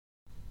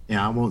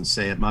Yeah, I won't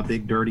say it. My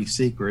big dirty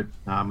secret.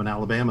 I'm an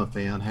Alabama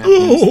fan.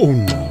 Oh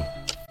no!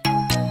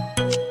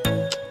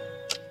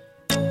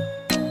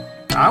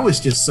 I was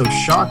just so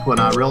shocked when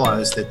I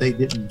realized that they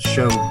didn't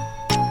show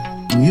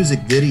music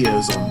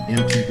videos on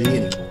MTV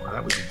anymore.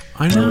 That was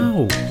I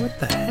know. What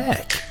the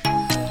heck?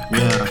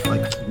 Yeah,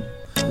 like,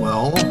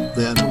 well,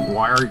 then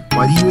why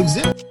do you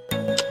exist?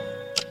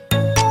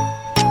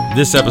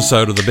 This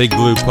episode of the Big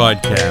Blue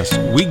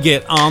Podcast, we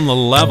get on the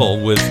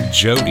level with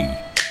Jody.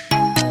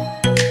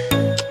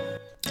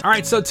 All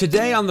right, so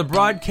today on the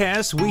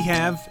broadcast, we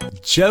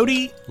have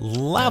Jody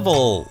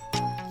Level.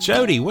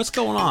 Jody, what's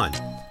going on?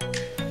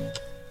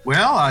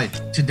 Well,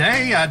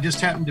 today I just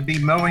happened to be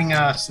mowing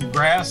some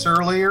grass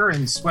earlier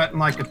and sweating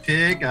like a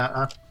pig.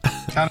 I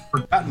kind of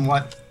forgotten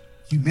what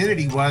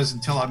humidity was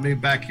until I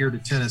moved back here to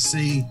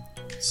Tennessee.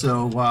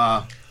 So,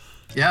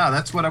 yeah,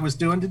 that's what I was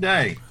doing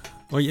today.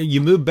 Well,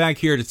 you moved back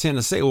here to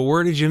Tennessee. Well,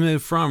 where did you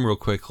move from real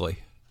quickly?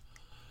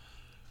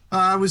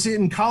 I was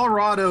in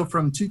Colorado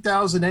from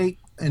 2008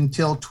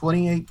 until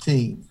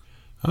 2018.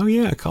 Oh,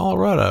 yeah,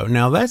 Colorado.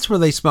 Now, that's where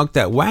they smoke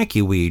that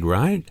wacky weed,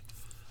 right?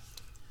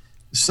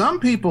 Some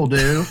people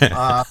do.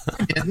 I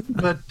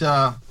didn't, but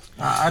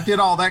I did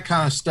all that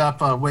kind of stuff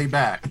way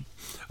back.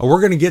 Oh, we're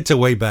going to get to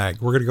way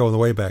back. We're going to go in the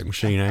way back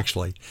machine,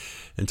 actually,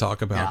 and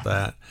talk about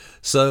that.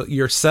 So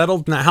you're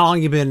settled now. How long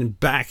have you been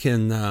back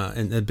in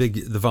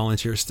the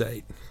volunteer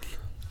state?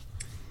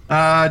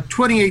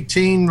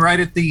 2018, right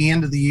at the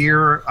end of the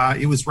year.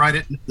 It was right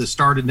at the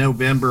start of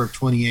November of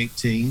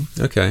 2018.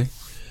 Okay.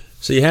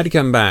 So you had to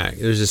come back.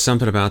 There's just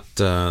something about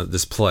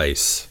this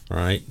place,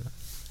 right?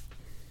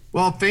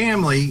 Well,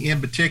 family in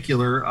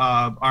particular.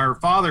 Our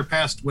father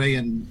passed away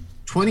in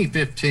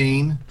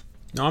 2015.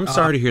 No, I'm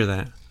sorry to hear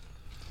that.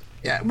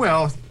 Yeah,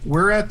 well,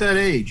 we're at that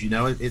age,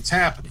 it's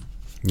happening.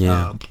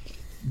 Yeah.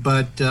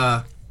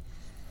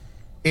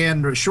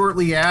 And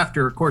shortly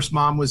after, of course,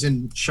 Mom was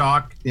in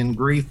shock and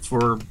grief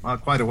for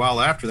quite a while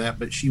after that,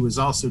 but she was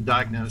also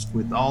diagnosed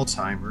with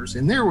Alzheimer's.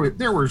 And there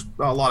were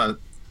a lot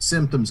of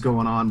symptoms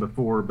going on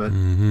before, but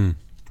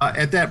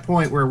at that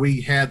point where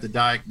we had the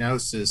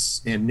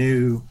diagnosis and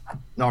knew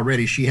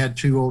already she had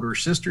two older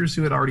sisters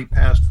who had already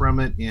passed from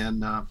it,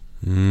 and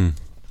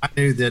I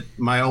knew that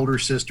my older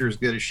sister, as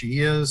good as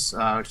she is,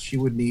 she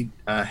would need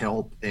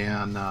help,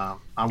 and I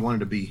wanted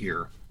to be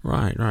here.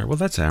 Right. Well,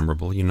 that's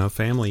admirable.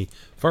 Family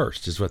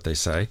first is what they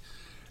say.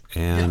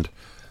 And,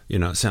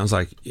 it sounds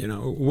like,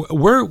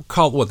 we're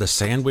called, the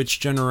sandwich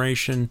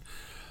generation.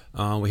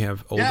 We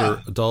have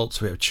older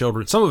adults. We have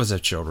children. Some of us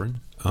have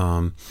children.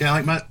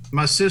 Like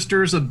my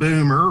sister's a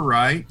boomer,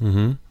 right?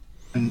 Mm-hmm.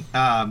 And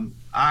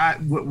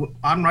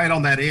I'm right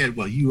on that edge.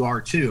 Well, you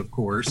are too, of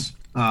course.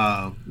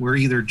 We're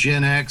either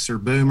Gen X or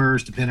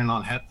boomers, depending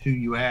on who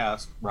you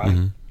ask, right?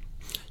 Mm-hmm.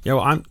 Yeah,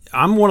 well,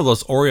 I'm one of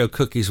those Oreo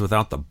cookies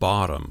without the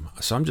bottom.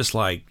 So I'm just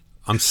like,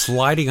 I'm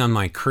sliding on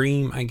my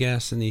cream, I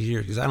guess, in these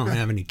years because I don't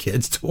have any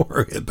kids to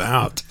worry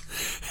about.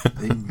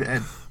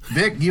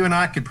 Vic, you and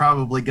I could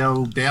probably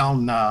go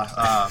down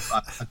a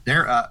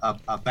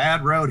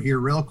bad road here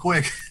real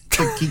quick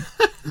to keep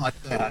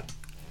like that.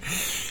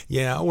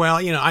 Yeah, well,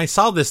 I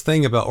saw this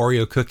thing about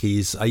Oreo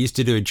cookies. I used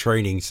to do in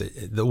trainings.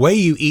 The way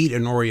you eat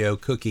an Oreo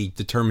cookie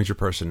determines your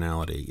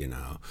personality,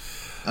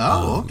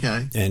 Oh,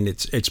 okay. And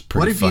it's pretty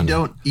What if funny. you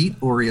don't eat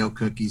Oreo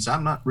cookies?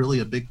 I'm not really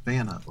a big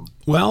fan of them.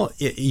 Well,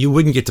 you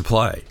wouldn't get to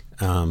play.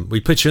 We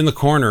put you in the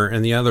corner,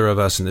 and the other of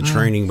us in the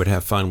training would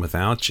have fun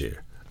without you.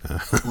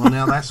 Well,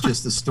 now that's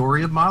just the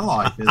story of my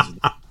life,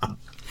 isn't it?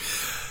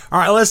 All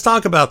right, let's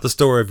talk about the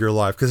story of your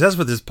life, because that's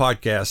what this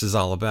podcast is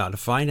all about, to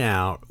find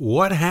out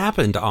what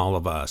happened to all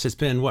of us. It's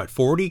been,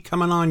 40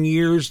 coming on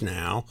years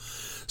now.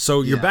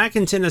 So you're back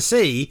in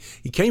Tennessee.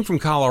 You came from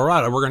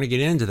Colorado. We're going to get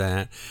into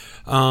that.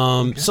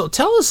 So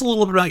tell us a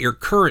little bit about your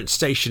current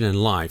station in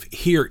life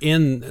here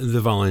in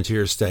the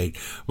volunteer state.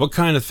 What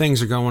kind of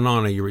things are going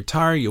on? Are you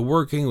retired? Are you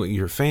working with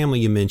your family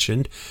you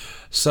mentioned?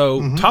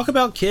 So talk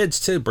about kids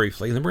too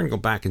briefly, and then we're going to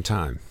go back in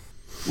time.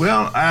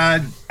 Well,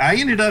 I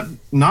ended up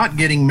not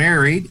getting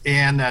married,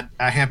 and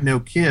I have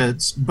no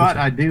kids, but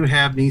I do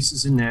have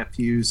nieces and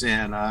nephews,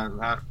 and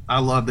I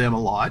love them a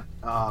lot.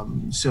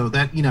 So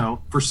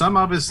that, for some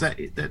of us,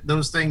 that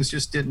those things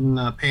just didn't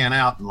pan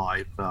out in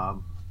life.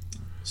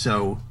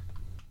 So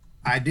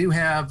I do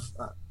have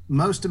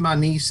most of my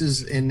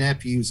nieces and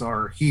nephews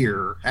are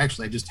here.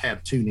 Actually, I just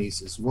have two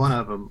nieces. One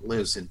of them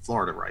lives in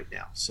Florida right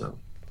now. So.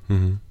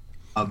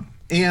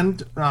 And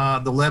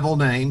the Level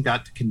name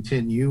got to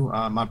continue.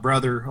 My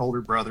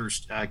older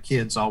brother's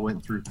kids all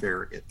went through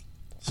Farragut.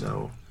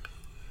 So.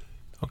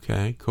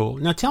 Okay, cool.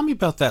 Now tell me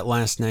about that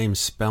last name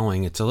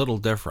spelling. It's a little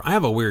different. I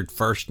have a weird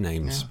first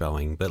name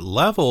spelling, but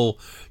Level,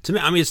 to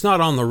me, it's not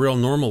on the real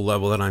normal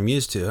level that I'm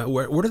used to.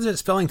 Where does that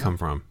spelling come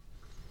from?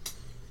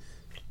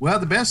 Well,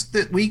 the best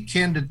that we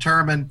can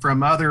determine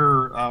from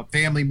other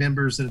family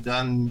members that have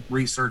done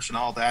research and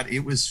all that,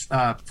 it was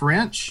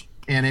French,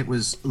 and it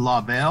was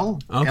Lavelle,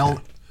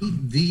 Levell,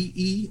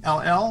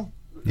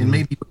 and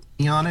maybe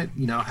on it,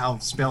 how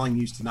spelling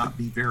used to not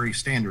be very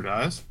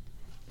standardized.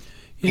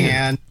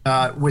 Yeah.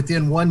 And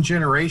within one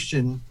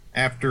generation,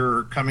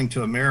 after coming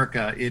to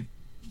America, it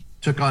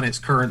took on its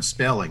current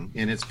spelling,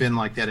 and it's been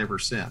like that ever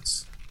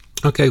since.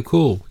 Okay,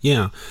 cool.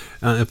 Yeah.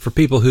 For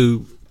people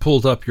who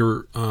pulled up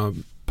your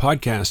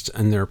podcast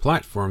and their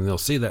platform, they'll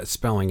see that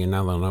spelling, and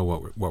now they'll know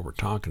what we're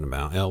talking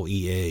about.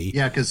 LEA.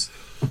 Yeah, because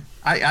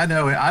I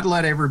know I'd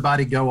let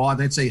everybody go on.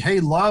 They'd say, "Hey,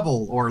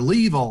 Lovell," or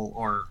 "Level,"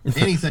 or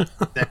anything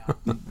like that.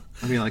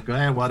 I'd be like,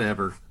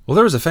 whatever. Well,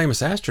 there was a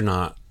famous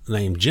astronaut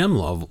named Jim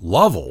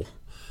Lovell.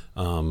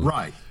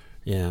 Right.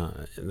 Yeah.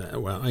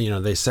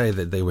 Well, they say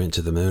that they went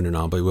to the moon and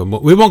all, but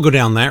we won't go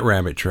down that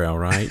rabbit trail,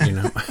 right?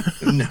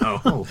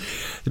 No.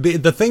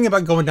 The thing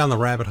about going down the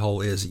rabbit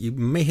hole is you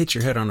may hit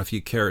your head on a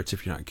few carrots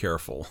if you're not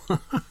careful.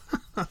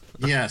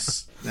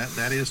 Yes,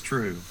 that is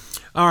true.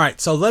 All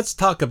right, so let's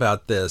talk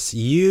about this.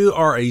 You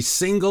are a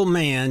single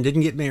man,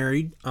 didn't get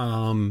married,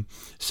 so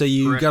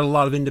you Correct. got a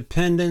lot of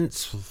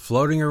independence,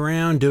 floating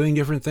around, doing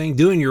different things,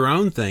 doing your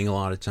own thing a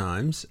lot of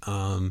times.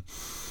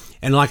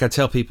 And like I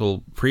tell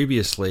people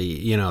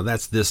previously,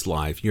 that's this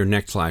life. Your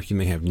next life, you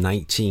may have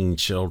 19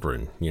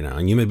 children,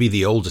 and you may be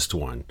the oldest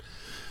one.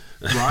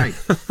 Right.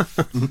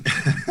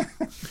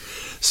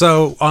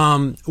 So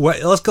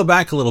let's go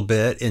back a little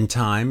bit in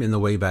time in the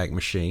Wayback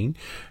Machine.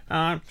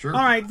 Sure.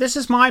 All right, this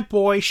is my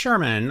boy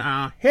Sherman.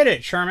 Hit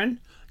it, Sherman.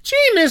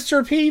 Gee,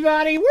 Mr.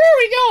 Peabody, where are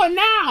we going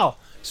now?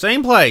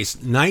 Same place,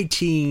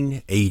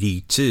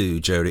 1982,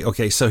 Jody.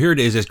 Okay, so here it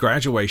is. It's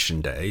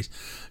graduation day,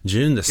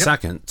 June the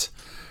 2nd.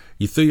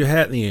 You threw your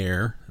hat in the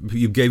air.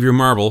 You gave your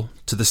marble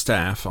to the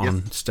staff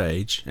on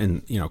stage,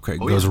 and it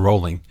goes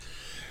rolling.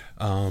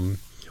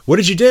 What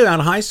did you do out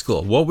of high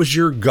school? What was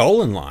your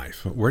goal in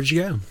life? Where did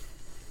you go?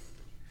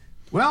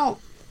 Well,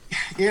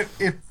 if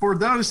for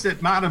those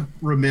that might have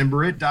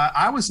remember it,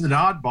 I was an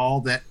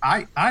oddball that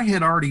I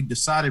had already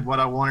decided what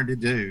I wanted to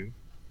do.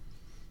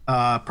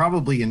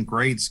 Probably in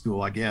grade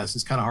school, I guess.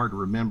 It's kind of hard to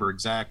remember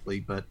exactly,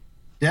 but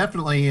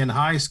definitely in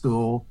high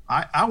school,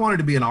 I wanted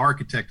to be an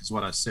architect, is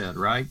what I said,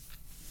 right?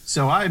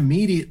 So I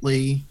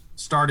immediately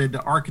started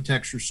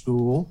architecture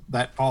school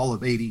that fall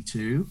of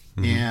 82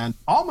 and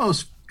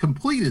almost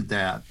completed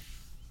that.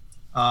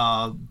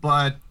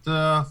 But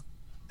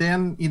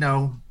then,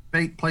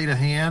 fate played a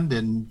hand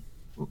and,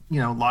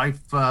 life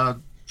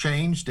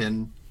changed,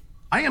 and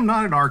I am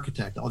not an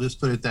architect. I'll just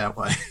put it that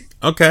way.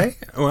 Okay.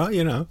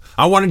 Well,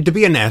 I wanted to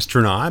be an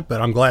astronaut,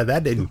 but I'm glad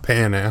that didn't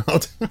pan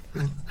out.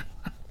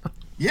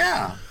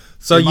 Yeah.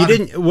 So you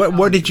didn't.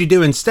 What did you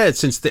do instead?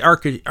 Since the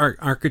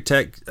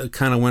architect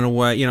kind of went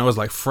away, it was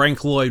like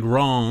Frank Lloyd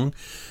Wrong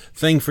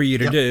thing for you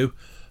to do.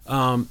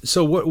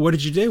 So what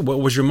did you do? What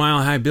was your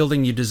mile-high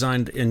building you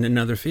designed in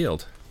another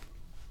field?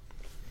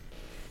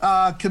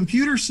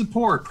 Computer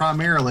support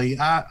primarily.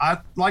 I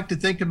like to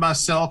think of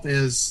myself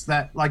as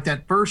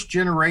that first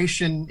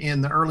generation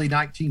in the early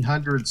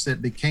 1900s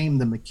that became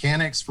the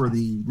mechanics for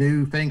the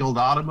newfangled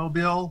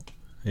automobile.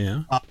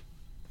 Yeah.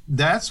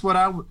 That's what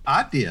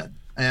I did.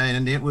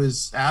 And it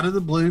was out of the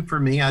blue for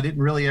me. I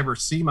didn't really ever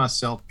see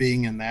myself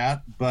being in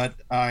that, but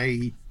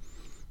I...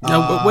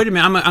 No, but wait a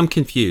minute. I'm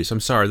confused.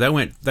 I'm sorry.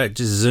 That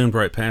just zoomed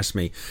right past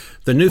me.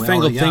 The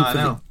newfangled thing for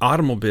the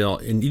automobile.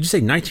 And did you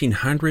say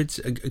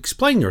 1900s?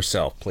 Explain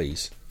yourself,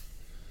 please.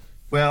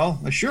 Well,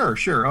 sure.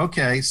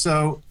 Okay.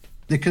 So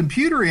the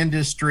computer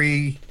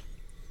industry,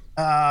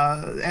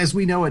 as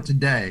we know it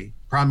today,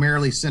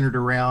 primarily centered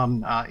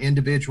around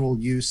individual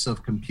use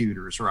of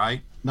computers, right?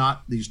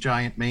 Not these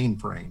giant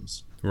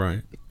mainframes.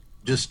 Right.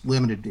 Just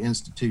limited to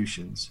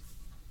institutions.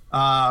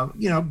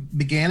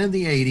 Began in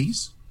the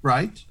 80s,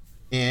 right?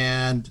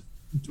 And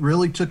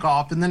really took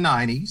off in the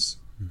 90s.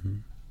 Mm-hmm.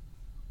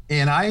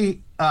 And I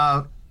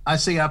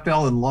say I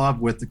fell in love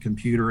with the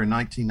computer in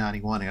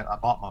 1991. I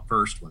bought my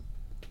first one.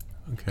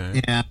 Okay.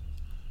 And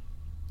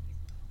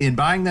in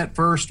buying that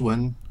first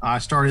one, I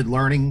started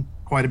learning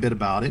quite a bit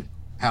about it,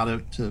 how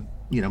to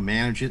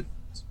manage it,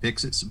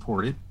 fix it,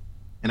 support it.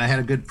 And I had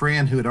a good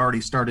friend who had already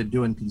started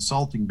doing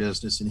consulting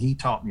business, and he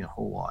taught me a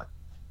whole lot.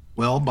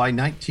 Well, by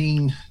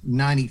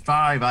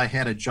 1995, I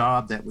had a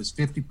job that was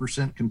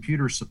 50%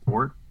 computer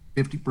support,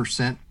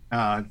 50%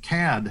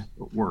 CAD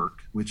work,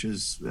 which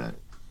is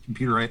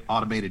computer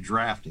automated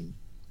drafting.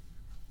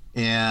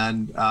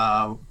 And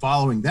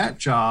following that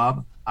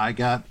job, I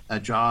got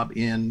a job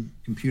in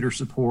computer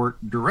support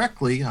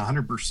directly,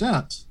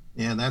 100%.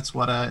 And that's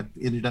what I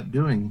ended up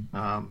doing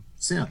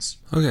since.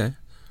 Okay.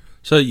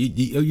 So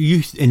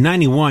you in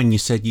 91, you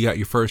said you got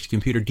your first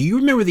computer. Do you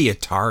remember the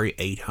Atari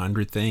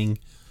 800 thing?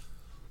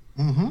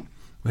 Mm-hmm.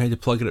 We had to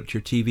plug it up to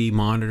your TV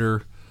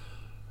monitor,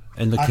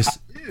 and the I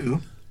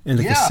do. And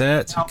the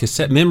cassettes,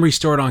 cassette memory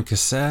stored on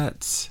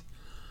cassettes.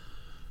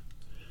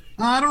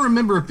 I don't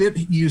remember if it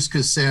used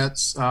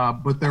cassettes,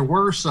 but there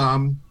were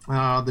some.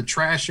 The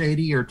Trash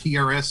 80 or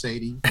TRS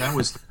 80, that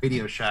was the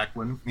Radio Shack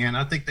one, and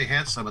I think they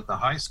had some at the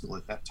high school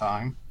at that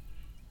time.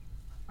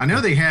 I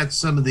know they had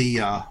some of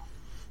the.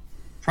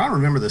 Trying to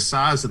remember the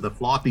size of the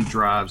floppy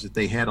drives that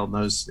they had on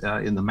those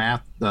in the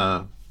math.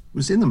 It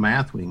was in the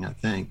math wing, I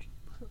think.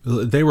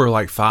 They were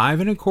like 5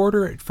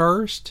 1/4 at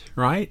first,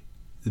 right?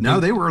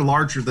 No, they were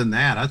larger than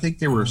that. I think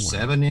they were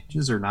 7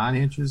 inches or 9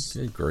 inches.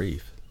 Good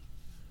grief.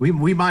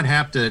 We might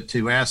have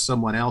to ask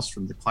someone else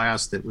from the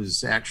class that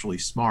was actually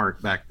smart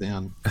back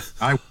then.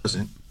 I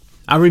wasn't.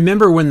 I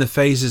remember when the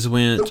phases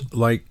went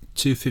like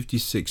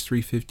 256,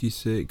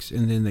 356,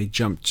 and then they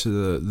jumped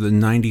to the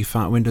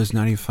 95, Windows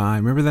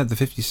 95. Remember that, the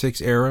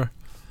 56 era?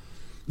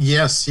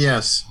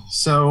 Yes.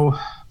 So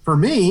for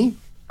me,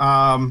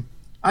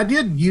 I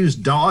did use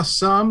DOS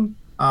some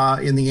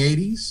in the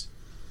 80s.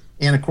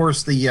 And of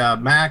course, the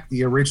Mac,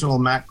 the original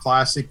Mac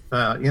Classic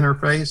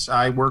interface,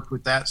 I worked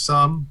with that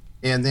some.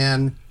 And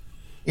then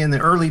in the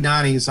early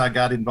 90s, I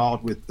got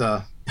involved with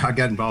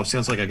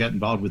sounds like I got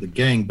involved with a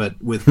gang,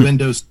 but with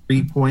Windows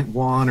 3.1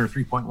 or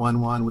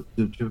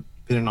 3.11,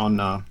 depending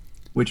on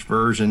which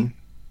version.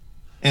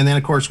 And then,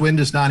 of course,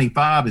 Windows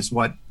 95 is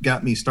what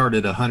got me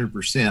started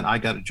 100%. I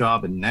got a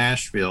job in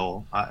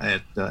Nashville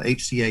at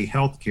HCA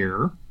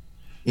Healthcare.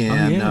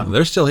 And,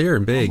 they're still here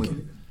and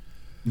big.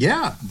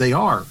 Yeah, they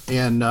are.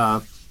 And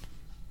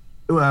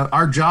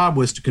our job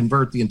was to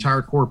convert the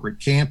entire corporate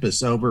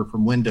campus over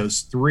from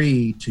Windows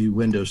 3 to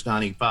Windows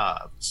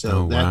 95.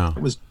 So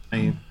that was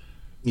a,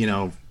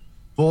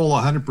 full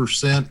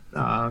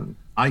 100%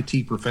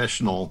 IT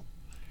professional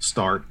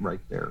start right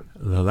there.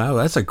 Well,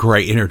 that's a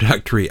great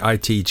introductory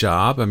IT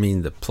job. I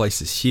mean, the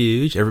place is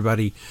huge.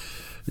 Everybody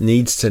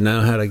needs to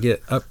know how to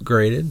get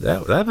upgraded.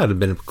 That might have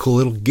been a cool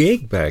little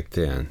gig back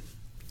then.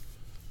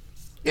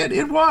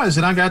 It was,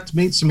 and I got to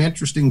meet some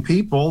interesting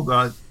people.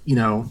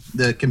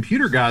 The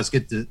computer guys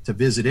get to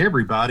visit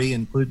everybody,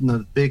 including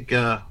the big,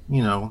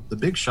 the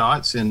big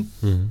shots. And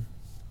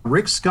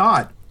Rick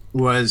Scott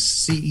was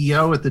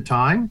CEO at the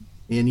time,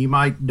 and you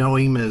might know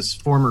him as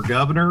former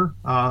governor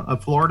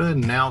of Florida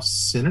and now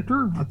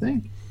senator, I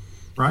think,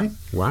 right?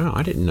 Wow,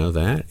 I didn't know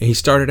that. He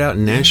started out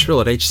in Nashville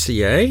at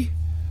HCA?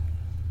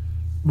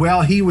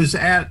 Well, he was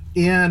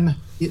in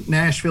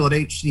Nashville at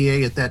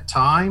HCA at that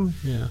time.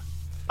 Yeah.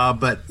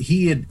 But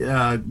he had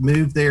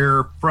moved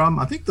there from,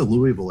 I think, the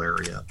Louisville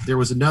area. There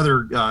was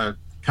another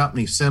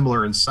company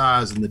similar in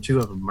size, and the two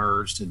of them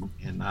merged, and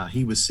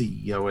he was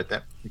CEO at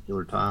that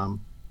particular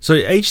time. So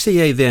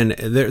HCA then,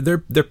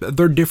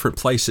 they're different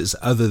places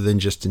other than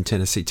just in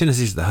Tennessee.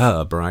 Tennessee's the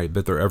hub, right?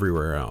 But they're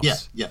everywhere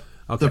else. Yeah.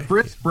 Okay. The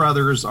Fritz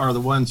brothers are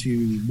the ones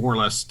who more or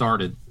less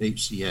started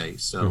HCA.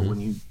 So when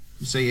you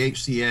say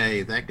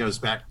HCA, that goes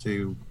back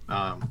to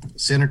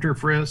Senator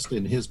Frist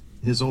and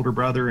his older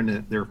brother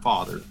and their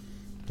father.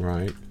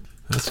 Right.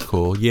 That's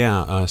cool.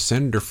 Yeah,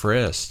 Senator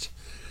Frist.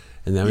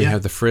 And then we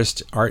have the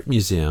Frist Art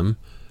Museum.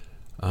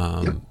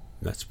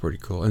 That's pretty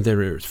cool. And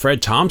then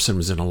Fred Thompson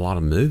was in a lot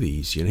of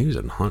movies. He was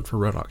in Hunt for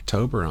Red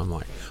October. I'm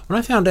like, when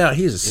I found out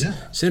he was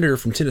a senator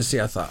from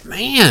Tennessee, I thought,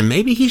 man,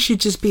 maybe he should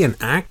just be an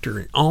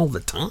actor all the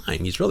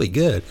time. He's really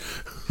good.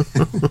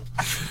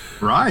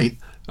 Right.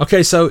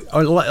 Okay, so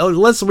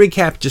let's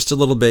recap just a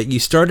little bit. You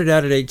started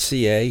out at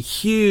HCA,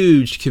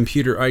 huge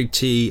computer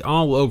IT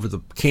all over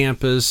the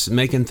campus,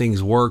 making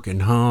things work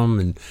and hum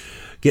and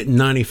getting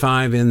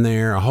 95 in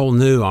there, a whole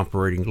new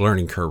operating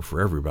learning curve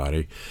for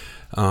everybody.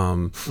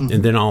 And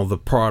then all the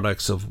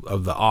products of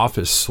the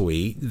Office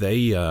suite,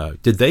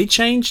 did they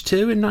change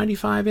too in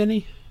 95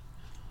 any?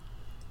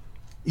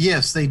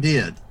 Yes, they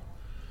did.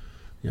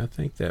 Yeah, I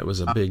think that was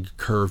a big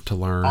curve to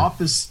learn.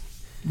 Office.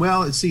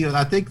 Well, let's see.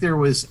 I think there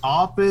was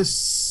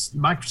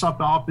Microsoft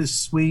Office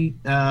suite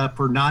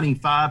for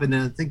 95, and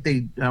then I think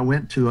they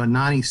went to a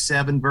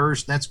 97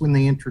 version. That's when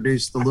they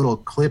introduced the little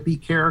Clippy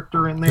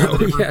character in there. Oh,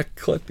 yeah,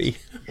 Clippy.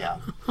 Yeah.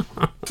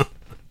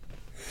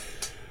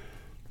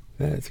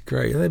 That's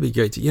great. That'd be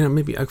great.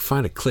 Maybe I could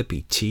find a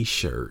Clippy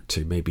T-shirt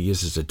to maybe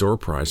use as a door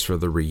prize for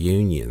the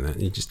reunion.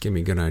 You just give me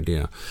a good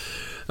idea.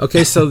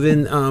 Okay, so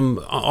then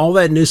all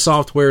that new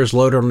software is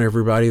loaded on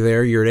everybody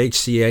there. You're at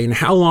HCA. And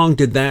how long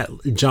did that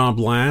job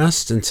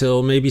last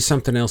until maybe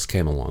something else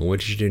came along? What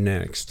did you do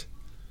next?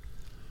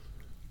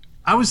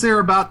 I was there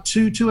about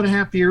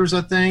 2.5 years,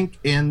 I think.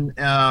 And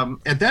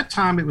at that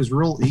time, it was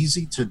real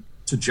easy to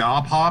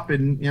job hop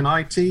in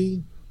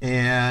IT.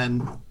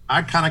 And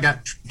I kind of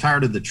got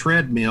tired of the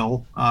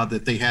treadmill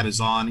that they had us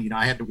on.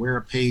 I had to wear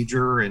a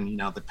pager, and,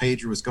 the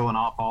pager was going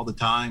off all the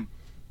time,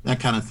 that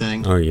kind of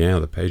thing. Oh, yeah,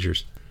 the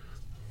pagers.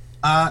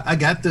 I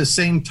got the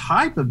same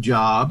type of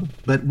job,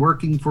 but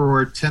working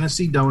for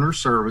Tennessee Donor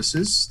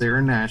Services there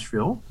in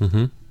Nashville.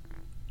 Mm-hmm.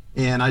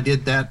 And I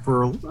did that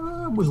for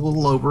was a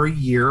little over a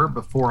year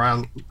before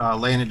I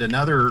landed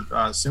another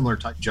similar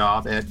type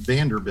job at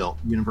Vanderbilt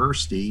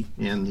University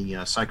in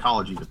the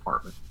psychology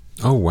department.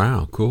 Oh,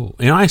 wow. Cool.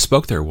 I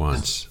spoke there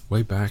once,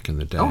 way back in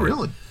the day. Oh,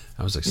 really?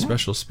 I was a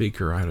special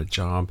speaker. I had a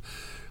job.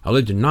 I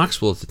lived in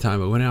Knoxville at the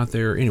time. I went out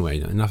there. Anyway,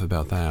 enough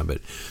about that.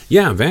 But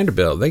yeah,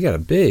 Vanderbilt, they got a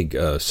big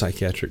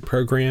psychiatric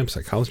program,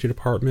 psychology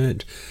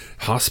department,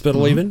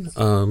 hospital even.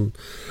 Oh,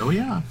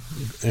 yeah.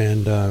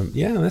 And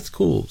yeah, that's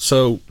cool.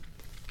 So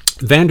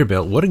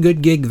Vanderbilt, what a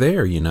good gig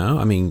there,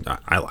 I mean,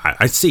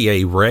 I see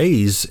a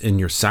raise in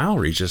your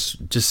salary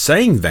just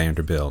saying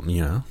Vanderbilt,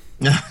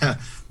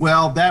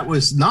 Well, that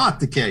was not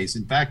the case.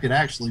 In fact, it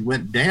actually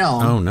went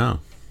down. Oh, no.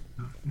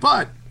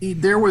 But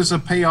there was a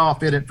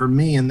payoff in it for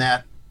me in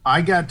that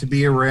I got to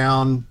be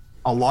around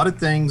a lot of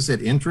things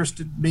that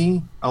interested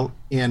me,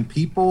 and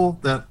people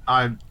that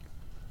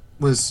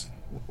was,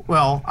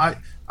 well,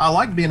 I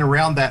like being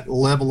around that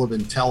level of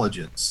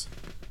intelligence.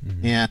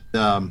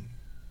 Mm-hmm.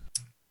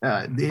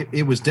 And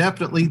it was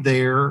definitely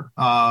there.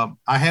 I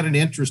had an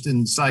interest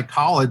in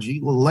psychology,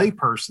 a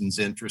layperson's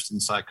interest in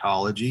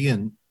psychology.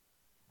 And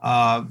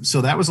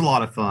so that was a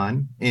lot of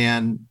fun.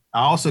 And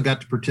I also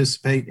got to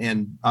participate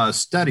in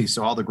studies.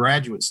 So all the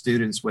graduate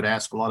students would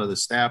ask a lot of the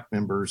staff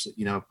members,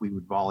 if we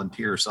would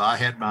volunteer. So I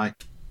had my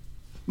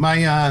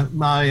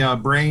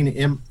brain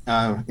in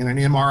an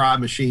MRI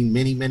machine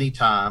many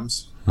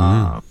times,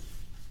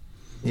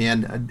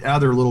 and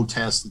other little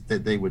tests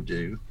that they would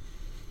do.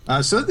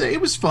 So it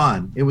was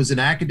fun. It was an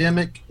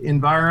academic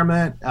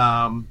environment.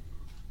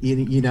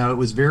 It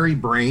was very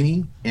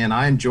brainy, and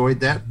I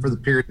enjoyed that for the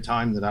period of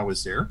time that I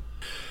was there.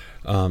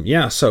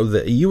 So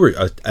you were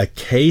a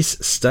case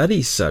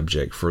study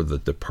subject for the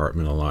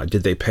Department of Law.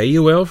 Did they pay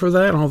you well for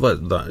that? All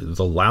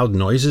the loud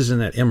noises in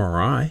that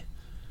MRI?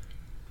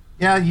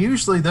 Yeah,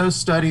 usually those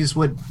studies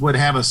would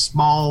have a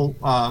small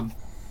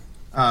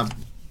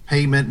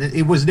payment.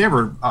 It was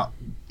never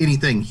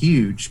anything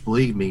huge,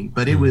 believe me,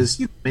 but it was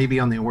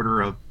maybe on the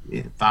order of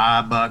 $5,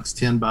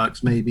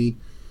 $10 maybe.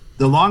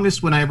 The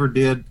longest one I ever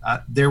did,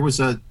 there was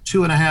a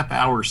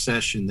 2.5-hour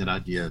session that I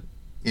did.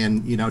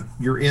 And,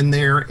 you're in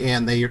there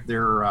and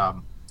they're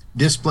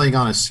displaying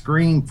on a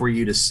screen for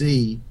you to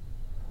see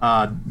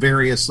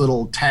various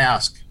little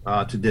tasks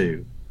to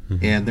do.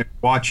 Mm-hmm. And they're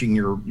watching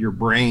your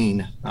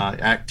brain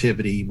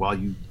activity while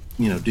you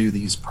do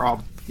these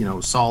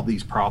solve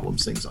these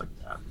problems, things like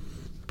that.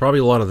 Probably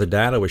a lot of the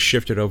data was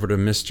shifted over to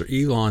Mr.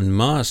 Elon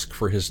Musk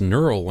for his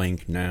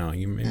Neuralink now.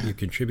 You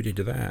contributed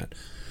to that.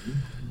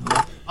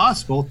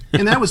 Possible.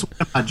 And that was one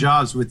of my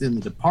jobs within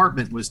the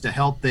department, was to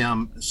help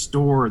them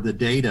store the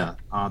data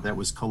that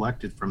was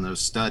collected from those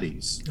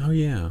studies. Oh,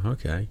 yeah.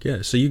 Okay.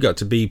 Yeah. So you got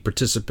to be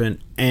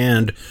participant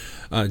and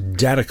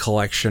data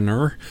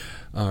collectioner,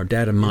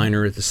 data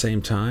miner at the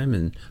same time,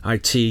 and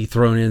IT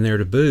thrown in there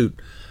to boot.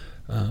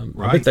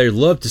 Right. I bet they'd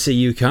love to see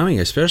you coming,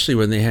 especially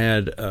when they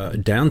had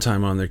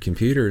downtime on their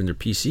computer and their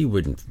PC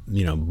wouldn't,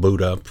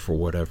 boot up for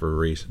whatever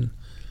reason.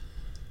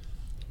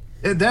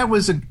 That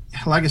was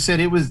like I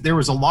said, there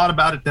was a lot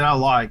about it that I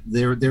liked.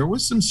 There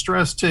was some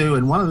stress too,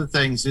 and one of the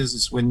things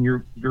is when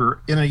you're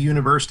in a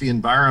university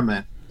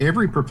environment,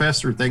 every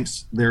professor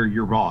thinks they're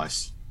your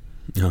boss.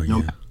 Oh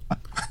yeah.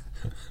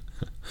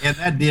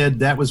 And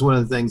that was one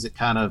of the things that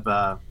kind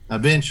of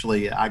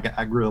eventually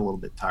I grew a little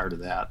bit tired of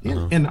that.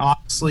 Uh-huh. And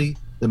honestly,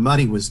 the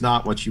money was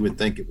not what you would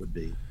think it would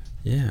be.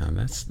 Yeah,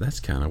 that's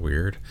kind of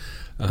weird.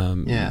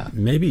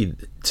 Maybe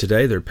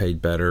today they're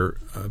paid better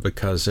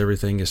because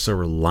everything is so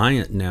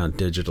reliant now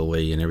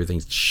digitally, and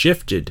everything's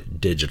shifted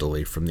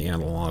digitally from the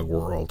analog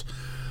world.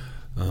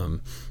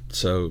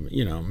 So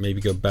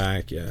maybe go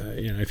back.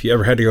 If you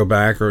ever had to go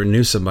back or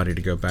knew somebody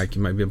to go back,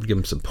 you might be able to give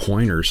them some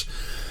pointers.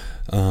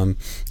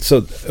 So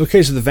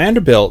the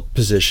Vanderbilt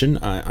position,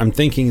 I'm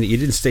thinking that you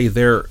didn't stay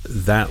there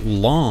that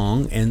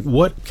long, and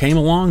what came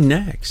along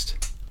next?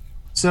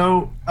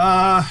 So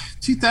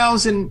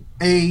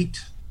 2008.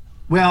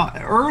 Well,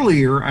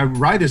 earlier,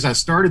 right as I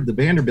started the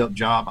Vanderbilt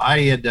job,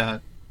 I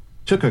had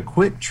took a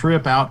quick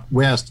trip out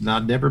west, and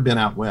I'd never been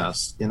out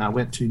west. And I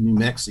went to New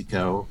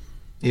Mexico.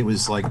 It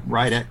was like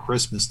right at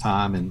Christmas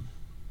time, and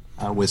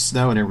with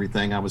snow and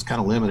everything, I was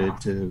kind of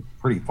limited to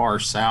pretty far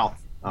south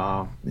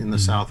in the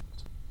south.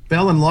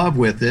 Fell in love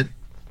with it.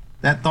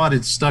 That thought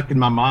had stuck in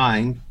my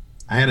mind.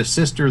 I had a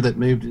sister that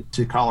moved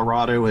to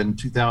Colorado in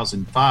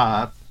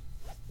 2005.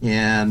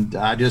 And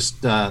I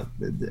just, I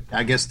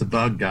guess the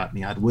bug got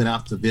me. I went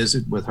out to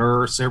visit with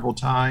her several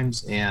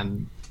times,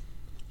 and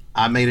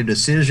I made a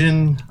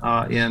decision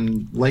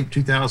in late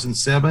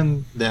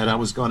 2007 that I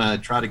was going to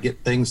try to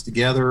get things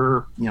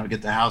together,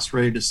 get the house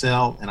ready to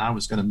sell, and I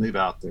was going to move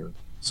out there.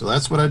 So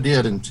that's what I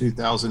did in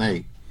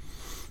 2008.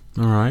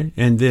 All right.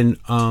 And then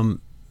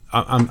I'm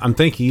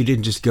thinking you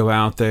didn't just go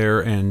out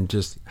there and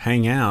just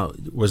hang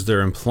out. Was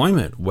there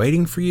employment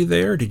waiting for you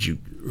there? Did you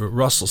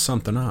rustle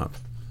something up?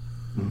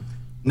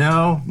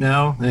 No.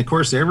 And of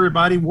course,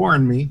 everybody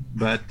warned me,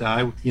 but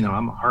I'm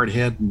a hard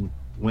head. And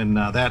when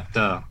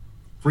that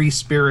free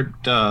spirit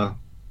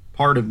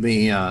part of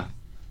me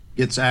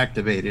gets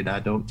activated, I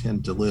don't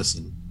tend to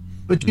listen.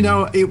 But,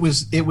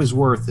 it was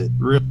worth it.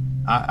 Really,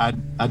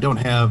 I don't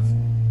have,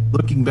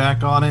 looking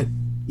back on it,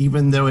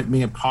 even though it may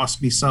have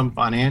cost me some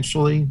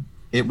financially,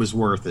 it was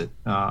worth it.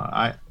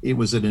 It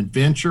was an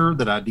adventure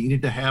that I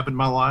needed to have in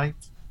my life.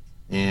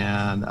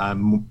 And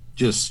I'm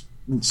just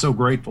so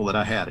grateful that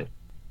I had it.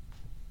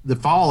 The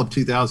fall of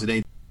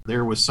 2008,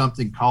 there was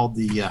something called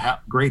the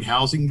Great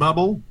Housing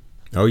Bubble.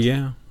 Oh,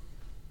 yeah.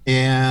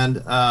 And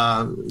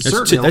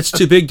that's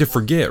too big to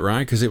forget, right?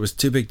 Because it was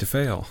too big to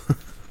fail.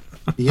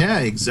 Yeah,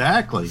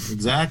 exactly.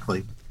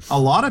 A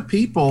lot of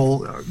people,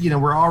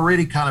 were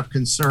already kind of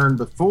concerned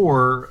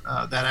before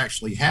that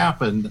actually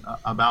happened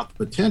about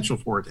the potential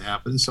for it to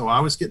happen. So I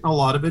was getting a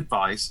lot of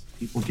advice.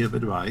 People give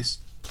advice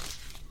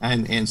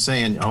and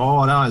saying,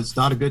 oh, no, it's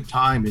not a good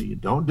time. You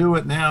don't do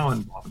it now.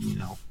 And,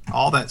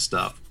 all that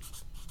stuff.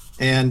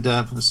 And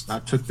I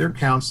took their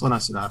counsel and I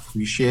said, I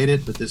appreciate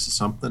it, but this is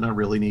something I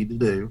really need to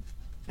do.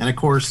 And of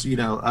course,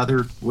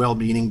 other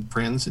well-meaning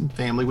friends and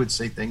family would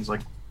say things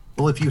like,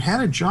 well, if you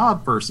had a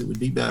job first, it would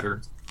be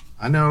better.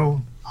 I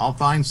know, I'll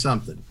find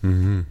something.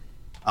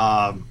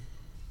 Mm-hmm.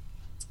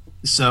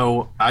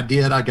 So I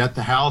did. I got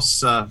the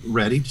house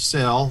ready to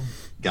sell,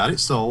 got it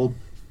sold.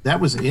 That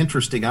was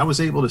interesting. I was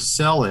able to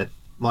sell it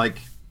like,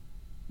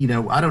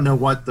 I don't know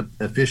what the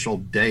official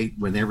date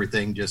when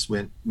everything just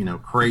went,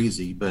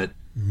 crazy, but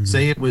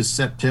say it was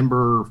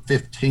September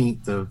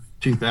 15th of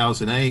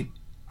 2008.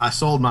 I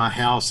sold my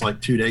house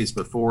like 2 days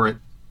before it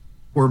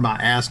for my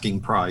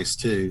asking price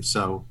too.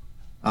 So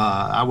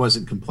I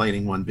wasn't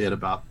complaining one bit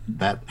about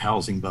that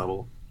housing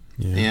bubble.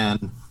 Yeah.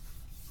 And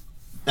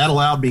that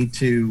allowed me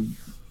to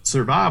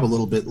survive a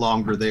little bit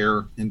longer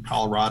there in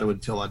Colorado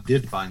until I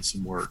did find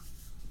some work.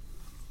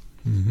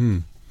 Mm-hmm.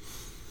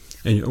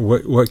 And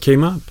what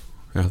came up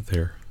out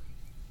there?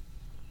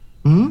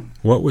 Mm-hmm.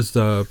 What was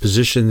the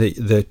position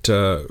that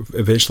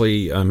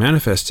eventually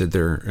manifested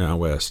there out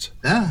west?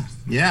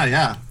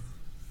 Yeah.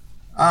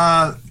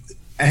 I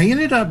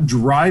ended up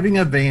driving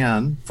a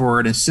van for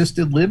an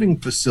assisted living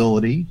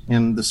facility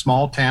in the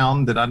small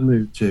town that I'd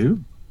moved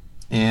to.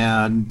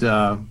 And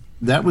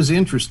that was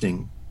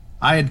interesting.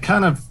 I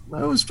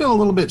was feeling a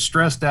little bit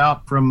stressed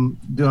out from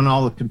doing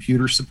all the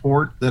computer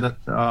support that it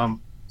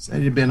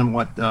had been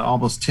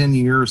almost 10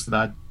 years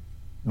that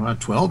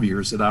 12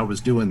 years that I was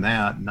doing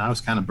that. And I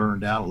was kind of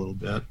burned out a little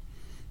bit.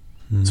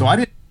 Mm-hmm. So I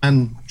didn't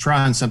mind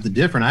trying something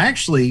different. I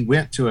actually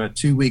went to a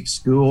 2-week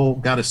school,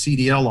 got a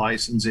CDL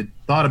license, and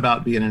thought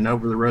about being an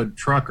over-the-road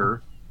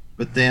trucker.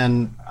 But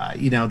then,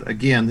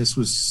 again, this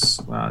was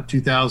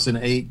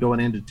 2008 going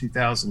into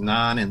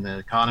 2009, and the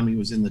economy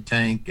was in the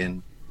tank.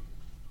 And,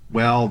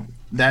 well,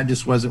 that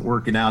just wasn't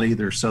working out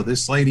either. So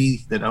this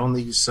lady that owned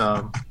these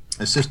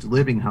assisted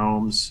living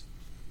homes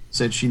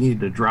said she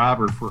needed a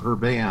driver for her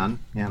van.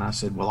 And I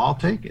said, well, I'll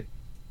take it.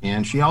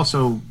 And she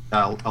also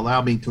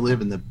allowed me to live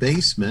in the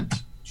basement.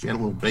 She had a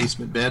little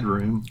basement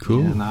bedroom.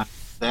 Cool. And I did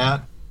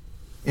that.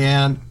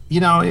 And,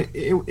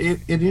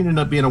 it ended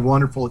up being a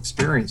wonderful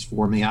experience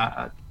for me.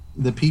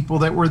 The people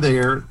that were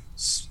there,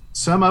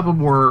 some of them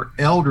were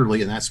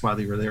elderly, and that's why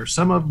they were there.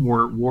 Some of them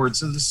were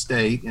wards of the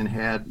state and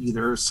had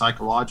either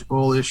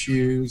psychological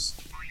issues,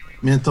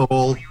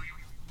 mental,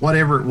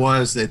 whatever it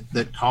was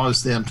that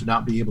caused them to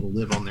not be able to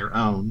live on their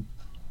own.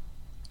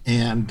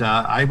 And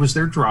I was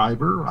their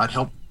driver. I'd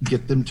help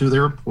get them to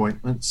their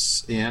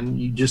appointments, and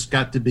you just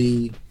got to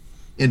be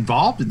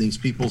involved in these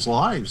people's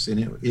lives,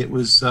 and it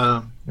was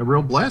a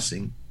real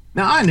blessing.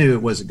 Now, I knew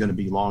it wasn't going to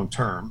be long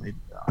term.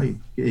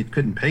 It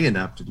couldn't pay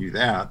enough to do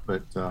that,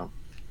 but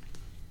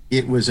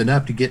it was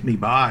enough to get me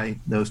by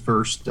those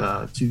first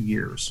 2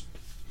 years.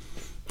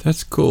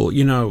 That's cool.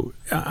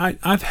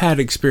 I've had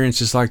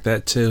experiences like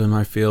that too in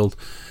my field,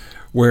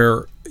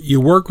 where you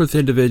work with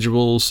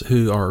individuals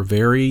who are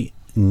very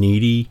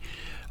needy.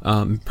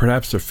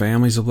 Perhaps their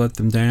families have let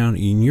them down,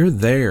 and you're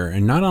there,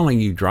 and not only are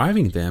you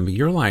driving them, but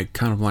you're like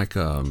kind of like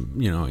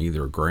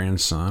either a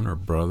grandson or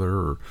brother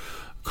or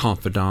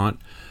confidant.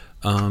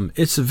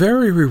 It's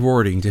very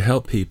rewarding to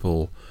help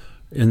people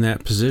in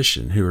that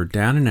position who are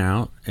down and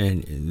out,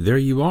 and there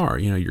you are.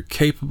 You're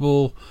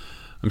capable.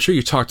 I'm sure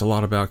you talked a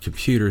lot about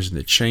computers and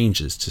the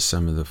changes to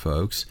some of the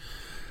folks.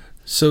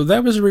 So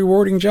that was a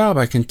rewarding job,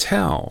 I can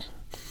tell.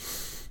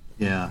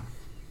 Yeah.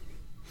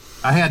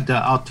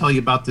 I'll tell you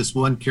about this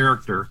one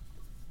character,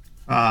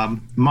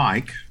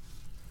 Mike,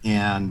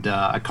 and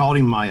I called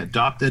him my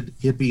adopted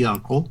hippie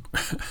uncle.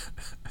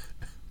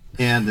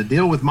 And the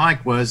deal with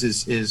Mike was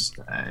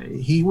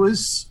he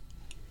was,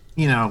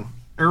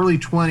 early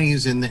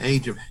 20s in the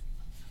age of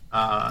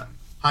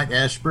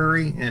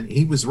Haight-Ashbury, and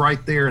he was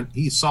right there, and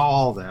he saw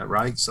all that,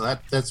 right? So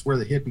that's where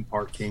the hippie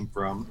part came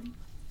from.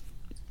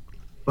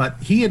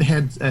 But he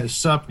had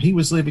suffered. He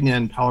was living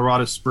in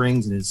Colorado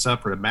Springs and had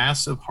suffered a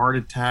massive heart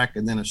attack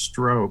and then a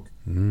stroke.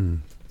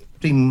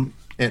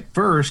 At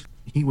first,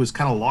 he was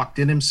kind of locked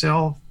in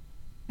himself,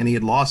 and he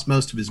had lost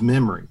most of his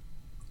memory.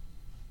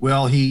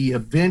 Well, he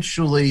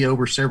eventually,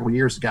 over several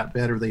years, got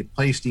better. They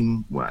placed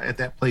him at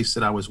that place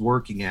that I was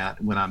working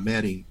at when I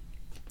met him,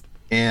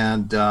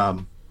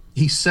 and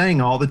he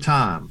sang all the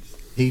time.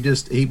 He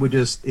would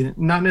just,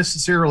 not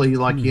necessarily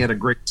like he had a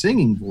great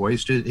singing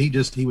voice.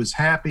 He was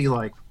happy,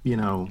 like,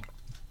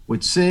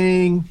 would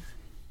sing,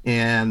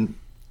 and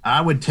I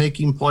would take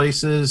him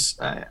places.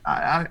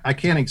 I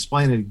can't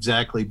explain it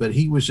exactly, but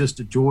he was just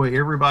a joy.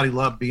 Everybody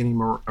loved being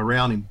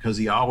around him because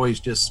he always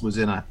just was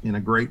in a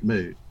great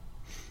mood.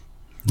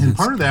 And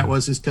part of that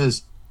was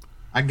because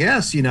I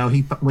guess,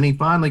 when he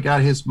finally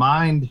got his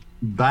mind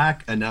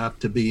back enough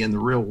to be in the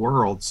real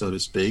world, so to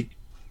speak,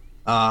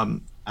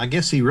 I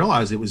guess he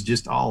realized it was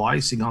just all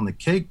icing on the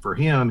cake for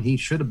him. He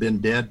should have been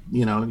dead,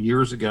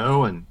 years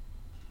ago. And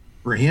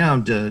for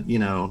him to,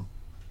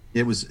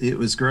 it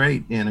was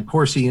great. And of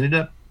course he ended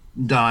up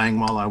dying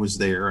while I was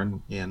there.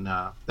 And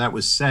that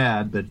was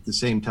sad. But at the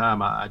same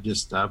time,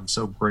 I'm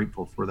so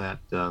grateful for that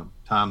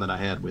time that I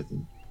had with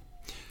him.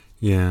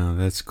 Yeah,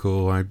 that's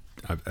cool.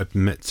 I've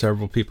met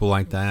several people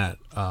like that.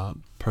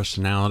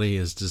 Personality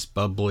is just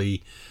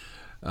bubbly,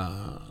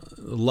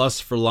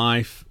 lust for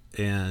life,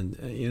 and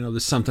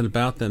there's something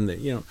about them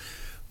that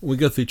we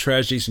go through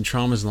tragedies and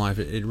traumas in life.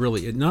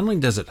 It not only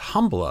does it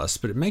humble us,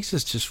 but it makes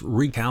us just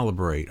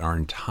recalibrate our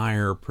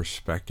entire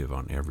perspective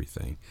on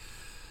everything.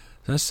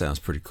 That sounds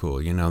pretty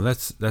cool.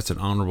 That's an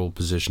honorable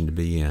position to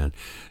be in.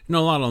 Not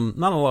a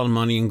lot of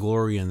money and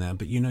glory in that,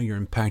 but you're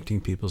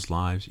impacting people's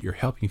lives. You're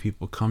helping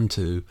people come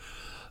to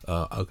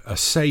a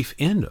safe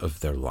end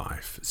of their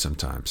life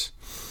sometimes.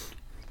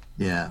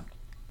 Yeah.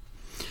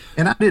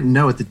 And I didn't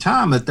know at the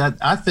time that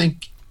I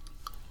think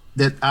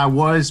that I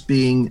was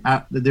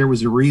that there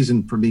was a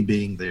reason for me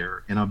being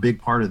there. And a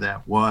big part of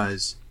that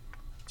was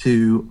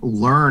to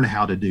learn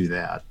how to do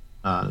that,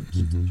 to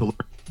learn to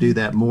do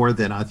that more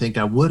than I think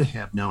I would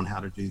have known how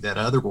to do that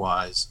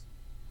otherwise.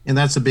 And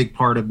that's a big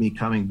part of me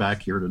coming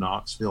back here to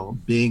Knoxville,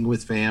 being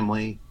with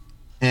family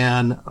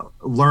and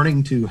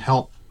learning to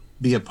help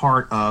be a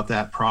part of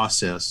that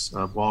process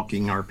of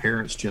walking our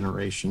parents'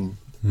 generation.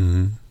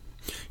 Mm-hmm.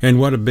 And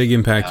what a big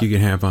impact you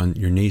can have on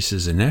your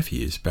nieces and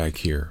nephews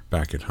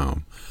back at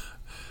home.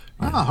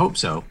 I hope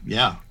so.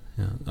 Yeah.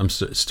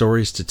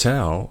 Stories to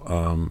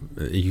tell.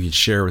 You can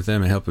share with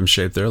them and help them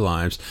shape their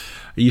lives.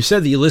 You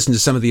said that you listened to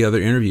some of the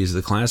other interviews of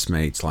the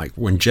classmates, like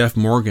when Jeff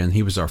Morgan,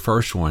 he was our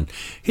first one.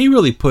 He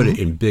really put it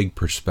in big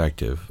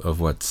perspective of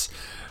what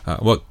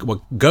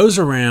goes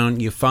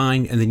around, you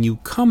find, and then you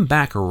come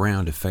back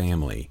around to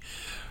family.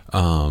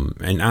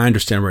 And I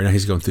understand right now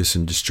he's going through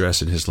some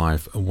distress in his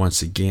life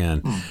once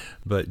again.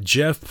 But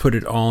Jeff put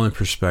it all in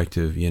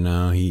perspective.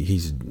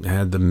 He's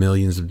had the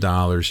millions of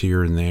dollars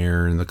here and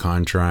there and the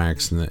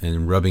contracts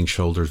and rubbing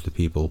shoulders with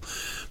people.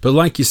 But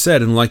like you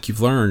said, and like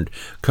you've learned,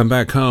 come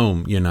back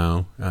home,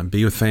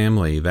 be with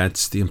family.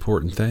 That's the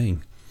important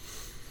thing.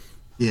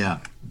 Yeah,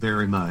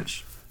 very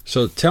much.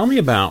 So tell me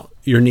about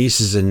your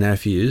nieces and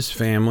nephews,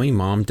 family,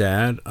 mom,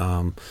 dad.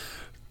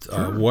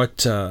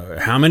 Sure.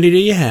 How many do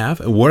you have?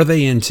 What are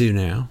they into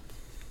now?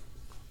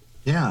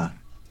 Yeah.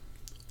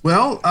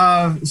 Well,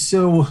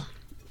 so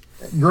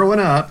growing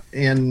up,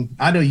 and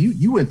I know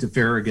you went to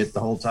Farragut the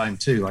whole time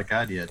too, like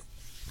I did.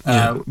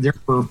 There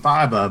were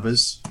 5 of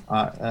us,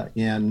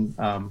 and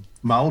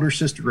my older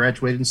sister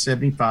graduated in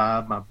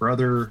 75. My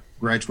brother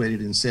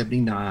graduated in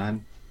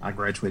 79. I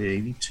graduated in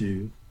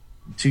 82.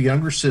 2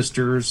 younger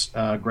sisters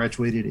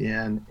graduated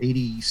in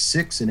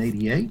 86 and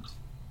 88.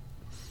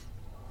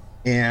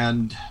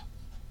 And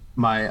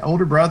my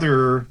older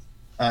brother,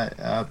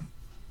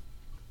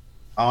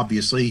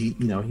 obviously,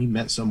 he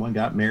met someone,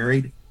 got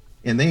married,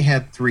 and they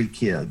had 3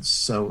 kids.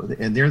 So,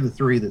 and they're the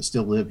 3 that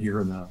still live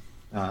here in the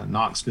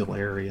Knoxville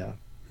area.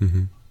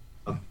 Mm-hmm.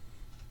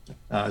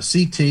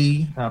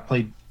 CT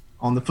played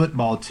on the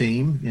football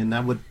team, and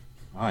that was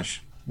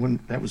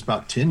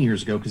about 10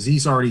 years ago, because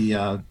he's already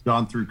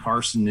gone through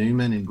Carson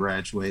Newman and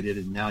graduated,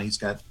 and now he's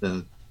got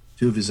 2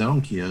 of his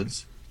own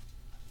kids.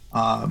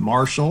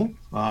 Marshall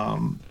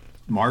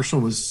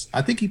was,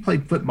 I think he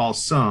played football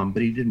some,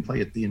 but he didn't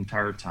play it the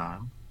entire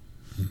time.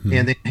 Mm-hmm.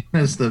 And then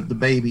Hannah's the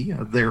baby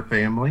of their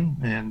family,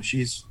 and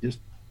she's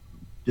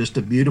just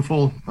a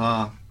beautiful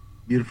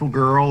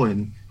girl,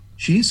 and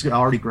she's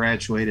already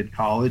graduated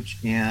college,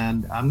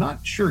 and I'm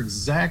not sure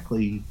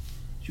exactly.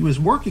 She was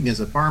working as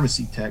a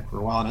pharmacy tech for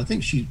a while, and I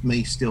think she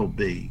may still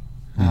be.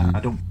 I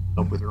don't keep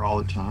up with her all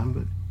the time,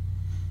 but.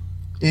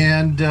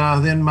 And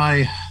then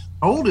my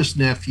oldest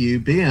nephew,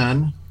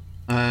 Ben,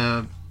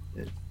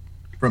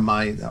 from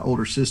my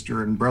older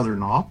sister and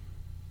brother-in-law,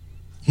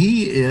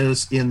 he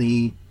is in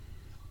the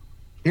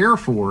Air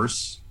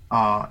Force,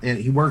 and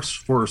he works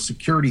for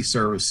security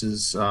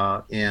services,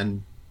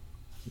 and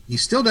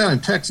he's still down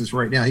in Texas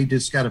right now. He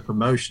just got a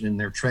promotion, and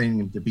they're training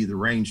him to be the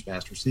range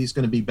master. So he's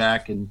going to be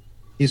back, and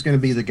he's going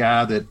to be the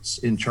guy that's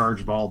in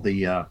charge of all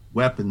the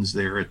weapons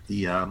there at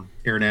the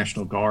Air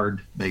National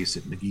Guard base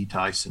at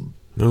McGee-Tyson.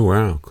 Oh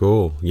wow,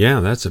 cool! Yeah,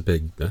 that's a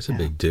big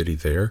duty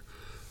there.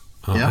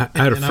 Yeah, I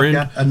had a friend.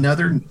 I've got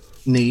another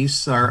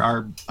niece,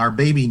 our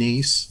baby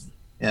niece,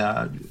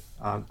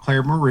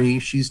 Claire Marie.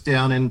 She's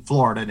down in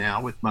Florida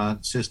now with my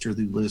sister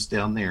who lives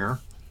down there.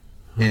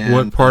 And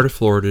what part of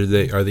Florida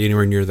are they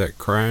anywhere near that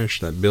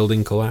crash, that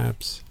building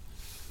collapse?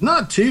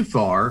 Not too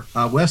far.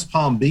 West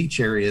Palm Beach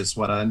area is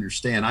what I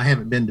understand. I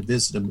haven't been to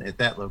visit them at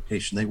that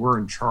location. They were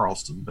in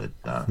Charleston, but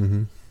I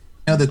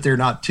know that they're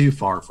not too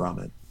far from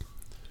it.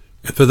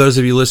 For those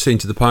of you listening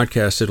to the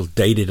podcast, it'll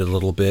date it a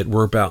little bit.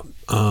 We're about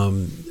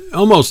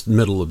almost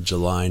middle of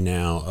July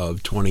now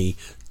of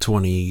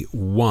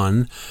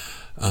 2021,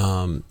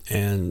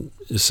 and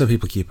some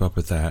people keep up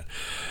with that.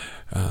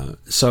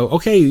 So,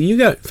 okay, you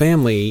got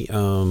family,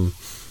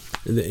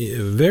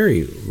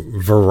 very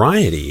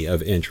variety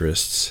of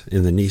interests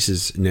in the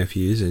nieces,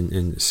 nephews,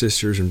 and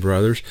sisters and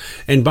brothers.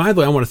 And by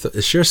the way, I want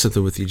to share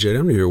something with you, Jed. I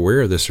don't know if you're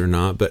aware of this or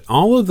not, but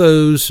all of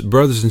those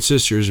brothers and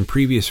sisters and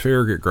previous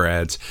Farragut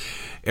grads,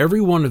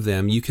 every one of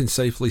them, you can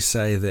safely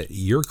say that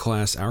your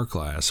class, our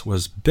class,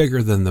 was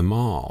bigger than them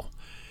all.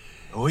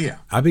 Oh, yeah.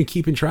 I've been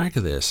keeping track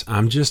of this.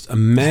 I'm just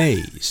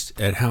amazed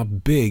at how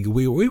big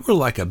we were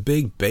like a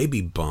big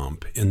baby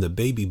bump in the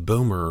baby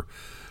boomer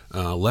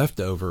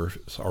leftover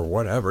or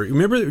whatever.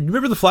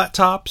 Remember the flat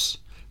tops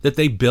that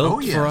they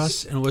built for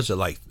us? And was it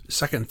like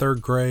second,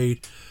 third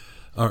grade?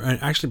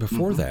 And actually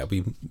before that,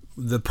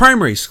 the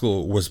primary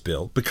school was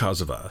built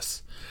because of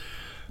us.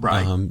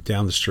 Right.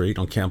 Down the street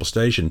on Campbell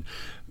Station.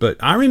 But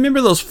I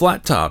remember those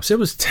flat tops. It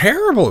was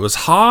terrible. It was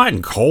hot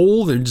and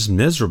cold and just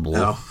miserable.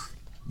 Oh.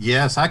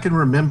 Yes, I can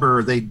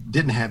remember they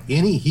didn't have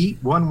any heat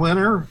one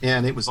winter,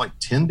 and it was like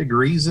 10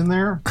 degrees in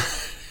there.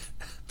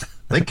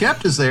 They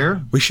kept us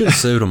there. We should have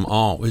sued them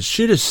all. We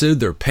should have sued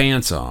their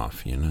pants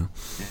off, you know.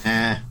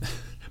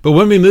 But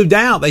when we moved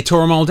out, they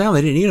tore them all down.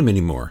 They didn't need them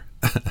anymore.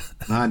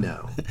 I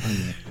know.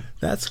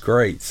 That's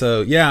great.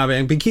 So, yeah,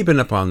 I've been keeping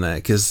up on that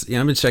because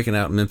I've been checking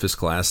out Memphis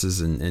classes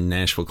and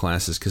Nashville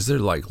classes because they're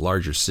like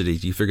larger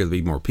cities. You figure there'd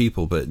be more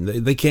people, but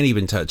they can't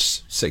even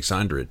touch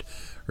 600,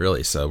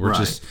 really. So we're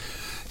just...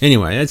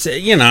 Anyway,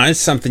 it's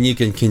something you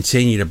can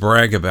continue to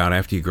brag about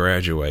after you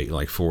graduate,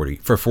 like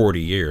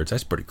 40 years.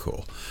 That's pretty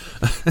cool.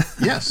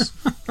 Yes.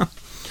 All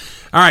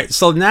right,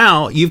 so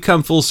now you've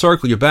come full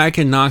circle. You're back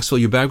in Knoxville.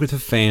 You're back with the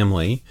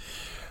family.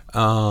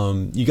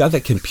 You got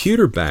that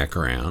computer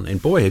background, and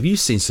boy, have you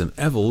seen some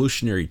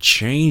evolutionary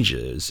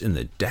changes in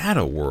the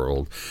data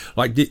world.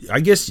 Like,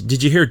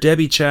 did you hear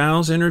Debbie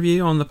Chow's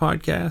interview on the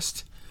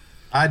podcast?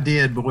 I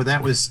did, but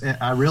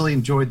I really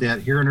enjoyed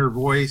that, hearing her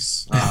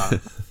voice.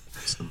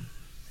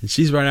 And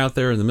she's right out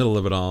there in the middle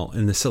of it all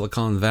in the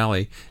Silicon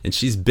Valley, and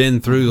she's been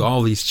through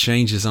all these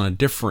changes on a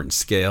different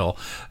scale,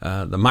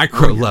 the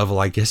micro level,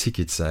 I guess you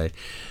could say.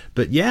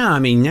 But yeah, I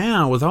mean,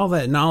 now with all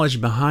that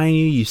knowledge behind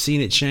you, you've seen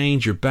it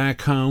change, you're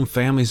back home,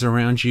 family's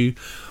around you.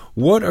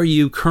 What are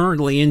you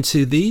currently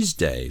into these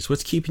days?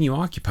 What's keeping you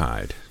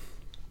occupied?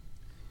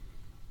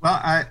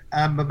 Well,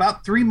 I'm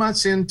about 3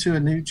 months into a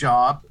new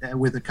job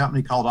with a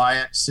company called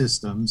IX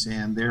Systems,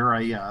 and they're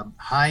a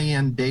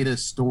high-end data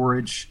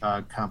storage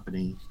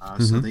company.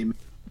 So they make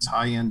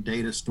high-end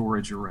data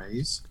storage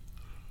arrays.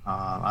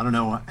 I don't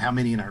know how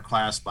many in our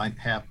class might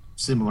have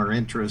similar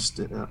interest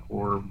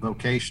or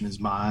vocation as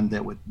mine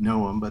that would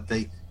know them, but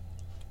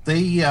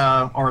they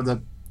are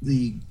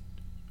the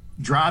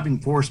driving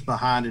force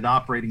behind an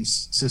operating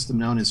system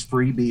known as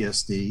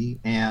FreeBSD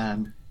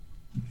and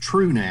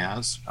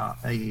TrueNAS,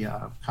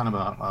 kind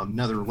of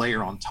another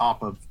layer on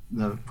top of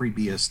the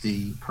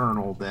FreeBSD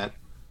kernel that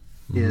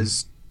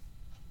is,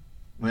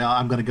 well,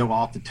 I'm going to go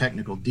off the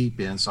technical deep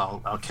end,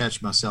 so I'll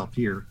catch myself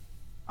here.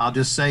 I'll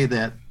just say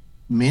that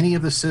many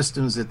of the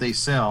systems that they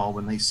sell,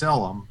 when they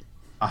sell them,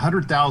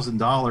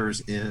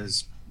 $100,000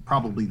 is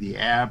probably the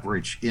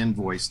average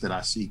invoice that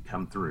I see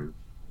come through.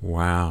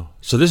 Wow.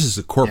 So this is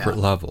the corporate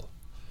level.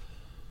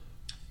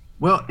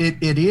 Well,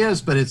 it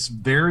is, but it's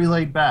very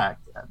laid back.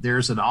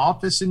 There's an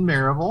office in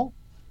Maryville,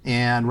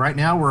 and right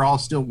now we're all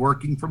still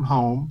working from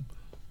home.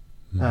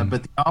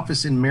 But the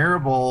office in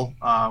Maryville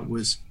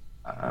was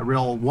a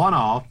real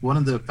one-off. One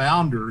of the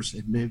founders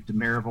had moved to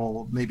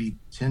Maryville maybe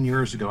 10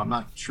 years ago. I'm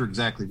not sure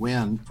exactly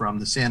when, from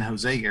the San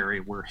Jose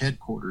area where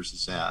headquarters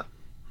is at.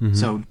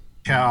 So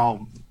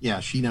Cal,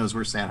 she knows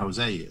where San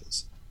Jose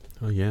is.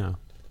 Oh, yeah.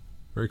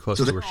 Very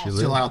close to where she lives.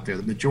 Still out there.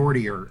 The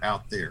majority are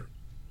out there.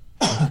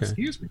 Okay.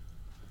 Excuse me.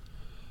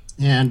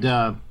 And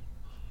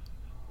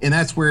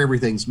that's where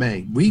everything's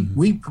made.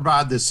 We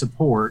provide this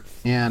support,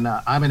 and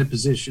I'm in a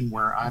position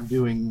where I'm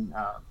doing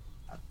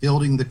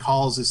building the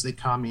calls as they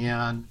come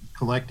in,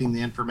 collecting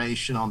the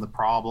information on the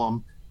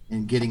problem,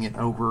 and getting it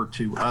over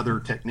to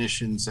other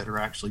technicians that are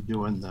actually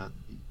doing the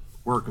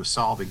work of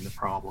solving the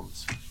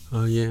problems.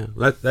 Oh, yeah.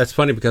 That's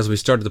funny because we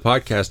started the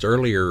podcast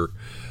earlier.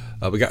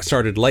 We got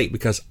started late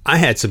because I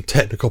had some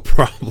technical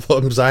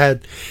problems. I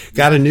had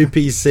got a new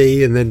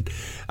PC, and then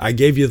I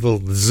gave you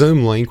the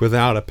Zoom link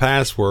without a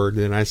password.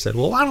 And I said,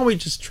 well, why don't we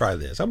just try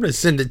this? I'm going to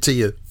send it to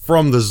you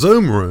from the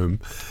Zoom room.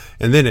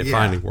 And then it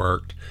finally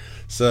worked.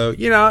 So,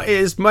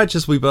 as much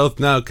as we both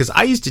know, because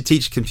I used to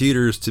teach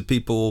computers to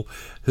people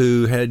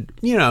who had,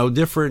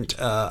 different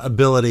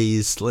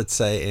abilities, let's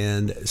say,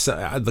 and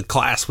so the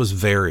class was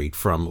varied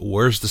from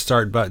where's the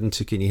start button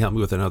to can you help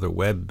me with another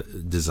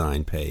web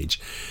design page.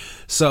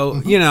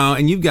 So,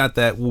 and you've got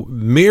that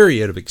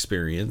myriad of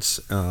experience.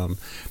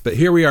 But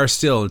here we are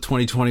still in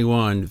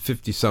 2021,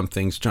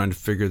 50-somethings trying to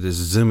figure this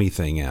Zoomy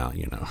thing out,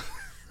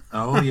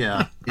 Oh,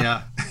 yeah.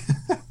 Yeah.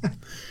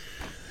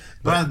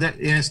 And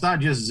it's not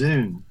just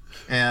Zoom.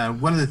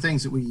 One of the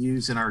things that we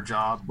use in our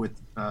job with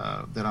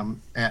that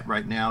I'm at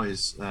right now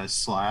is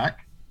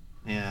Slack.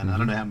 And I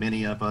don't know how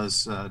many of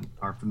us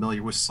are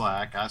familiar with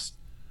Slack. I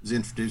was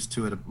introduced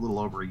to it a little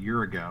over a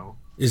year ago.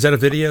 Is that a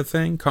video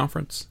thing,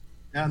 conference?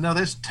 No,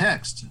 that's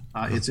text.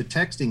 It's a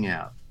texting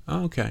app.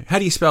 Oh, okay. How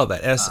do you spell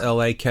that?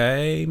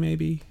 S-L-A-K,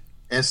 maybe?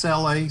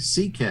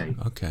 S-L-A-C-K.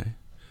 Okay.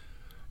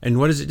 And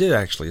what does it do,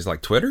 actually? Is it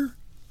like Twitter?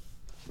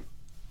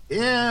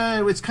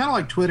 Yeah, it's kind of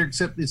like Twitter,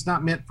 except it's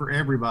not meant for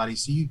everybody.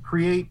 So you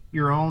create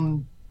your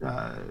own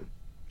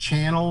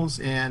channels,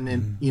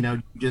 and you know,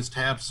 you just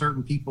have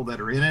certain people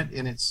that are in it,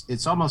 and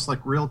it's almost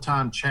like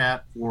real-time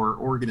chat for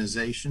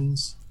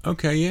organizations.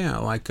 Okay, yeah,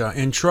 like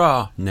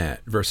intranet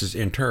versus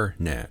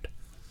internet.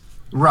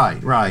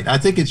 Right. I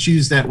think it's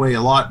used that way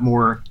a lot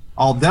more,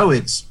 although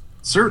it's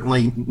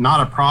certainly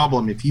not a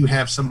problem if you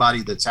have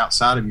somebody that's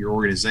outside of your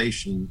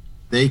organization.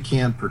 They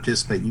can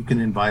participate. You can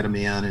invite them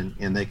in,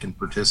 and they can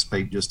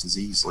participate just as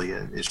easily.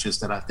 It's just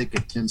that I think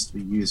it tends to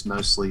be used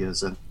mostly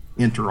as an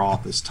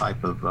inter-office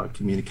type of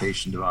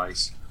communication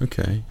device.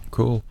 Okay,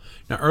 cool.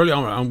 Now, early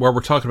on, where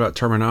we're talking about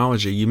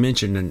terminology, you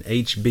mentioned an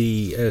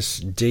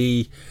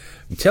HBSD.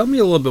 Tell me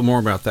a little bit more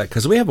about that,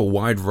 because we have a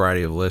wide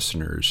variety of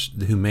listeners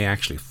who may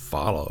actually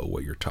follow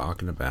what you're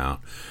talking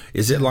about.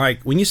 Is it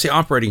like, when you say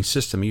operating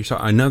system, you talk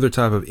another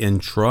type of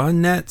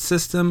intranet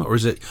system, or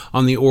is it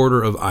on the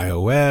order of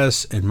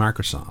iOS and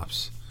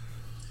Microsoft's?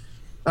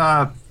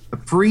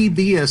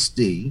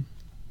 FreeBSD,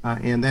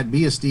 and that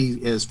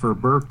BSD is for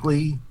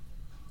Berkeley.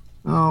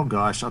 Oh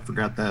gosh, I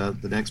forgot the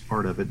next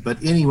part of it.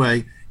 But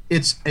anyway,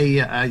 it's a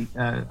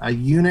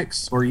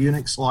Unix or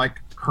Unix-like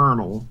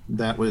kernel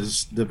that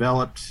was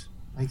developed,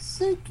 I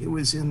think it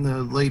was in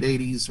the late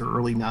 80s or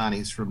early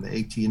 90s, from the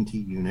AT&T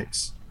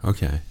Unix.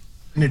 Okay.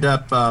 Ended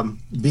up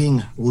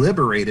being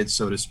liberated,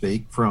 so to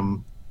speak,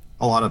 from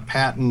a lot of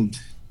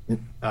patent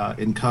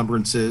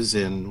encumbrances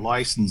and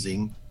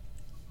licensing.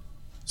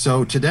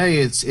 So today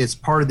it's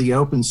part of the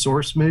open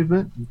source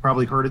movement. You've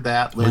probably heard of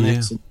that,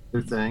 Linux and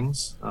other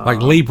things. Like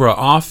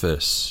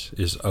LibreOffice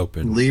is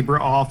open.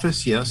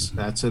 LibreOffice, yes,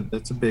 that's a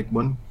big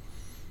one.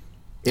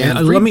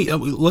 And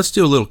let's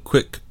do a little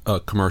quick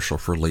commercial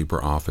for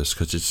LibreOffice,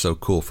 because it's so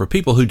cool for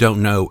people who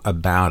don't know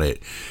about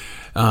it.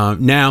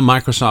 Now,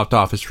 Microsoft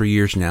Office for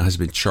years now has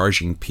been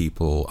charging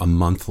people a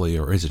monthly,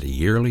 or is it a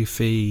yearly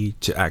fee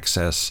to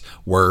access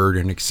Word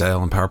and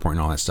Excel and PowerPoint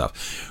and all that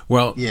stuff.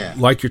 Well,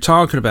 like you're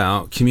talking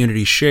about,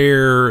 community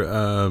share,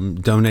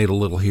 donate a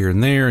little here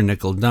and there, a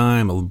nickel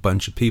dime, a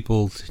bunch of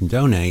people can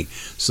donate.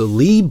 So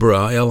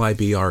Libre,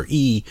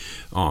 Libre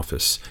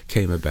Office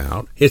came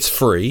about. It's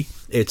free.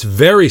 It's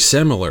very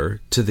similar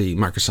to the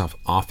Microsoft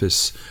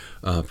Office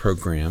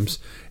programs,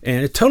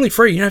 and it's totally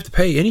free. You don't have to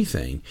pay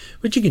anything,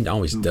 but you can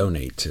always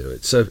donate to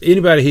it. So if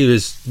anybody who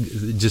is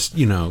just,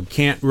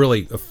 can't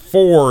really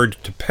afford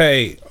to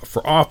pay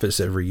for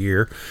Office every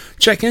year,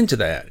 check into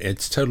that.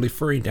 It's totally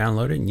free.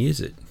 Download it and use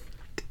it.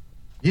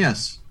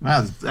 Yes,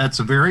 that's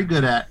a very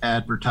good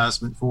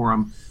advertisement for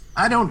them.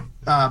 I don't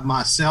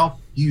myself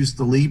use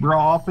the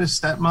LibreOffice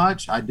that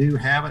much. I do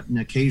have it and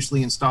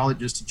occasionally install it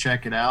just to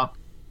check it out.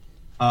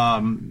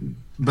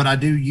 But I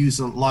do use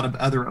a lot of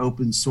other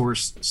open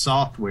source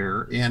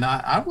software, and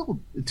I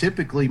will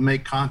typically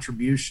make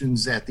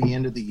contributions at the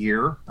end of the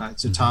year.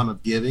 It's a time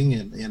of giving,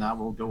 and I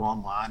will go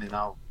online and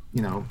I'll,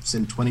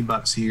 send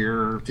 $20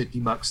 here,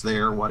 $50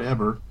 there,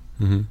 whatever,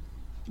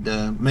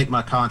 to make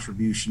my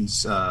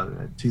contributions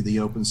to the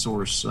open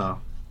source.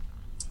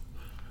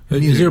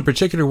 Is there a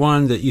particular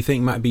one that you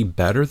think might be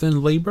better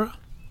than Libre?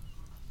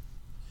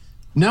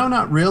 No,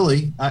 not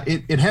really.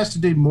 It has to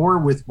do more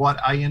with what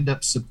I end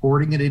up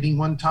supporting at any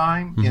one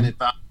time. And if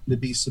I'm going to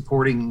be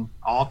supporting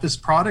Office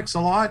products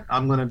a lot,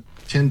 I'm going to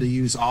tend to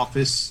use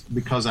Office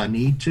because I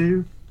need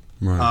to.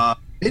 Right.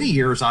 Many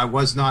years I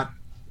was not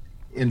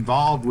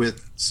involved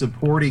with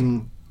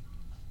supporting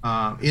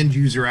end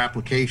user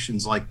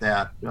applications like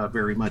that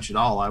very much at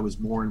all. I was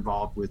more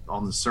involved with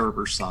on the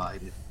server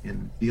side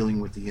and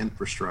dealing with the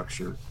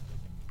infrastructure.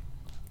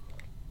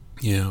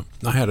 Yeah,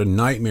 I had a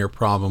nightmare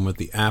problem with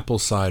the Apple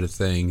side of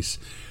things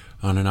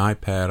on an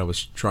iPad. I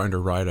was trying to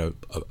write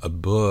a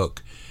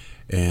book,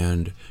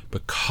 and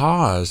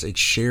because it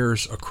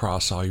shares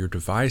across all your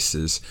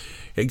devices,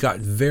 it got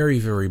very,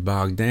 very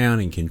bogged down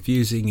and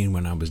confusing. And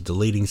when I was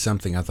deleting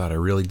something, I thought I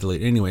really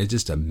deleted. Anyway, it's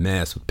just a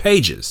mess with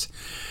pages.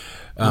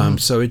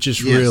 So it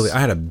just really, I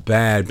had a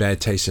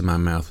bad taste in my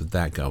mouth with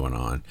that going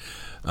on.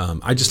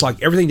 I just like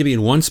everything to be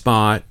in one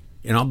spot.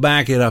 And I'll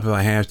back it up if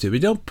I have to,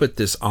 but don't put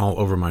this all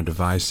over my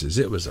devices.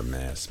 It was a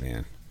mess,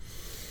 man.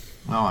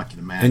 Oh, I can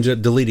imagine. Ended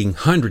up deleting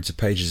hundreds of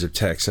pages of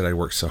text that I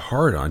worked so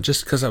hard on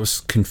just because I was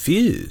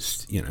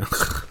confused,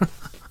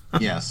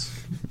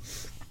 Yes.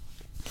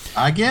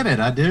 I get it.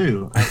 I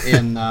do.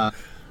 And,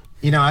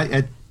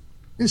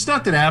 it's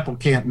not that Apple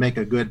can't make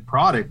a good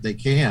product. They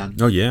can.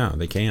 Oh, yeah,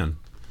 they can.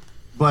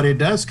 But it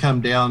does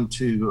come down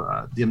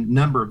to the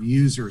number of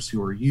users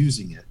who are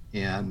using it.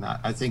 And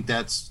I think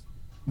that's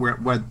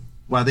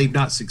why they've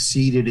not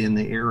succeeded in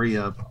the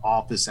area of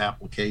Office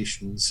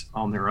applications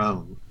on their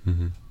own.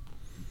 Mm-hmm.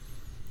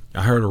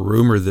 I heard a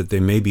rumor that they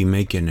may be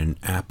making an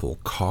Apple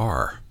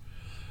car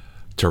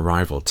to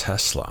rival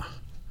Tesla.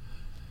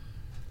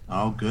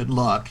 Oh, good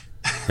luck.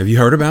 Have you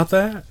heard about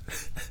that?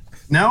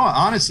 No,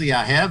 honestly,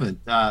 I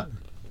haven't.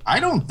 I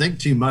don't think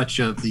too much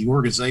of the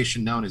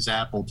organization known as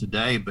Apple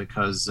today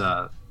because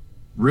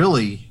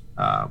really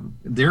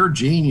their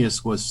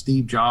genius was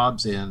Steve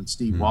Jobs and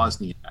Steve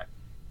Wozniak.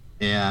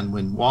 And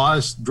when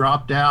Woz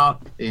dropped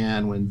out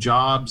and when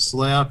Jobs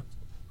left,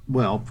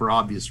 well, for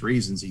obvious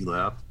reasons he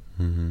left,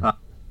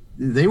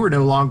 they were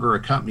no longer a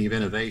company of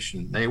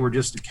innovation. They were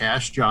just a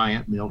cash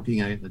giant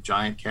milking a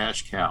giant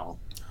cash cow.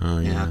 Oh,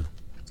 yeah.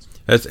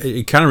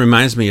 It kind of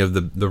reminds me of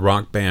the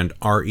rock band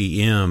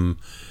REM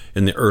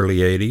in the early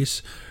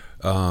 80s.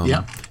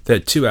 They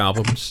had 2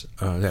 albums.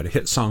 They had a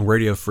hit song,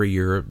 Radio Free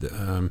Europe,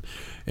 and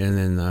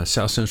then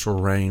South Central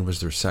Rain was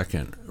their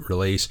second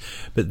release.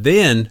 But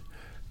then,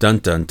 dun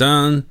dun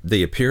dun,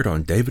 they appeared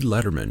on David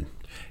Letterman.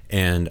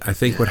 And I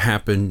think what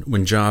happened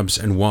when Jobs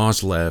and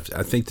Woz left,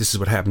 I think this is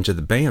what happened to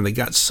the band. They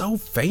got so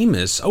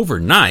famous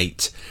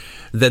overnight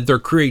that their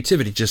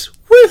creativity just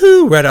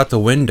woohoo right out the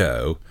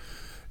window.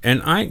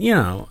 And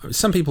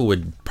some people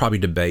would probably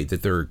debate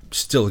that they're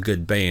still a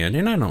good band,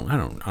 and I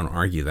don't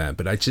argue that.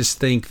 But I just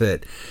think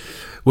that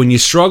when you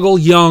struggle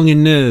young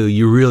and new,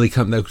 you really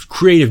those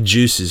creative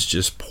juices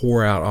just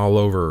pour out all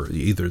over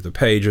either the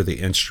page or the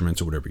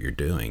instruments or whatever you're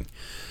doing.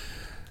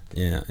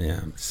 Yeah.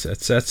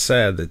 That's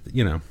sad that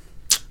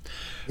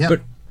Yep.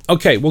 But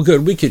okay, well,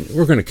 good.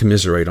 We're going to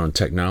commiserate on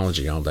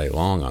technology all day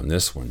long on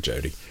this one,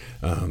 Jody.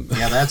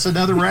 That's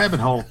another rabbit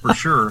hole for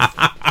sure.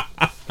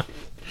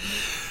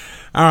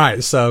 All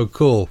right, so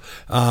cool.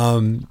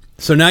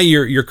 So now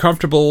you're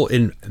comfortable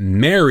in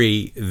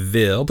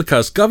Maryville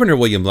because Governor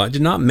William Blount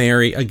did not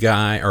marry a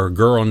guy or a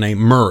girl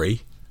named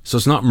Murray. So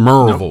it's not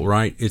Maryville,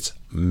 right? It's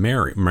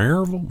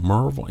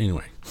Maryville.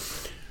 Anyway.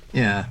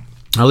 Yeah.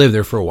 I lived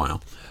there for a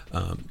while.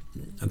 I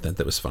thought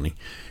that was funny.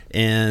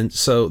 And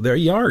so there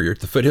you are. You're at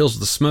the foothills of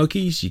the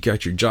Smokies. You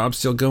got your job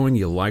still going.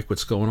 You like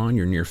what's going on.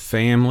 You're near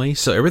family.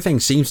 So everything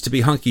seems to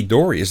be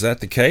hunky-dory. Is that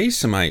the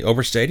case? Am I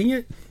overstating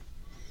it?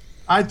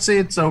 I'd say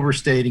it's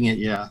overstating it,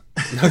 yeah.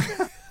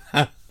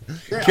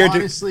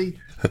 Honestly,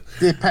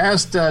 the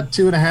past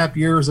 2.5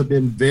 years have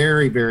been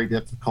very, very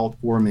difficult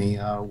for me.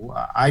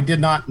 I did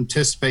not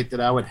anticipate that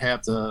I would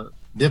have the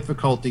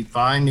difficulty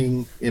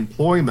finding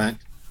employment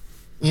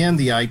in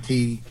the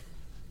IT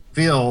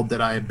field that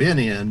I had been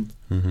in,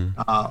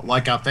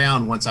 like I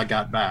found once I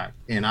got back.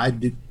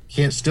 And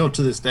can't still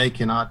to this day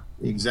cannot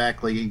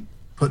exactly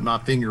put my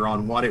finger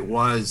on what it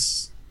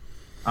was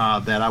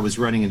that I was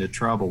running into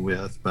trouble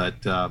with.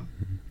 But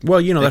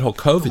well, that whole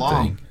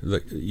COVID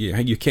thing,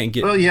 you can't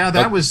get. Well, yeah,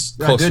 that was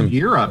a good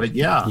year of it.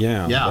 Yeah.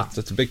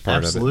 That's a big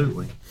part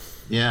Absolutely. of it.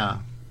 Yeah.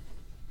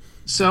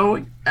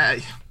 So,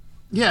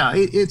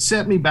 it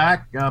set me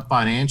back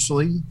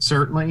financially,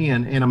 certainly,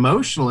 and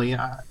emotionally.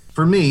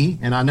 For me,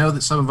 and I know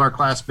that some of our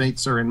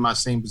classmates are in my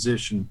same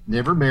position,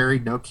 never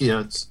married, no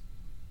kids,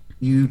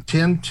 you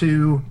tend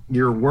to,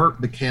 your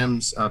work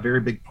becomes a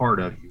very big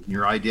part of you,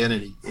 your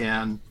identity.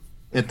 And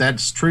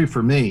that's true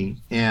for me.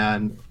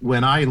 And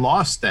when I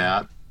lost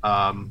that,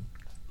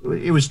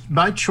 it was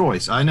by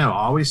choice. I know,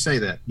 I always say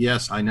that.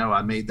 Yes, I know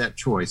I made that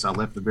choice. I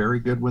left a very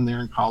good one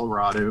there in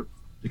Colorado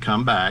to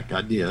come back.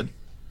 I did.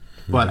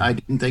 But I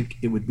didn't think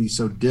it would be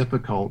so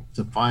difficult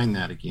to find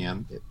that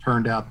again. It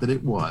turned out that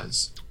it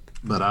was.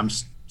 But I'm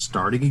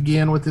starting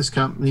again with this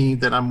company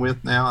that I'm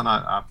with now, and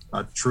I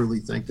truly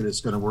think that it's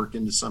going to work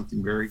into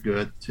something very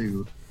good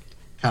to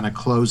kind of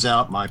close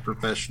out my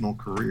professional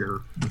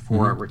career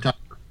before I retire.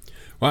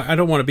 Well, I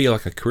don't want to be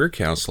like a career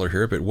counselor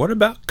here, but what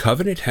about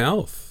Covenant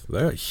Health?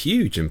 They're a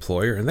huge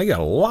employer, and they got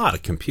a lot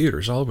of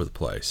computers all over the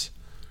place.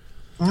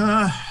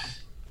 I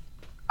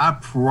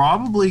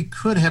probably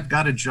could have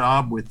got a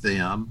job with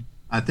them.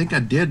 I think I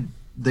did.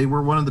 They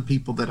were one of the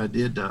people that I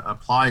did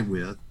apply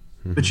with.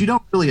 But you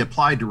don't really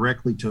apply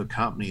directly to a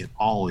company at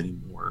all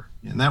anymore.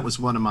 And that was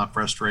one of my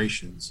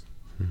frustrations.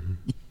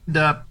 You end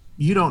up,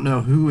 you don't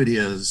know who it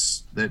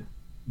is that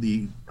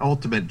the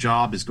ultimate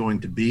job is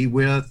going to be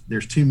with.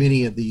 There's too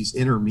many of these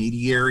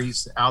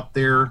intermediaries out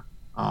there,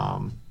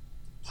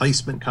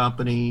 placement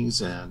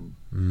companies and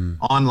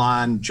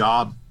online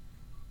job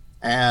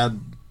ad.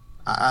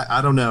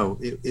 I don't know.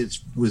 It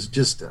was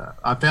just,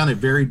 I found it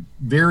very,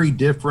 very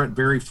different,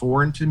 very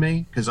foreign to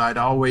me because I'd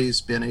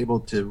always been able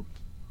to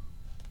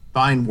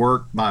find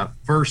work by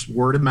first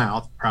word of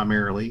mouth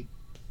primarily,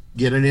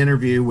 get an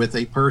interview with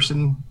a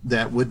person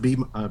that would be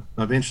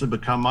eventually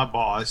become my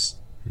boss,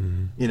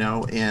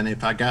 and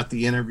if I got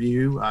the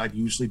interview, I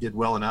usually did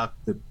well enough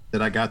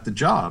that I got the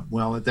job.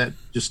 Well, that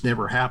just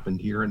never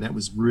happened here, and that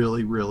was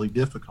really, really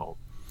difficult.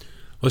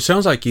 Well, it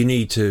sounds like you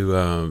need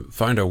to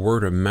find a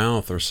word of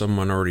mouth or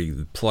someone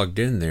already plugged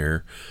in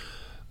there.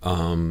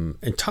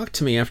 And talk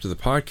to me after the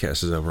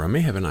podcast is over. I may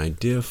have an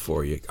idea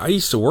for you. I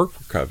used to work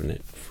for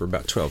Covenant for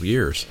about 12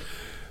 years,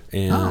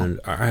 and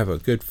I have a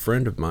good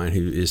friend of mine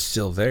who is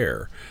still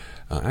there.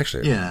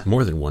 Actually,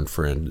 more than one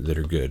friend that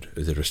are good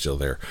that are still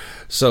there.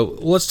 So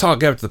let's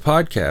talk after the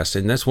podcast,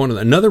 and that's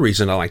another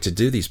reason I like to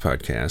do these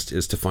podcasts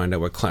is to find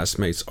out what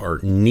classmates are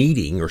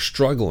needing or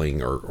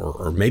struggling,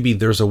 or maybe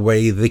there's a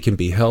way they can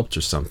be helped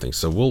or something.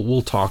 So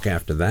we'll talk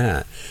after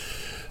that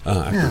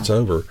after it's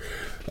over.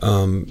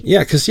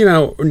 Because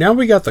now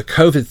we got the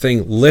COVID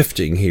thing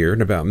lifting here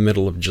in about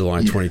middle of July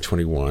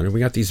 2021, and we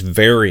got these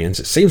variants.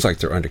 It seems like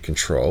they're under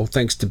control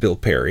thanks to Bill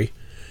Perry.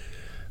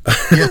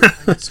 Yeah,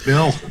 thanks,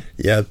 Bill.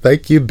 Yeah,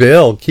 thank you,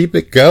 Bill. Keep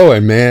it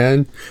going,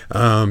 man.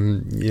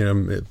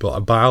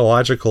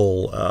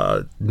 Biological,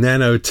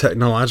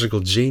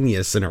 nanotechnological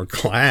genius in our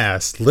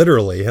class,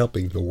 literally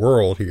helping the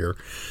world here.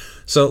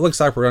 So it looks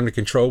like we're under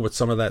control with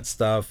some of that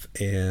stuff,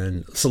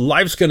 and so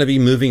life's going to be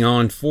moving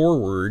on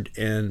forward,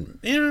 and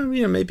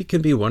maybe it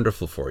can be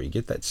wonderful for you.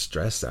 Get that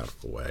stress out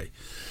of the way.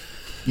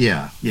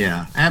 Yeah,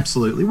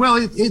 absolutely. Well,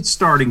 it's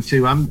starting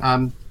to.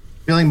 I'm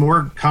feeling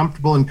more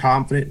comfortable and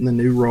confident in the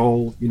new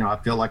role. I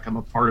feel like I'm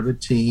a part of a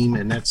team,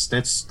 and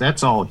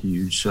that's all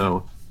huge.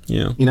 So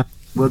yeah,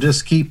 we'll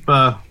just keep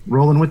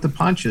rolling with the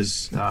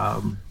punches.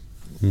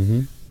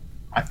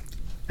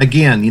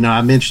 Again,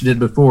 I mentioned it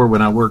before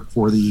when I worked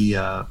for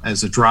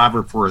as a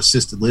driver for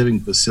assisted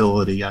living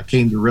facility. I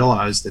came to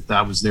realize that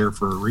I was there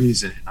for a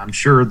reason. I'm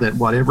sure that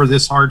whatever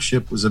this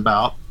hardship was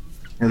about,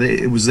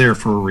 it was there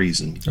for a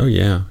reason. Oh,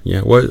 yeah.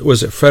 What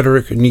was it,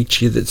 Friedrich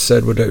Nietzsche that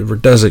said, whatever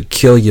doesn't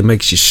kill you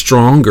makes you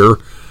stronger?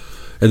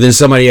 And then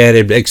somebody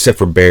added, except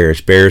for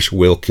bears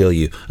will kill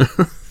you.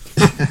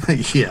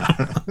 Yeah.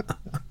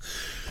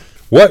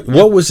 What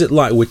was it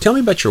like? Well, tell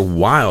me about your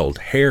wild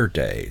hair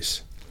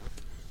days.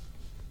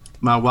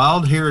 My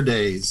wild hair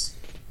days.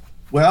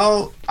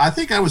 Well, I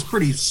think I was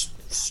pretty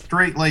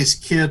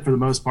straight-laced kid for the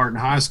most part in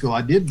high school.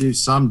 I did do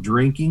some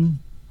drinking,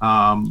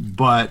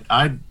 but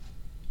I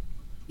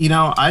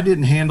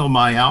didn't handle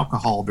my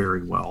alcohol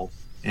very well.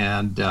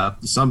 And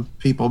some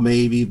people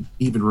maybe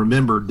even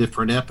remember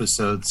different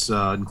episodes,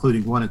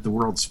 including one at the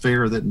World's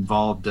Fair that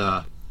involved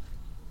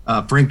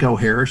Franco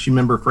Harris. You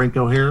remember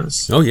Franco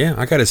Harris? Oh, yeah.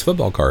 I got his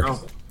football card.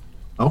 Oh.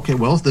 Okay,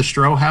 well, the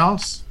Stroh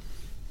House.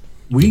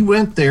 We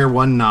went there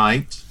one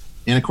night.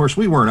 And, of course,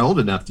 we weren't old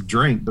enough to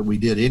drink, but we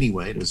did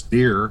anyway. It was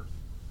beer.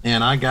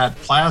 And I got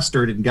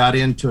plastered and got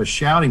into a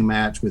shouting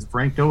match with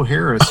Franco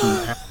Harris who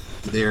happened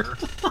there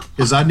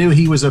because I knew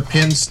he was a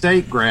Penn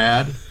State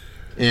grad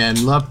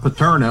and loved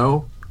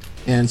Paterno.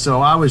 And so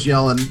I was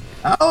yelling,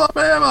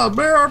 Alabama,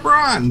 Bear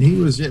Bryant. He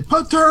was at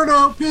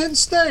Paterno, Penn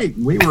State.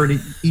 And we were in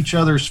each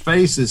other's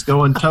faces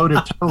going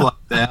toe-to-toe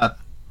like that.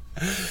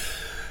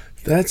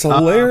 That's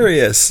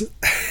hilarious.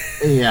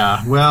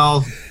 Yeah,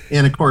 well,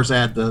 and, of course, I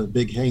had the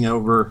big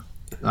hangover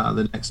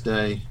the next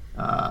day.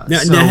 Now,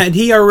 had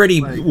he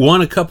already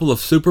won a couple of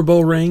Super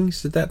Bowl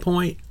rings at that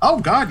point? Oh,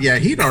 God, yeah.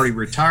 He'd already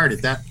retired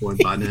at that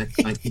point by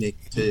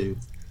 1982.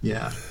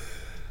 Yeah.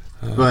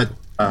 But,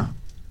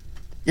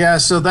 yeah,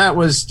 so that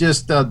was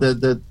just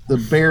the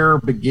bare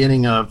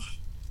beginning of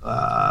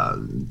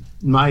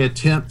my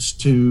attempts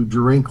to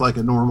drink like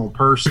a normal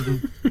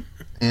person.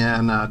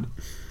 And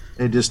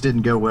it just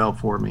didn't go well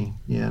for me.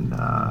 And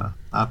I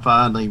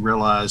finally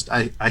realized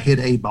I hit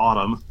a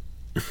bottom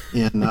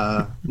in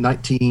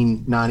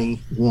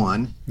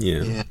 1991.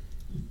 Yeah.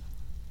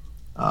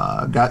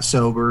 And got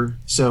sober.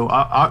 So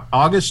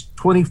August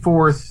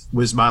 24th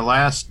was my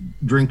last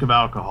drink of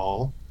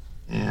alcohol,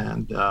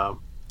 and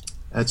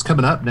that's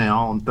coming up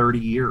now on 30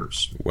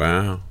 years.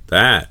 Wow,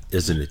 that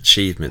is an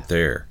achievement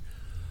there.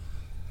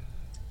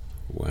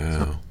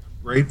 Wow. So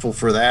grateful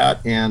for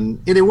that,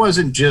 and it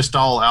wasn't just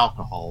all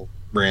alcohol.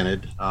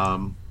 Granted,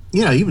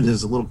 even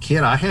as a little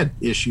kid, I had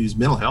issues,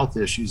 mental health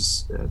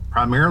issues,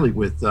 primarily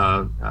with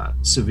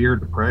severe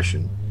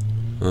depression,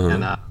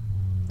 and I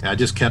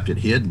just kept it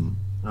hidden.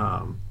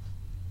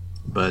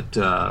 But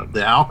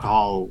the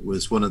alcohol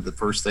was one of the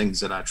first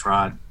things that I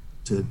tried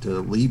to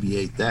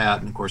alleviate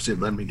that, and of course, it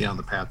led me down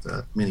the path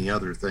to many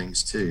other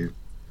things too.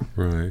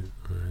 Right.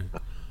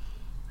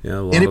 Yeah,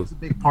 and it was a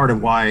big part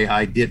of why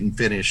I didn't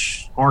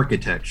finish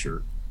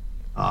architecture.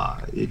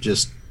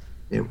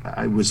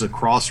 It was a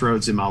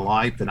crossroads in my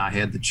life, and I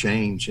had to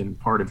change, and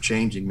part of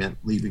changing meant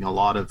leaving a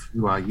lot of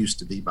who I used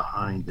to be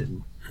behind,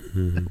 and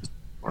that was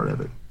part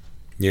of it.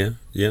 Yeah.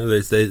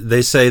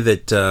 They say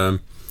that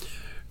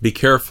be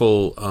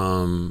careful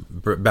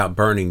about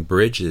burning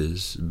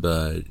bridges,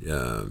 but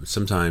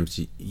sometimes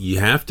you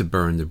have to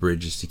burn the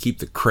bridges to keep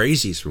the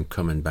crazies from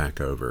coming back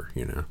over,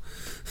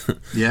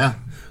 Yeah.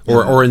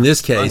 Or in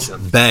this case,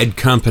 bad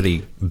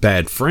company,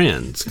 bad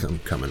friends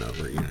coming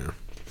over,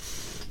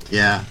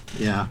 Yeah,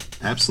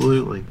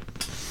 absolutely.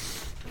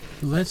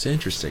 Well, that's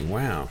interesting.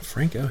 Wow,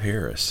 Franco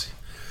Harris.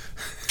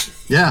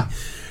 Yeah,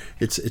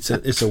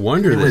 it's a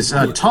wonder. It was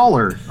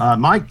Toller.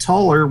 Mike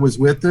Toller was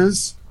with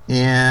us,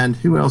 and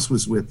who else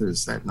was with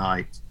us that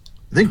night?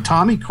 I think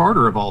Tommy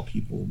Carter, of all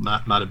people,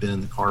 might have been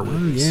in the car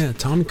with us. Yeah,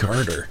 Tommy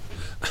Carter.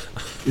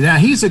 Yeah,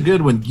 he's a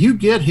good one. You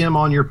get him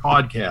on your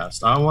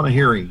podcast. I want to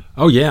hear him.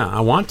 Oh, yeah,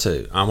 I want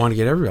to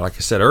get everybody, like I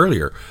said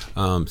earlier.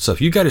 So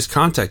if you got his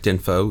contact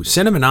info,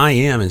 send him an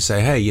IM and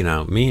say, hey,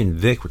 me and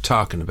Vic were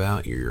talking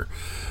about your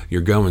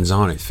goings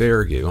on at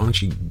Farragut. Why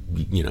don't you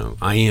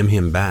IM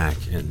him back,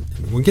 and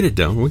we'll get it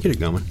done. We'll get it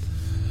going.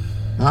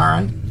 All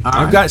right.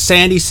 I've got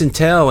Sandy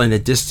Santel in a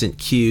distant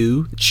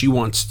queue. She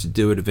wants to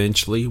do it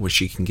eventually when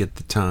she can get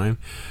the time.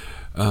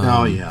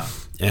 Oh, yeah.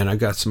 And I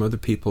got some other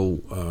people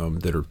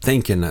that are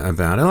thinking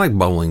about it, like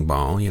Bowling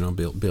Ball,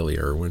 Billy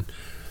Irwin.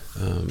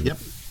 Yep.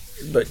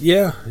 But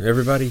yeah,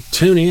 everybody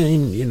tune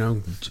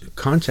in,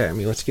 contact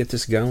me. Let's get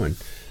this going.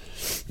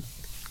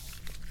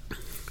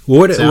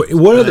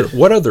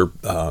 What other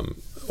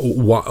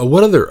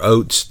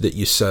oats that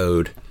you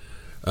sowed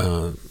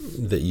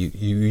that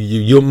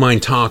you don't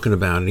mind talking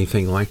about,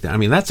 anything like that? I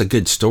mean, that's a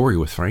good story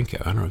with Franco.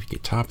 I don't know if you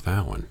could top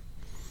that one.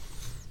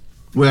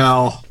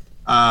 Well,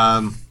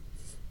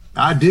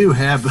 I do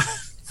have,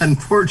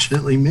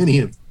 unfortunately,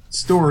 many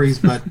stories,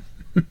 but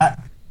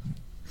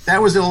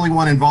that was the only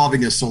one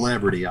involving a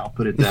celebrity. I'll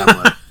put it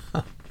that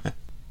way.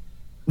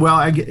 Well,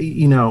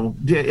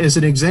 as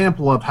an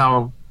example of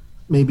how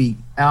maybe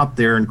out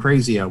there and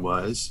crazy I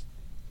was,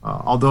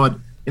 although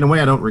in a way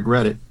I don't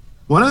regret it.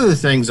 One of the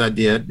things I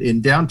did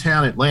in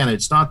downtown Atlanta,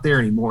 it's not there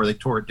anymore. They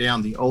tore it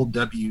down. The old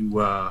what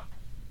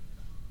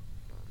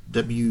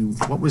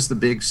was the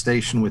big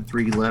station with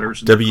 3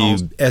 letters?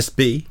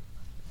 WSB?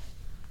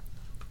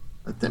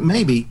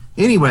 Maybe.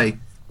 Anyway,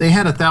 they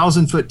had a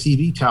 1,000-foot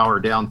TV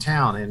tower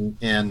downtown,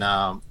 and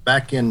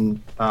back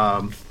in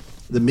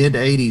the mid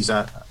 '80s,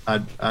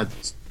 I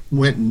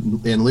went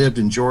and lived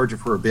in Georgia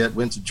for a bit.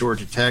 Went to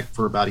Georgia Tech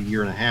for about a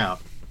year and a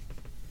half,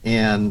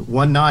 and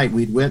one night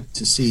we went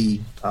to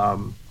see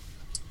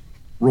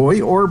Roy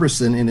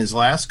Orbison in his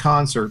last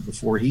concert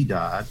before he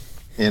died,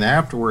 and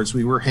afterwards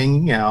we were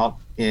hanging out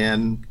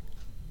and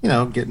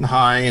getting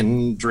high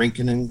and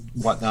drinking and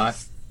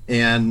whatnot,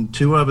 and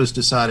 2 of us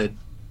decided.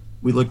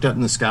 We looked up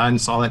in the sky and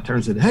saw that turn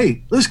and said,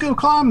 "Hey, let's go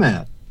climb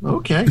that."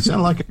 Okay,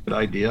 sounded like a good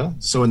idea.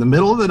 So in the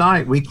middle of the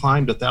night, we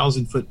climbed a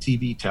 1,000-foot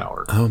TV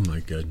tower. Oh my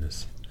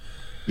goodness!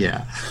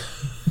 Yeah.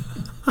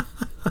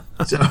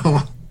 So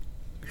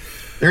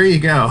there you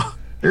go.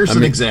 There's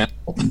an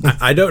example.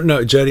 I don't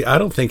know, Jody. I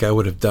don't think I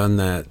would have done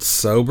that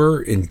sober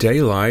in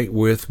daylight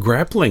with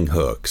grappling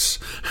hooks.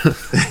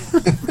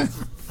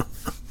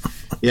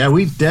 Yeah,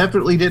 we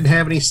definitely didn't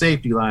have any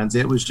safety lines.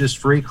 It was just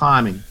free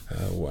climbing.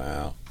 Oh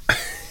wow!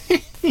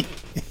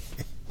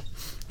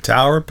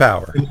 Tower of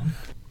power.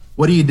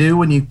 What do you do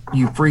when you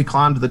free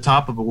climb to the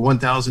top of a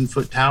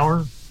 1,000-foot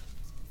tower?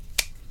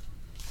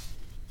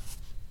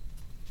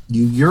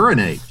 You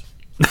urinate.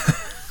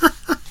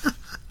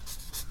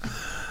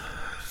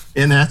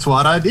 And that's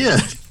what I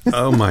did.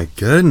 Oh my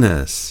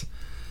goodness.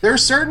 There are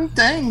certain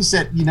things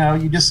that,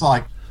 you just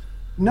like,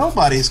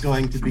 nobody's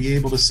going to be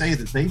able to say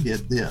that they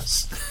did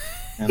this.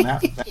 And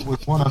that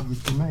was one of them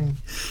for me.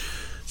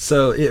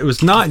 So it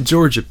was not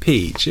Georgia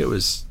Peach, it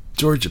was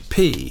Georgia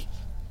P.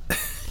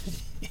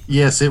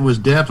 Yes, it was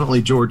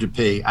definitely Georgia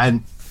P.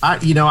 And I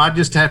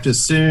just have to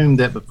assume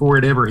that before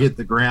it ever hit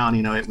the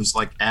ground, it was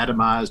like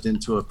atomized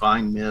into a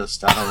fine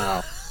mist.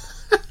 I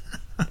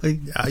don't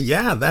know.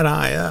 Yeah, that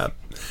high up.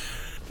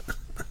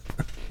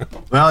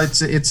 Well,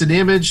 it's an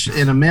image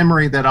and a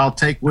memory that I'll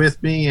take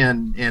with me,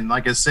 and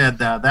like I said,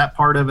 that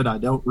part of it I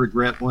don't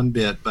regret one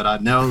bit, but I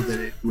know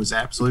that it was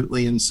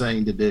absolutely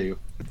insane to do.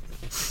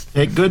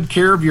 Take good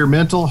care of your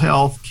mental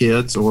health,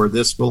 kids, or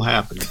this will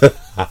happen.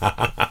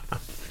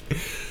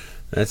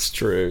 That's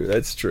true.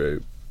 That's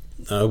true.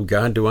 Oh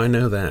God, do I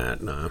know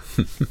that? No.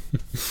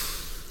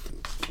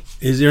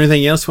 Is there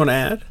anything else you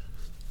want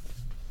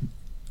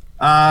to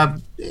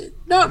add?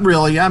 Not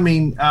really. I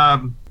mean,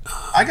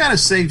 I got to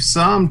save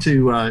some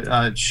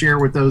to share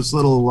with those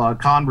little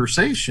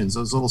conversations,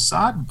 those little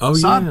side. Oh,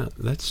 side yeah,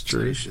 that's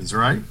true.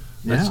 Right?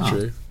 That's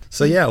true.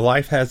 So, yeah,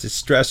 life has its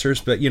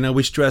stressors, but,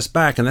 we stress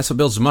back, and that's what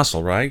builds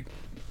muscle, right?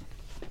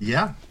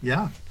 Yeah,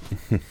 yeah.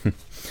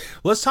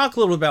 Let's talk a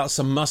little about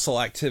some muscle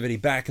activity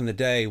back in the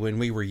day when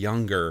we were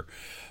younger.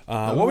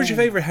 What was your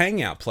favorite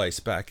hangout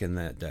place back in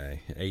that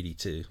day,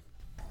 82?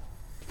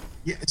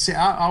 Yeah, see,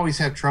 I always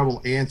have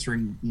trouble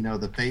answering,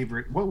 the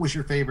favorite. What was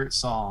your favorite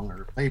song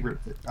or favorite?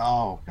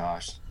 Oh,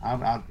 gosh.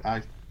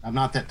 I'm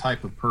not that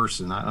type of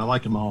person. I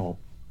like them all.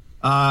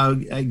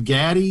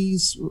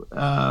 Gaddy's,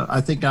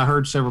 I think I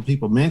heard several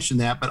people mention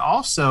that, but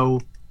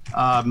also,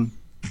 I'm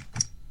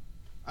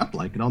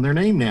blanking on their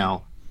name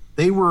now.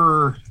 They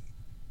were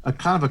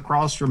kind of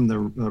across from the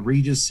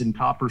Regis and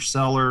Copper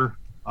Cellar.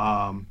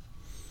 What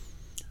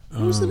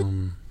was the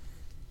name?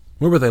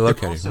 Where were they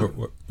located?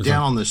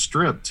 Down on the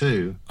Strip,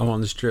 too. Oh,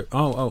 on the Strip.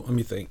 Oh, let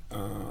me think.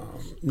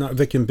 Not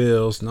Vic and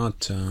Bill's,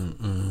 not...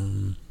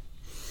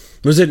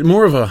 was it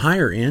more of a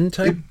higher end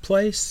type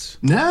place?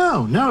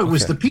 No, it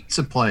was the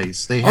pizza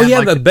place. They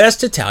had the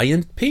best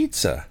Italian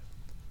pizza.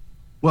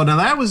 Well, now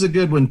that was a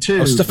good one,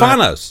 too. Oh,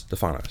 Stefano's,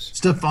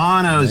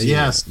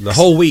 yes. The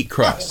whole wheat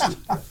crust.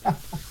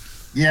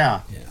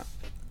 Yeah.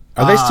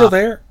 Are they still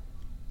there?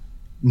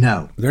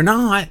 No. They're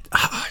not.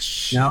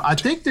 No, I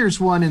think there's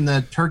one in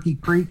the Turkey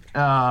Creek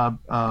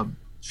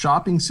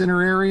shopping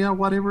center area,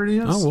 whatever it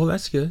is. Oh, well,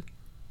 that's good.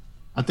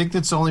 I think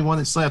that's the only one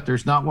that's left.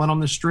 There's not one on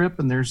the Strip,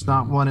 and there's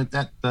not one at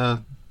that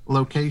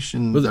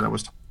location that I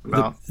was talking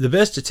about. The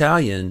Best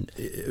Italian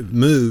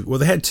moved. Well,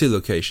 they had 2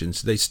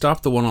 locations. They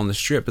stopped the one on the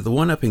Strip, but the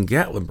one up in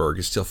Gatlinburg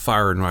is still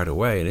firing right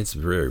away, and it's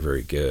very,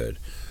 very good.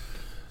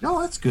 Oh,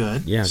 that's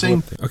good. Yeah.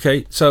 Same.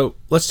 Okay, so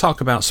let's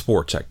talk about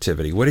sports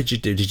activity. What did you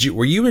do?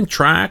 Were you in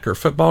track or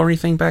football or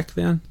anything back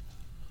then?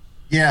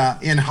 Yeah,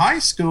 in high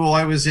school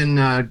I was in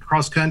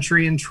cross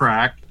country and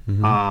track.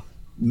 Mm-hmm.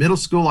 Middle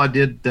school I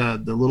did the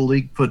Little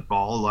League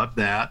football. Loved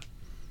that.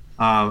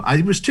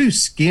 I was too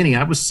skinny.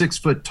 I was 6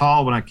 foot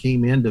tall when I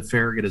came into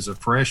Farragut as a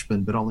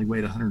freshman, but only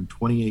weighed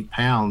 128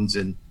 pounds.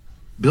 And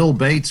Bill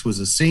Bates was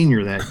a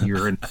senior that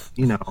year. And,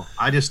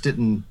 I just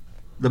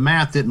the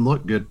math didn't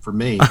look good for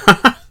me.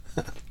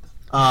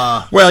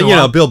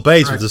 Bill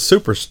Bates was a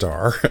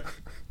superstar.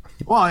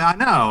 Well, I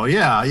know.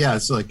 Yeah.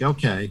 It's like,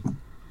 okay.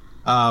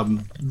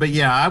 But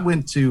yeah, I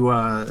went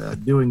to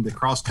doing the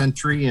cross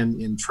country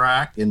and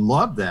track and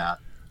loved that.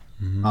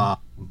 Mm-hmm.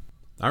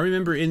 I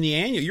remember in the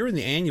annual, you were in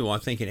the annual, I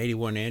think in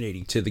 81 and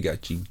 82, they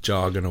got you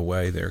jogging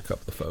away there, a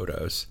couple of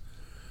photos.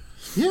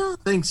 Yeah, I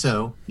think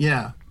so.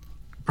 Yeah.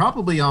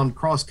 Probably on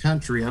cross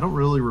country. I don't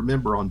really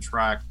remember on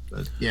track,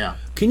 but yeah.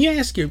 Can you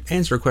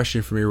answer a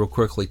question for me real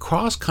quickly?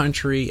 Cross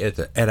country at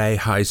a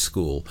high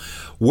school,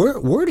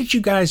 where did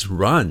you guys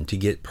run to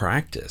get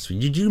practice?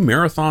 Did you do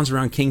marathons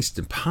around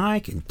Kingston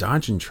Pike and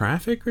dodging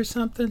traffic or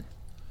something?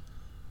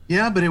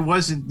 Yeah, but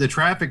the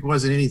traffic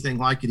wasn't anything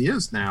like it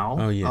is now.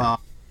 Oh, yeah.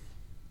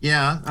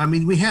 Yeah, I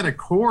mean, we had a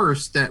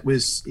course that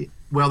was,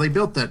 they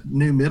built that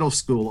new middle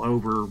school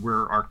over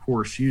where our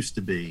course used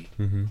to be.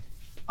 Mm-hmm.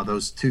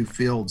 Those two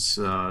fields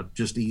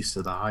just east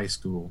of the high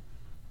school.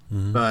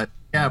 Mm-hmm. But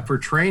yeah, for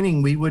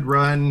training, we would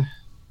run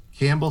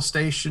Campbell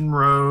Station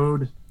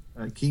Road,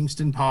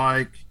 Kingston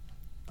Pike,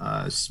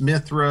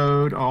 Smith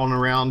Road, on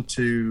around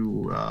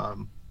to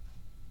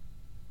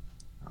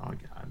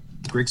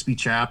Grigsby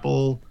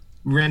Chapel.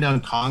 We ran down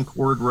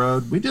Concord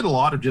Road. We did a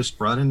lot of just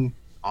running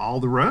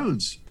all the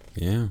roads.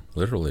 Yeah,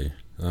 literally.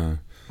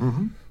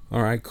 Mm-hmm.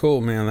 All right,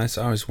 cool, man. I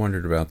always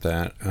wondered about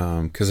that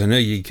because I know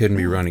you couldn't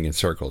be running in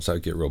circles. That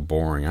would get real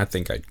boring. I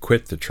think I'd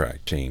quit the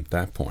track team at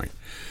that point.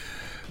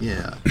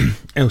 Yeah.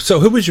 And so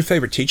who was your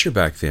favorite teacher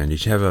back then?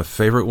 Did you have a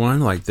favorite one,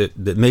 like that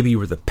maybe you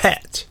were the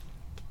pet?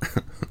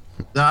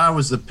 I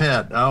was the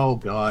pet. Oh,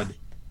 God.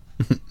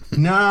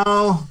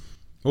 No.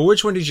 Well,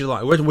 which one did you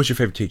like? What was your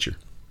favorite teacher?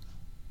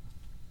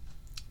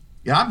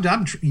 Yeah,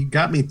 you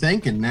got me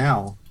thinking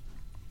now.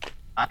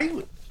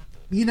 I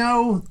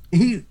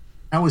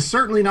was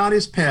certainly not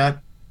his pet.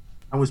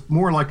 I was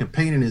more like a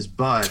pain in his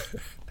butt.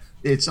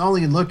 It's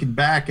only in looking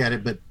back at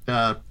it, but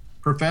not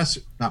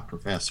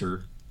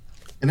professor.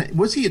 And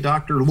was he a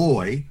Dr.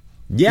 Lloyd?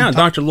 Yeah,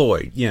 Dr.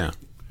 Lloyd, yeah.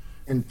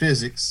 In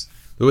physics.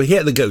 Well, he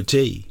had the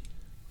goatee.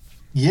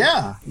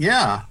 Yeah.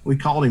 We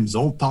called him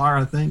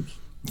Zoltar, I think.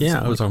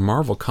 Yeah, it was a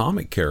Marvel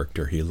comic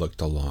character he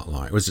looked a lot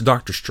like. It was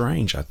Doctor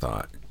Strange, I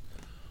thought.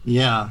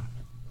 Yeah.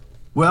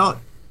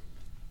 Well,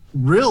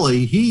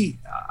 really,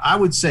 I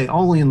would say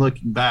only in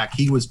looking back,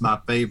 he was my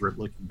favorite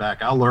looking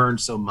back. I learned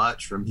so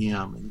much from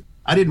him. And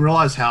I didn't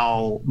realize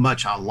how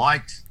much I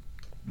liked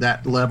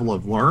that level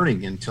of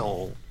learning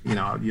until,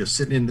 you're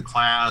sitting in the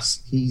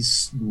class,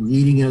 he's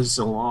leading us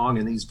along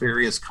in these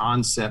various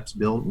concepts,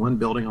 one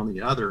building on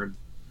the other. And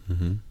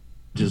mm-hmm.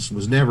 Just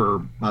was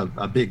never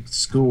a big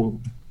school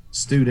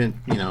student,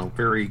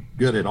 very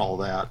good at all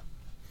that.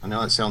 I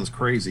know that sounds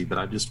crazy, but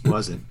I just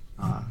wasn't.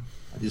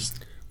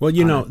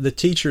 The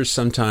teachers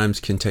sometimes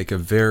can take a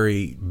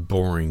very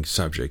boring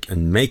subject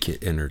and make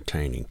it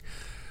entertaining.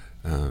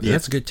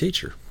 That's a good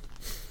teacher.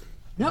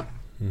 Yep.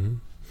 Mm-hmm.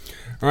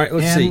 All right,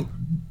 let's see.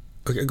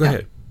 Okay, go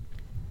ahead.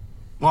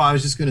 Well, I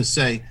was just going to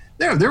say,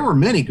 there were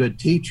many good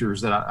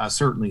teachers that I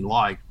certainly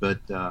liked, but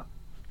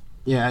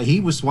he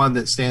was one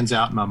that stands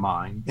out in my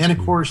mind. And,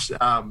 of course,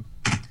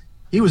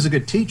 he was a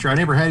good teacher. I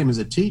never had him as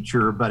a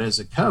teacher, but as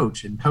a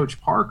coach, and Coach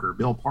Parker,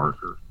 Bill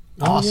Parker.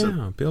 Awesome.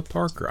 Oh, yeah, Bill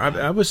Parker.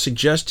 I was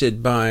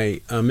suggested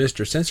by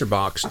Mr.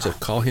 Censorbox to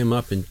call him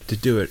up and to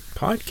do a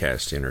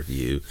podcast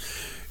interview.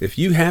 If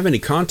you have any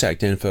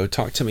contact info,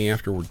 talk to me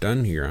after we're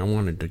done here. I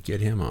wanted to get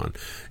him on.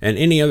 And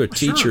any other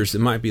teachers that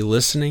might be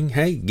listening,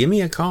 hey, give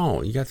me a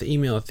call. You got the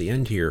email at the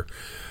end here.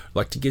 I'd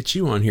like to get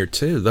you on here,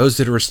 too. Those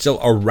that are still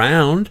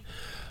around,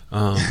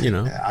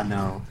 I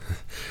know.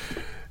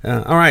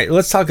 All right,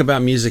 let's talk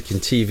about music and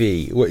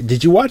TV.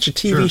 Did you watch a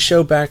TV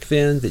show back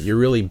then that you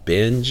really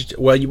binged?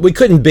 Well, we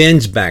couldn't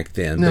binge back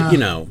then, but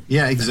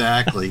Yeah,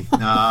 exactly.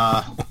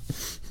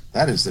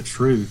 That is the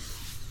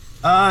truth.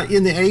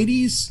 In the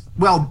 80s,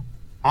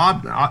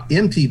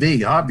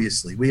 MTV,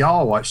 obviously. We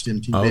all watched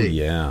MTV. Oh,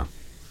 yeah.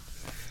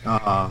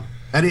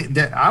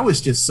 I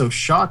was just so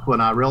shocked when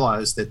I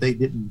realized that they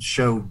didn't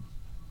show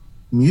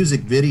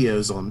music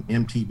videos on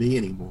MTV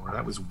anymore.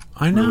 That was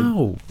I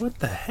know. What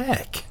the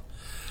heck?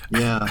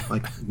 Yeah,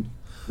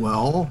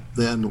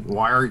 then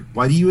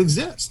why do you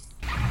exist?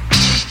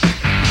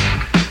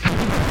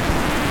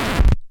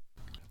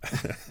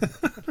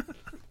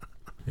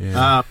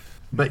 Yeah.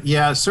 But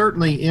yeah,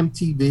 certainly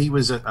MTV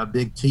was a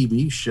big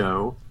TV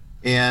show,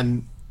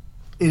 and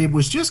it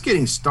was just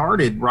getting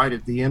started right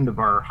at the end of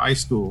our high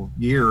school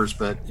years.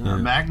 But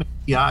Magnum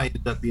PI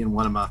ended up being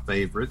one of my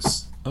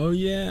favorites. Oh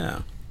yeah,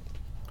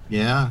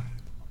 yeah,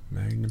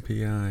 Magnum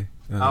PI.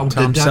 Tom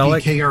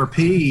Selleck.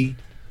 WKRP.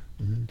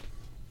 Mm-hmm.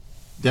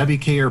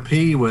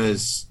 WKRP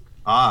was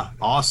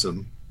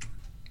awesome.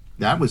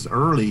 That was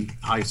early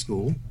high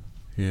school.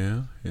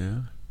 Yeah.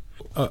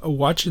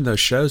 Watching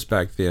those shows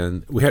back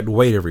then, we had to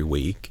wait every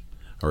week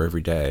or every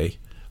day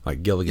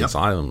Like Gilligan's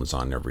Island was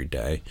on every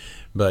day.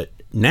 But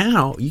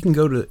now you can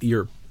go to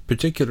your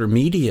particular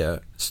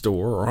media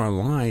store or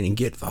online and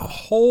get the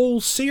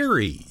whole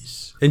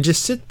series and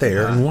just sit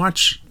there and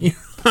watch.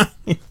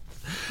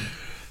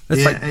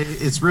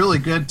 It's really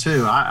good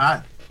too.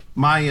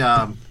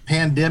 My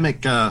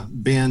pandemic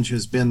binge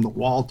has been The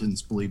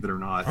Waltons, believe it or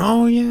not.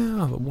 Oh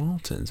yeah, The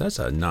Waltons. That's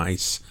a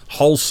nice,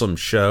 wholesome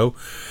show.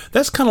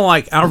 That's kind of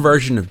like our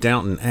version of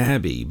Downton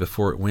Abbey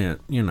before it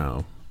went,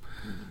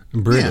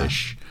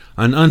 British.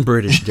 An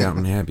un-British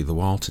Downton Abbey, The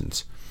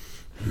Waltons.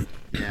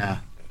 Yeah.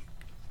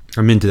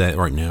 I'm into that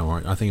right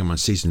now. I think I'm on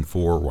season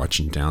 4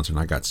 watching Downton.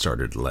 I got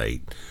started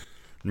late.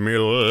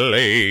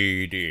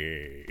 Milady.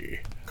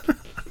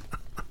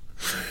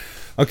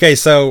 Okay,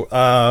 so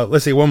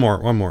let's see, one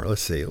more.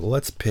 Let's see.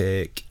 Let's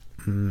pick.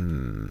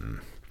 Well,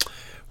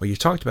 you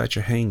talked about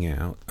your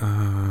hangout.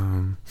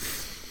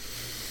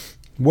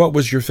 What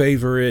was your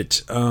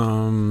favorite,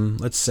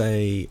 let's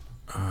say,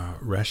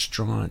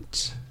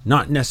 restaurant?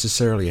 Not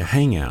necessarily a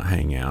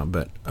hangout,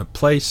 but a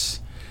place.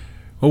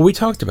 Well, we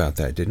talked about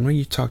that, didn't we?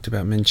 You talked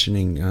about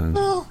mentioning.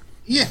 Well,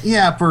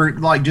 yeah, for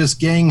like just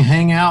gang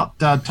hangout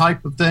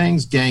type of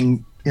things,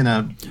 gang in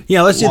a.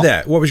 Yeah, let's do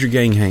that. What was your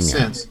gang hangout?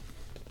 Sense.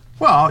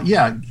 Well,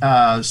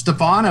 yeah,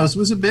 Stefano's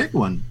was a big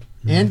one,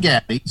 and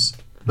Gabby's,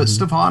 but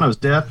Stefano's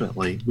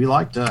definitely. We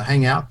like to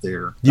hang out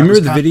there. Do you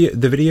remember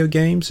the video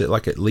games at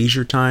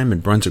Leisure Time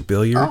and Brunswick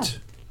Billiards?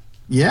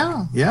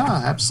 Oh,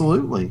 yeah,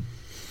 absolutely.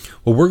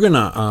 Well, we're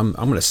gonna. I'm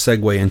gonna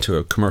segue into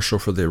a commercial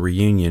for the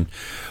reunion.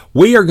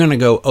 We are gonna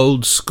go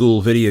old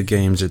school video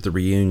games at the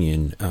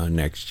reunion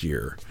next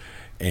year,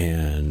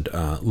 and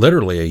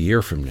literally a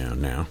year from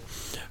now.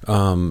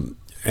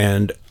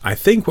 And I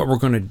think what we're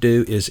going to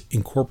do is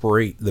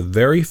incorporate the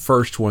very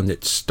first one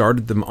that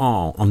started them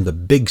all on the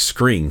big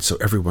screen so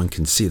everyone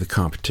can see the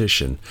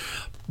competition.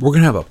 We're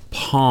going to have a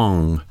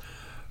Pong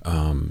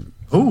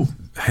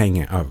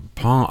hangout,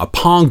 a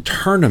Pong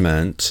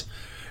tournament.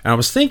 And I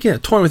was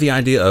toying with the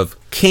idea of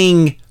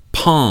King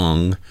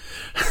Pong.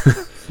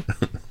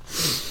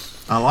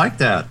 I like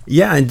that.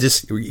 Yeah, and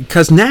just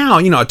because now,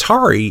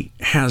 Atari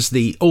has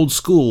the old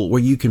school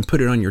where you can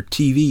put it on your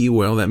TV.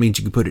 Well, that means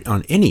you can put it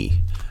on any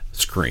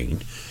screen.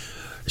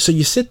 So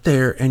you sit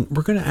there, and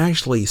we're going to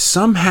actually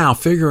somehow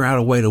figure out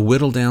a way to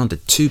whittle down to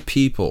 2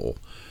 people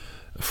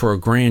for a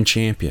grand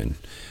champion.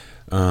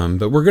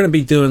 But we're going to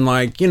be doing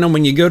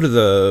when you go to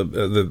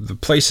the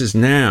places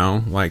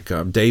now, like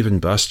Dave and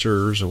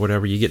Buster's or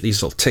whatever, you get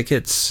these little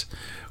tickets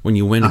when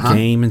you win a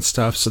game and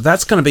stuff. So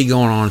that's going to be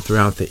going on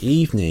throughout the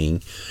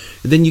evening.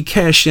 And then you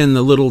cash in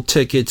the little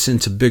tickets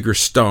into bigger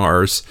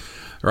stars.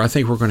 Or I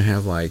think we're going to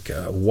have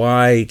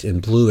white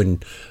and blue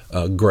and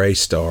gray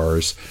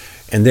stars.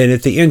 And then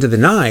at the end of the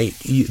night,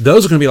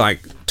 those are going to be like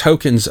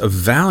tokens of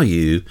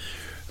value.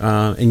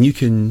 And you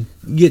can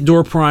get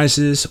door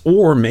prizes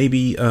or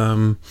maybe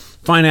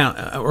find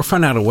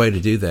out a way to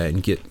do that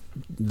and get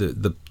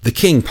the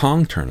King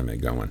Pong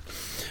tournament going.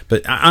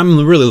 But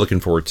I'm really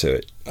looking forward to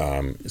it.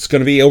 It's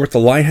going to be over at the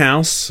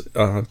Lighthouse,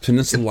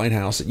 Peninsula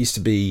Lighthouse. It used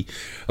to be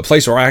a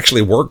place where I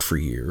actually worked for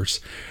years.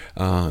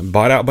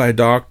 Bought out by a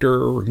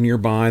doctor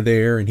nearby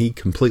there, and he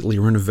completely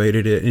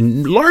renovated it.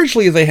 And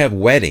largely they have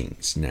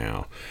weddings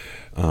now.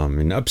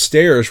 And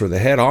upstairs where the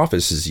head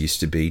offices used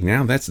to be,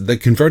 now they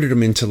converted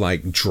them into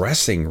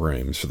dressing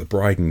rooms for the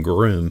bride and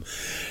groom.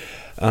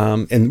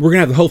 And we're going to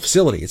have the whole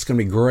facility. It's going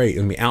to be great. It's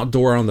going to be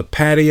outdoor on the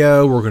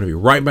patio. We're going to be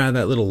right by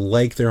that little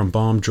lake there on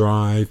Baum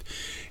Drive.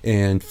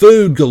 And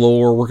food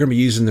galore. We're going to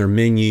be using their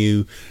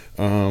menu.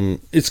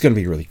 It's going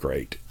to be really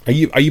great. Are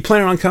you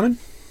planning on coming?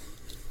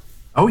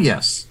 Oh,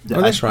 yes.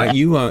 Oh, that's right.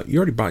 You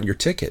already bought your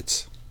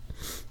tickets.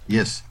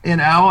 Yes.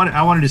 And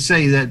I wanted to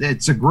say that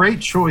it's a great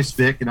choice,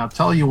 Vic, and I'll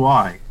tell you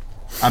why.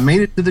 I made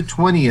it to the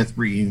 20th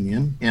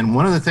reunion, and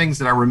one of the things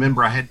that I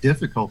remember I had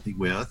difficulty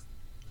with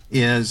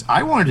is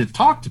I wanted to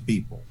talk to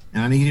people,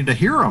 and I needed to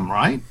hear them,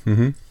 right?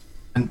 Mm-hmm.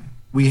 And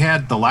we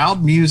had the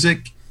loud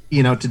music,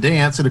 to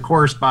dance, and of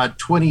course, by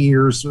 20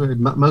 years,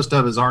 most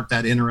of us aren't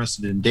that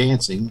interested in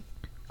dancing.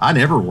 I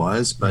never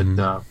was, but...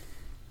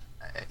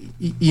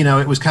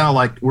 it was kind of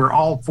like we're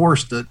all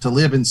forced to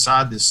live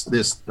inside this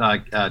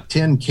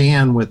tin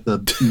can with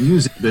the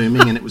music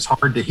booming, and it was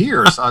hard to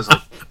hear. So I was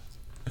like,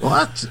 well,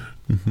 that's,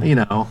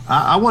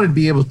 I wanted to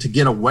be able to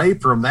get away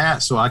from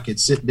that so I could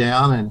sit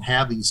down and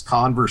have these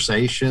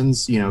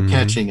conversations,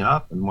 catching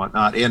up and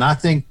whatnot. And I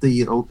think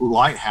the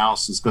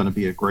Lighthouse is going to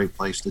be a great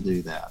place to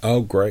do that.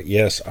 Oh, great.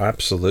 Yes,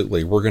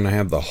 absolutely. We're going to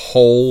have the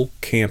whole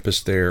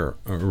campus there,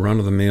 run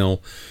of the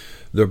mill.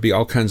 There'll be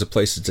all kinds of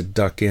places to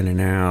duck in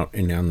and out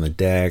and on the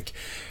deck.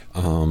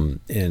 And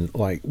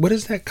what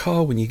is that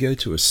called when you go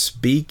to a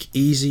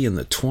speakeasy in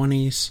the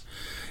 20s?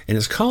 And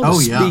it's called a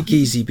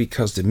speakeasy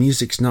because the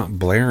music's not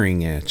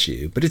blaring at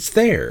you, but it's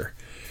there.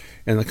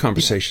 And the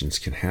conversations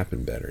can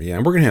happen better. Yeah,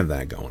 and we're going to have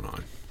that going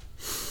on.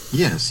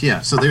 Yes, yeah.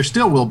 So there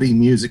still will be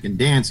music and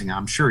dancing.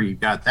 I'm sure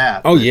you've got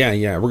that. Oh,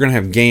 yeah. We're going to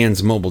have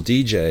Gans Mobile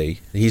DJ.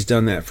 He's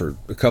done that for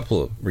a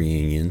couple of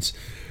reunions.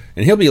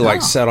 And he'll be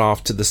set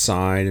off to the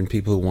side, and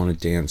people who want to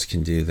dance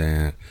can do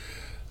that.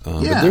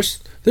 But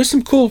there's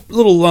some cool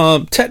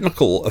little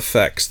technical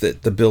effects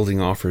that the building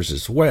offers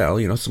as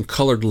well. Some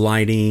colored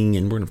lighting,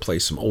 and we're going to play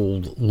some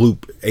old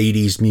loop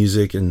 80s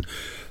music and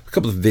a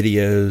couple of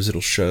videos.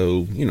 It'll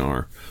show,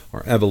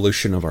 our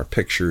evolution of our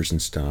pictures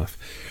and stuff.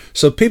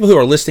 So people who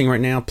are listening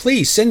right now,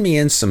 please send me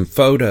in some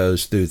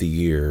photos through the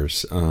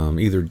years,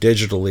 either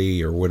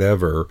digitally or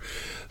whatever,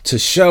 to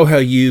show how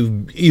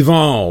you've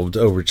evolved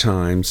over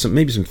time.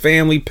 Maybe some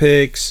family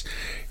pics,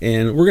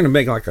 and we're going to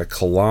make like a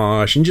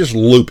collage and just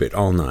loop it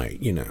all night,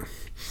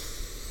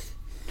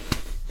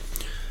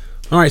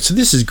 All right, so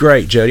this is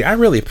great, Jody. I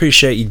really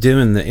appreciate you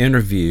doing the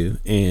interview,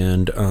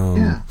 and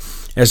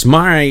as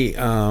my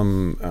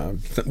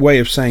way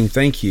of saying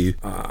thank you,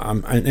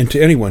 and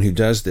to anyone who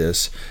does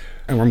this,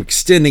 and I'm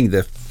extending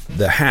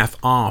the half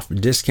off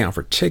discount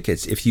for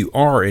tickets if you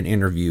are an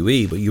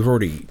interviewee, but you've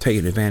already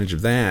taken advantage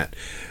of that.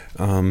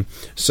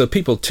 So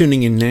people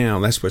tuning in now,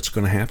 that's what's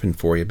going to happen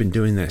for you. I've been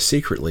doing that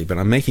secretly, but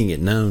I'm making it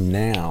known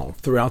now.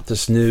 Throughout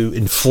this new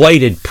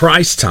inflated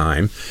price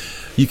time,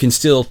 you can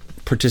still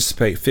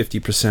participate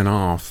 50%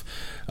 off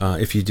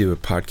if you do a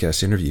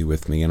podcast interview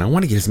with me, and I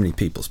want to get as many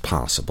people as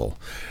possible.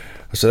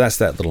 So that's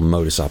that little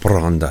modus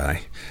operandi.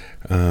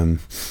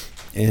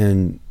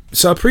 And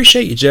so I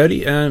appreciate you,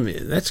 Jody.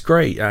 That's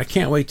great. I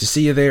can't wait to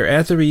see you there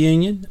at the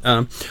reunion.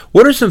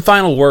 What are some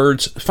final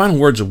words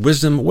of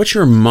wisdom? What's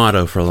your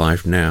motto for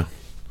life now?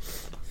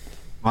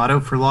 Motto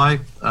for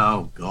life?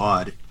 Oh,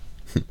 God.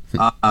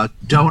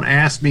 Don't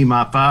ask me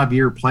my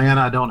 5-year plan.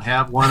 I don't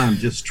have one. I'm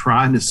just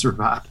trying to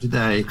survive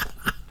today.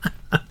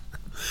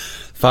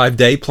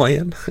 5-day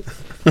plan?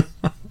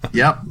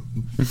 Yep.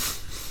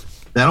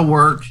 That'll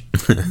work.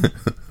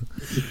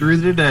 Through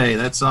the day,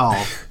 that's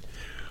all.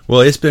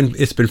 Well, it's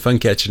been fun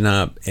catching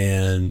up,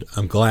 and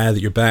I'm glad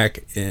that you're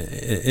back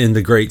in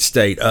the great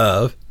state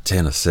of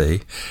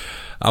Tennessee.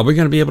 Are we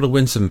going to be able to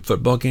win some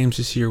football games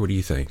this year? What do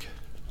you think?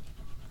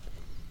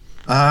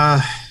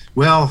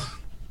 Well,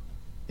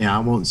 I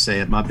won't say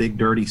it. My big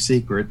dirty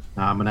secret.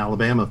 I'm an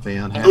Alabama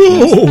fan.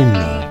 Oh,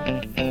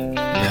 no.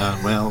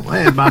 Yeah, well,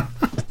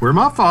 where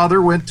my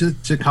father went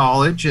to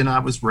college, and I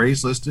was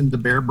raised listening to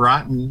Bear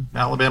Bryant and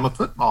Alabama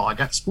football. I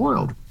got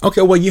spoiled.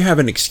 Okay, well, you have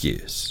an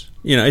excuse.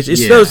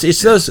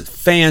 It's those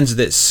fans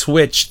that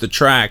switch the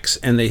tracks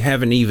and they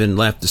haven't even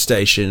left the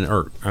station,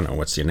 or I don't know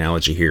what's the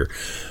analogy here.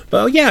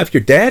 But yeah, if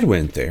your dad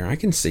went there, I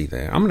can see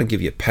that. I'm going to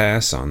give you a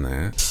pass on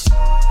that.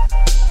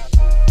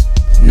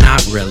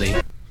 Not really.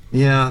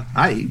 Yeah,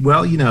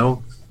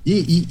 you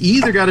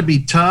either got to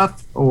be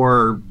tough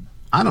or,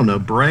 I don't know,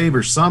 brave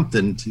or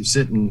something to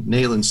sit in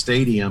Neyland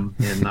Stadium.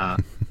 And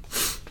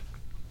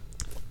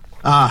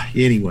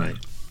anyway,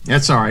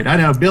 that's all right. I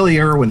know Billy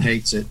Irwin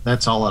hates it.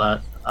 That's all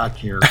that I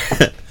care.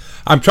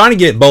 I'm trying to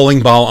get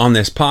Bowling Ball on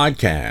this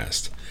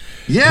podcast.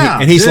 Yeah.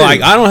 And he's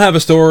like, I don't have a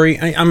story.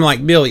 I'm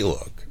like, Billy,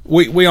 look,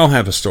 we all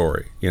have a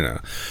story,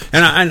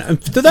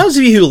 And to those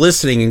of you who are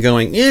listening and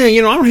going, I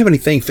don't have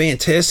anything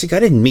fantastic. I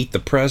didn't meet the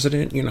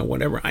president,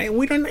 whatever.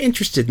 We're not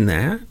interested in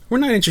that. We're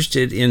not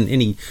interested in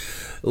any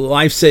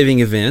life-saving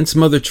events,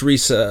 Mother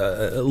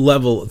Teresa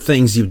level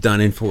things you've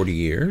done in 40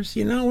 years.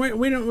 We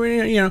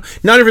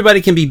don't, not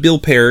everybody can be Bill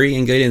Perry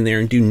and get in there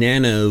and do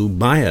nano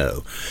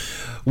bio.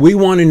 We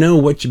want to know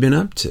what you've been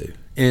up to.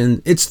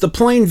 And it's the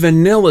plain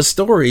vanilla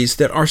stories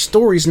that are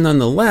stories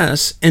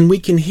nonetheless, and we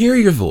can hear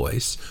your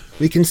voice.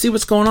 We can see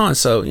what's going on.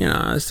 So,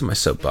 that's my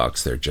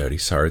soapbox there, Jody.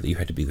 Sorry that you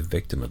had to be the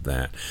victim of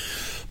that.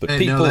 But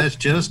no, that's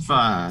just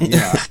fine.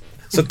 Yeah.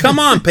 So come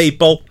on,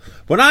 people.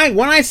 When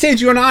I send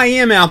you an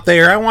IM out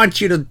there, I want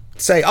you to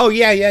say, oh,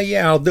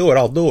 yeah, I'll do it.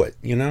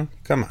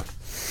 Come on.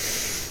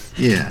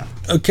 Yeah.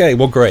 Okay,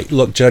 well, great.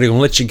 Look, Jody, I'm going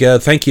to let you go.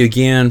 Thank you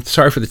again.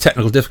 Sorry for the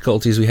technical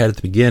difficulties we had at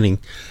the beginning.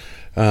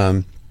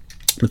 But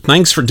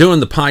thanks for doing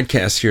the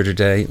podcast here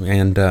today,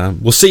 and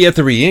we'll see you at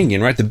the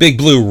reunion, right? The Big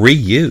Blue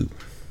Reu.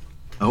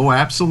 Oh,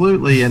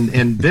 absolutely.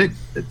 And Vic,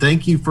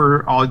 thank you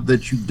for all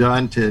that you've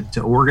done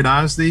to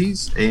organize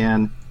these.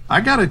 And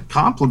I got to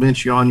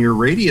compliment you on your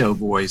radio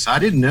voice. I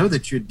didn't know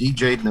that you had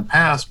DJ'd in the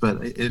past,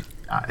 but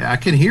I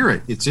can hear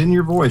it. It's in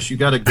your voice. You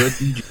got a good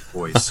DJ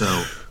voice.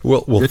 So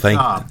well,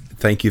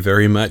 thank you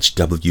very much,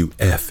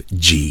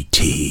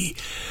 WFGT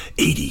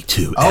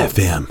 82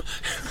 FM.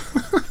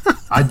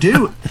 I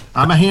do.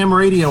 I'm a ham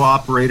radio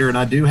operator, and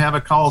I do have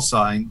a call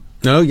sign.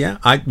 Oh, yeah.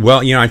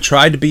 I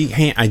tried to be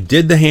ham. I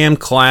did the ham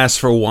class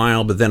for a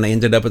while, but then I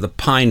ended up with a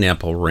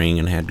pineapple ring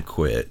and had to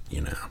quit,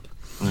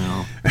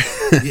 Well,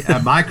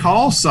 my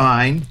call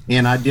sign,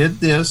 and I did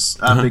this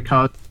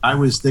because I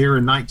was there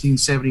in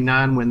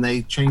 1979 when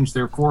they changed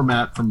their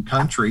format from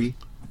country,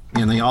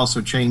 and they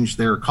also changed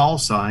their call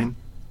sign,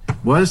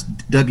 was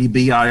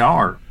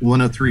WBIR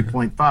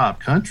 103.5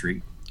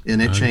 country,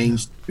 and it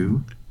changed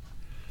to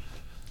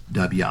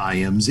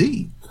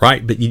WIMZ.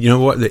 Right, but you know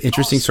what? The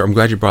interesting story, I'm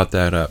glad you brought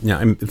that up. Now,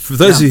 for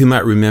those of you who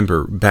might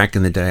remember, back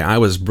in the day, I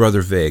was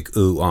Brother Vic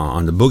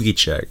on the Boogie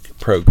Check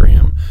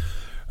program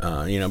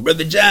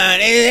Brother John,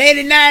 hey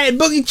tonight,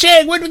 Boogie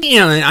Check, what do we,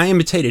 and I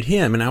imitated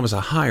him, and I was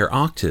a higher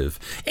octave.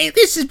 Hey,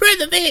 this is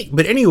Brother Vic.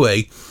 But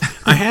anyway,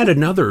 I had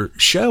another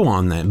show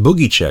on that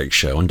Boogie Check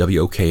show on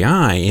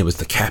WOKI. It was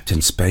the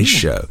Captain Space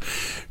Show.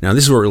 Now,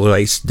 this is where it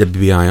relates to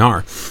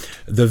WBIR.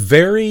 The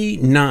very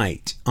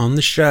night on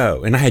the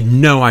show, and I had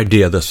no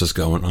idea this was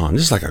going on.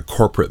 This is like a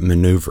corporate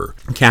maneuver.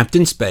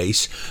 Captain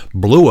Space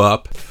blew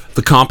up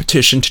the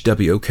competition to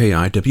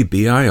WOKI,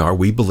 WBIR,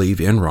 We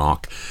Believe in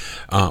Rock,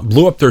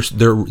 blew up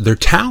their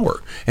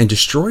tower and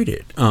destroyed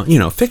it,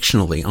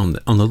 fictionally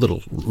on the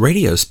little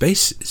radio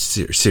space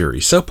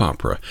series, soap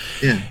opera.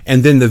 Yeah.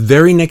 And then the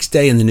very next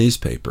day in the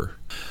newspaper,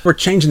 we're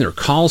changing their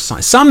call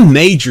sign. Some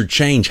major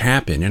change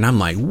happened, and I'm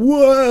like,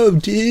 whoa,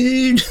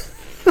 dude.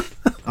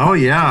 Oh,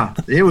 yeah.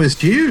 It was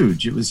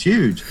huge. It was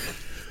huge.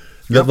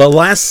 The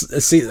last, I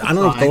don't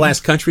know what the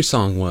last country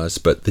song was,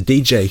 but the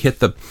DJ hit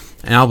the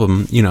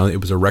album, it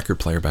was a record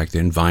player back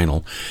then,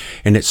 vinyl,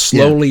 and it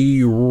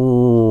slowly,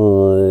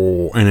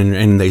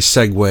 and they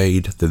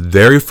segued the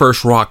very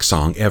first rock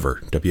song ever,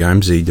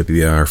 WIMZ,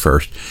 WBIR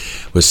first,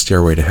 was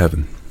Stairway to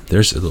Heaven.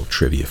 There's a little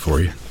trivia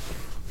for you.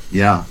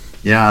 Yeah,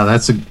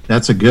 that's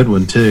a good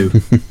one, too.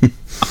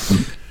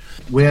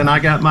 When I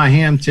got my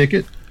ham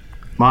ticket,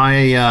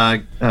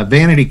 my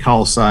vanity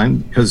call sign,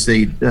 because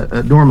they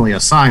normally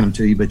assign them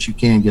to you, but you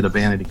can get a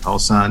vanity call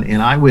sign,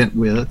 and I went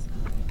with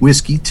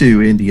Whiskey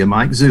 2 India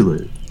Mike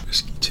Zulu.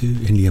 Whiskey 2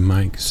 India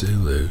Mike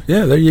Zulu.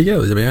 Yeah, there you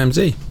go,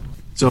 WIMZ.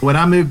 So when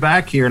I moved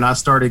back here and I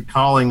started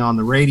calling on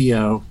the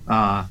radio,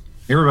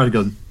 everybody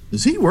goes,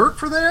 does he work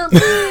for them?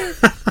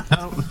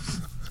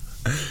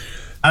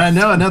 I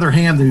know another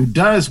ham who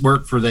does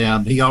work for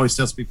them. He always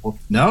tells people,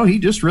 no, he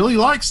just really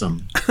likes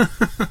them.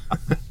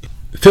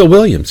 Phil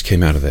Williams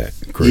came out of that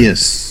group.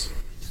 Yes.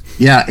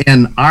 Yeah,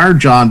 and our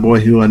John Boy,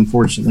 who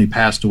unfortunately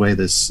passed away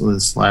this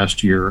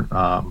last year,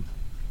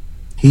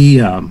 he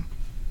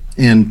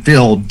and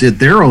Phil did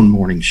their own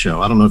morning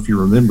show. I don't know if you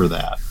remember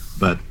that,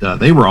 but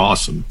they were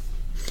awesome.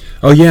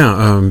 Oh,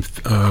 yeah.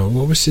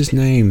 What was his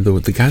name?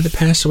 The guy that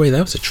passed away?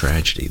 That was a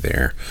tragedy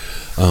there.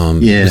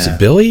 Yeah. Was it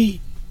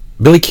Billy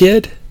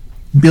Kidd?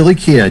 Billy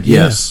Kidd,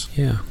 yes.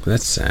 Yeah,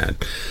 that's sad.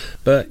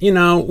 But,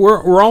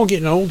 we're all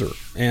getting older,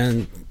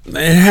 and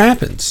it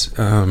happens.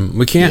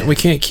 We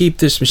can't keep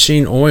this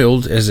machine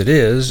oiled as it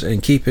is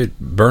and keep it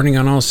burning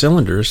on all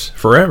cylinders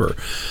forever.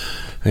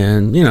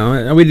 And,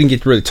 we didn't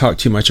get to really talk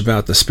too much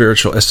about the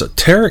spiritual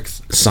esoteric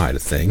side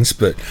of things,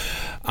 but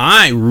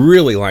I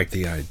really like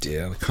the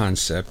idea, the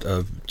concept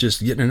of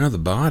just getting another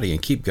body and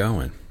keep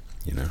going,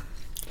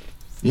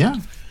 Yeah.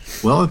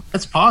 Well, if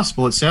that's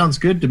possible, it sounds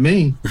good to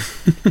me.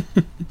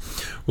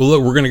 Well,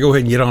 look, we're going to go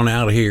ahead and get on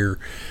out of here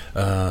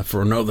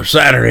for another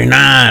Saturday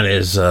night.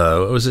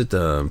 What was it?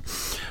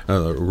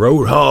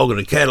 Road Hog and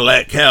the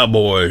Cadillac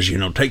Cowboys,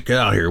 take that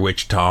out here,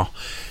 Wichita.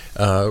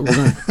 Do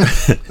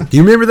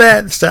you remember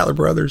that? Statler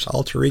Brothers,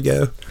 Alter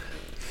Ego?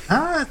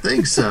 I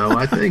think so.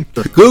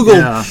 Google.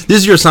 Yeah. This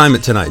is your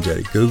assignment tonight,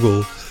 Jody.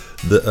 Google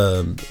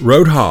the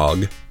Road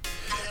Hog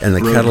and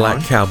the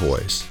Cadillac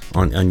Cowboys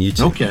on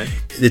YouTube. Okay.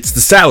 It's the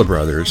Statler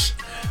Brothers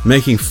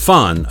making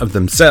fun of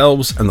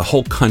themselves and the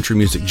whole country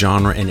music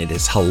genre, and it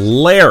is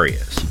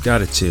hilarious. You've got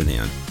to tune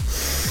in.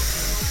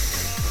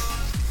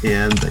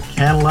 And the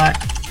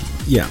Cadillac?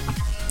 Yeah,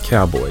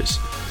 Cowboys.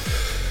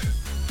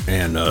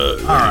 And,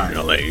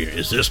 right.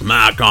 Is this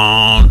mic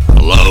on?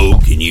 Hello?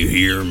 Can you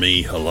hear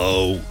me?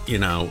 Hello?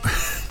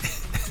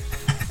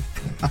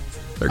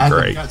 They're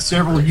great. I've got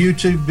several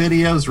YouTube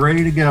videos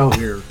ready to go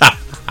here.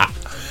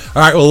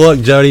 All right, well,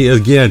 look, Jody,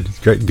 again,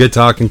 good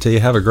talking to you.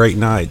 Have a great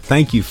night.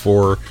 Thank you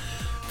for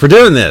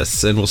doing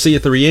this, and we'll see you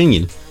at the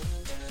reunion.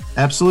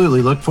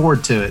 Absolutely. Look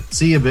forward to it.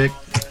 See you, Vic.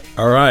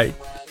 All right.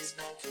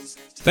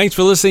 Thanks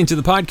for listening to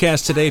the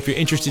podcast today. If you're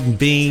interested in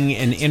being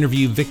an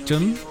interview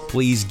victim,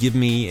 please give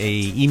me an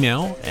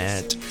email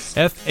at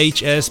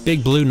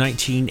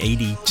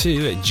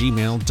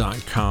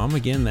fhsbigblue1982@gmail.com.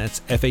 Again, that's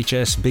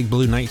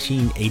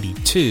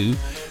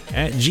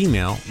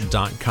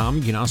fhsbigblue1982@gmail.com.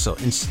 You can also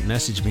instant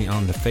message me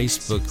on the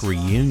Facebook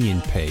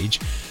reunion page.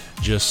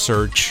 Just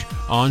search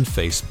on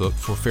Facebook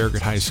for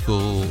Farragut High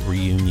School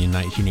Reunion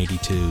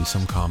 1982,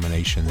 some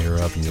combination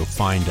thereof, and you'll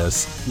find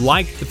us.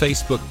 Like the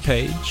Facebook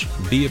page,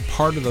 be a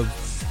part of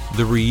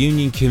the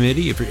reunion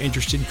committee. If you're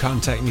interested,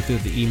 contact me through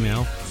the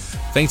email.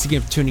 Thanks again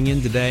for tuning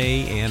in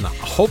today, and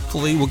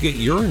hopefully we'll get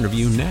your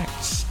interview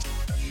next.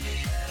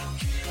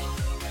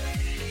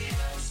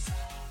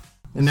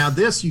 And now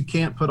this you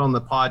can't put on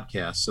the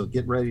podcast, so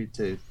get ready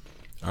to.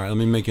 All right, let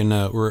me make a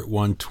note. We're at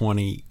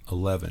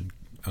 1:20:11.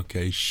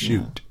 Okay,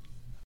 shoot.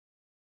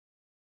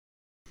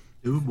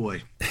 Oh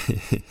boy.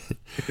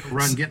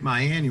 Run, get my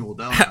annual,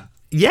 don't I?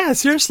 Yeah,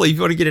 seriously, if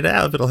you want to get it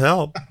out, it'll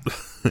help.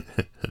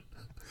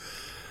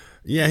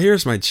 Yeah,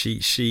 here's my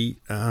cheat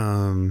sheet.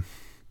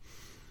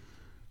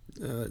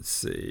 Let's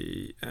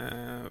see.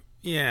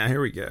 Yeah, here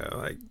we go.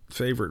 Like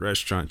favorite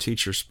restaurant,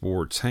 teacher,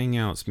 sports,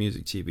 hangouts,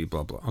 music, TV,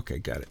 blah, blah. Okay,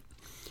 got it.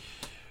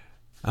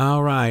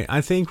 All right.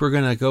 I think we're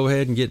going to go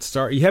ahead and get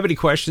started. You have any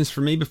questions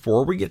for me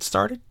before we get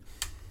started?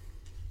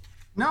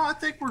 No, I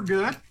think we're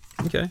good.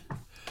 Okay.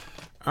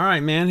 All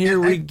right, man, here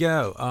we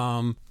go.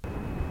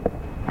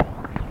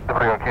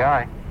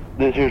 WOKI.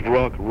 This here's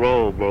rock and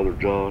roll, Brother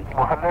John.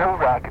 Well, hello,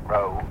 rock and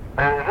roll.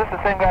 Is this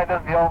the same guy that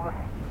does the Elvis?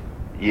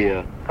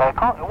 Yeah. Why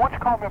don't you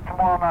call me up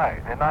tomorrow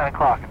night at 9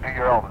 o'clock and do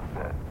your Elvis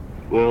bit?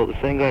 Well,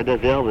 the same guy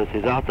that does Elvis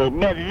is also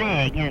Brother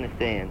Vic, you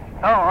understand?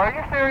 Oh, are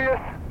you serious?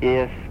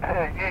 Yes.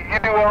 You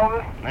do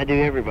Elvis? I do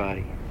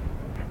everybody.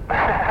 But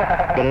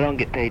I don't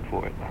get paid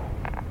for it.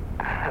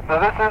 So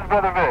this is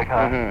Brother Vic, huh?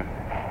 Uh-huh.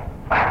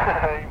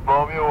 You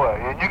blow me away.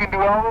 And you can do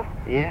Elvis?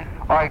 Yeah.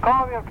 All right,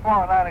 call me up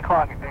tomorrow at 9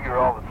 o'clock and do your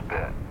Elvis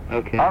bit.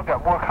 Okay. I've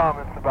got more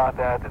comments about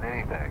that than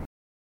anything.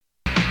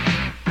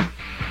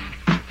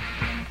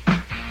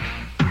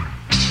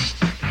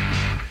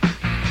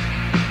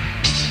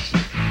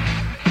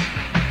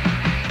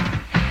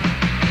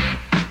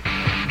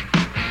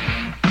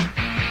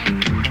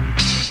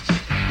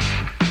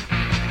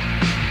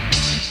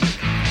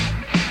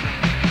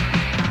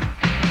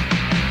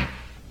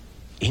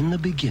 In the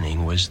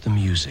beginning was the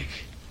music,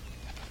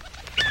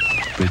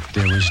 but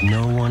there was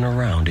no one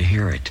around to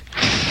hear it.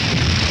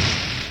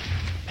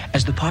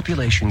 As the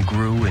population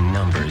grew in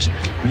numbers,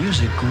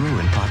 music grew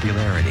in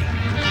popularity.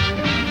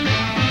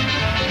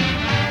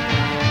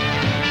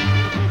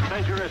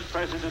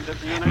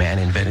 Man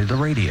invented the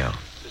radio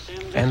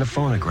and the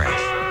phonograph.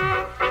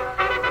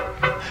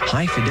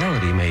 High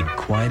fidelity made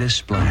quite a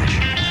splash.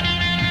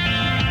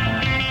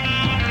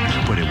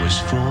 But it was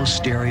full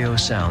stereo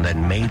sound that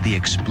made the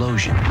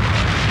explosion.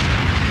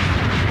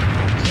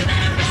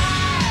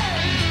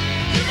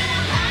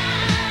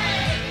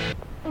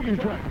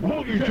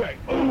 Boogie check,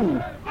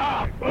 ooh,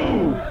 ah,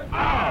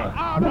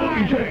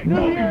 boogie check,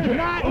 New Year's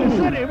night in the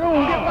city, we're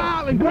gonna get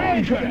wild and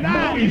crazy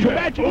tonight.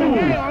 Bet you can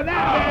get on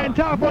that, man.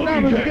 Telephone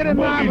numbers, get in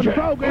line with the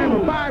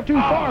program at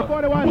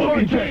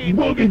 524-4114.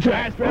 Boogie check,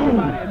 that's for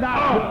everybody in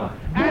Knoxville.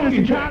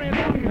 Anderson County,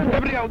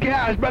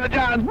 WOKI's Brother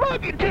John's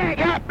Boogie check.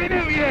 Happy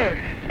New Year.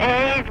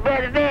 Hey, it's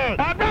Brother Vic.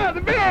 I'm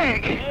Brother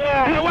Vic.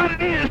 Yeah. What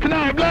it is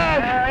tonight,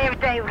 blood?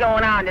 Everything's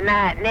going on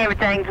tonight, and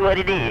everything's what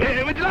it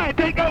is. Would you like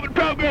to take over the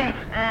program?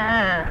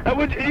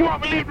 You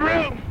want me to leave the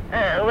room?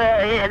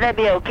 Well, yeah, that'd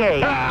be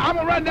okay. I'm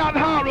gonna run down the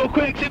hall real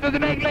quick, see if there's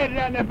an egg lady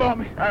down there for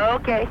me. Oh,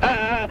 okay.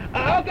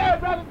 Okay,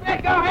 Brother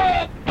Vic, go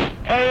ahead.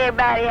 Hey,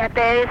 everybody out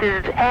there,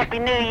 this is Happy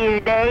New Year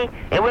Day,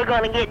 and we're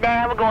going to get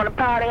down, we're going to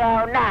party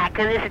all night,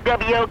 because this is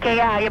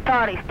WOKI, your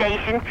party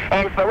station,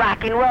 and it's for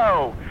rock and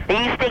roll.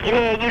 And you stick it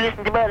here, you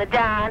listen to Brother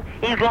John,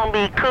 he's going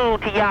to be cool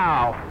to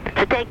y'all.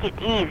 So take it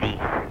easy.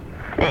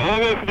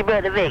 And this is your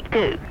Brother Vic,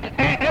 too.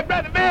 Hey,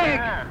 Brother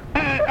Vic,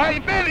 are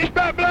you finished,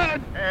 my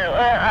blood?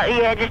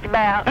 Yeah, just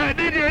about.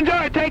 Did you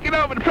enjoy taking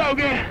over the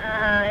program?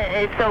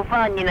 It's so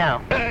fun, you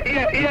know.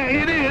 Yeah,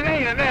 it is,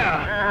 ain't it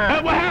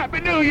now? Well, Happy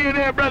New Year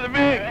there, Brother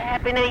Vic.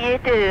 Happy New Year,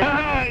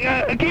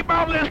 too. Keep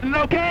on listening,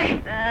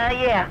 okay?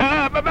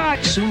 Yeah.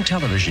 Bye-bye. Soon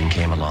television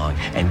came along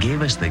and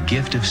gave us the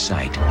gift of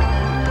sight.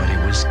 But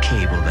it was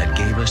cable that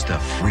gave us the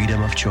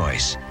freedom of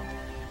choice.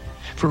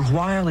 For a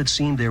while, it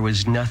seemed there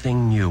was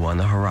nothing new on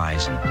the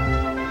horizon.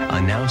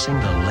 Announcing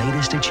the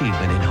latest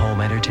achievement in home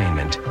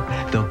entertainment.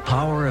 The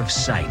power of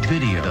sight,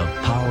 video, the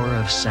power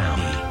of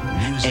sound.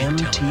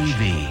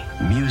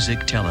 MTV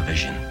Music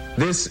Television.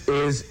 This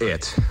is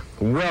it.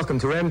 Welcome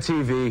to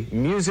MTV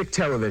Music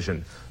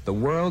Television, the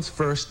world's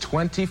first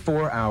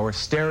 24-hour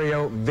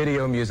stereo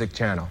video music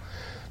channel.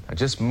 Now,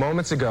 just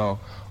moments ago,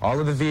 all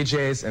of the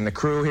VJs and the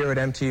crew here at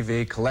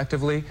MTV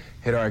collectively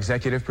hit our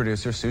executive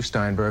producer, Sue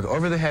Steinberg,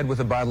 over the head with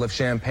a bottle of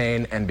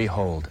champagne, and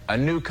behold, a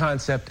new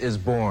concept is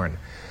born.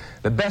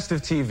 The best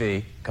of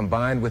TV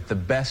combined with the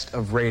best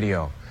of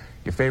radio.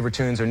 Your favorite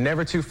tunes are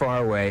never too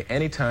far away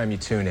anytime you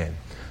tune in.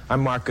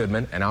 I'm Mark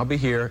Goodman, and I'll be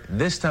here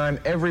this time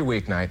every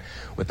weeknight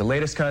with the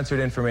latest concert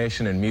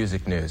information and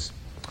music news.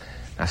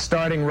 Now,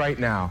 starting right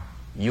now,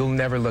 you'll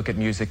never look at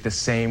music the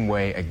same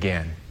way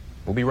again.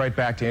 We'll be right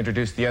back to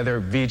introduce the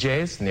other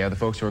VJs and the other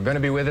folks who are going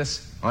to be with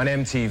us on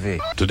MTV.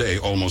 Today,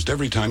 almost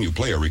every time you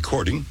play a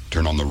recording,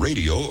 turn on the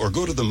radio, or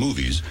go to the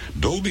movies,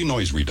 Dolby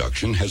Noise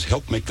Reduction has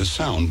helped make the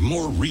sound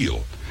more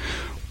real.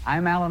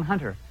 I'm Alan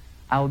Hunter.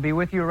 I will be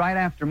with you right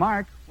after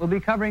Mark. We'll be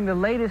covering the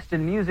latest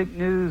in music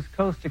news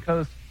coast to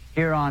coast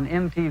here on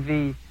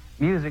MTV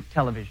Music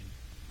Television.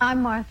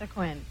 I'm Martha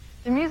Quinn.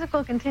 The music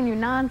will continue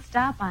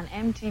non-stop on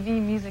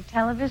MTV Music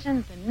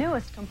Television, the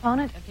newest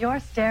component of your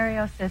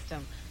stereo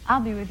system.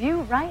 I'll be with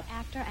you right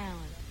after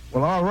Alan.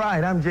 Well, all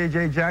right, I'm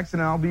J.J. Jackson,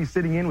 and I'll be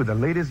sitting in with the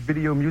latest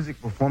video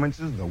music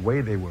performances the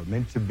way they were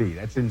meant to be.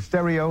 That's in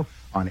stereo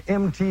on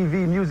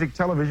MTV Music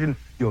Television.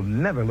 You'll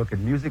never look at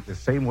music the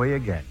same way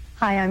again.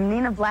 Hi, I'm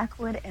Nina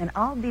Blackwood, and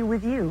I'll be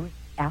with you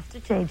after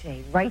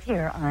J.J. right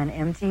here on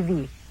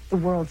MTV, the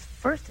world's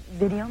first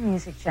video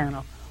music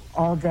channel,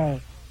 all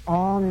day,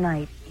 all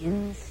night,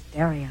 in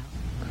stereo.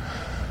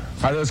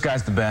 Are those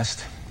guys the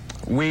best?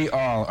 We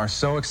all are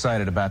so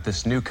excited about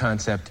this new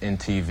concept in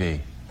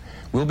TV.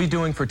 We'll be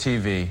doing for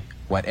TV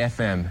what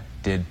FM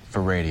did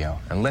for radio.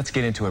 And let's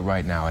get into it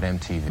right now at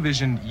MTV.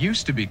 Television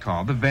used to be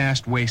called the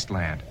Vast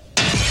Wasteland.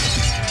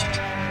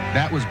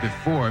 That was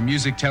before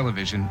Music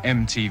Television,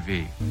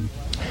 MTV.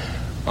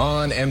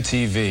 On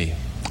MTV,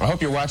 I hope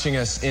you're watching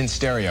us in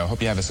stereo.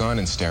 Hope you have us on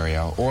in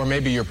stereo. Or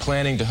maybe you're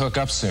planning to hook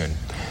up soon.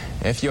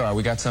 If you are,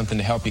 we got something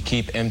to help you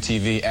keep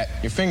MTV at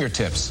your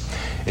fingertips.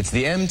 It's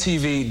the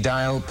MTV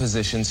Dial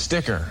Position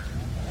Sticker.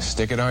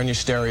 Stick it on your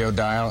stereo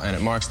dial, and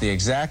it marks the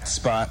exact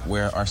spot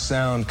where our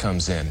sound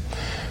comes in.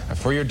 Now,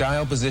 for your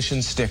dial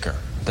position sticker,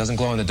 it doesn't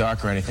glow in the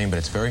dark or anything, but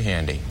it's very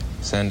handy.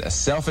 Send a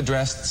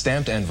self-addressed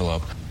stamped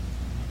envelope.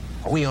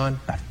 Are we on?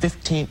 About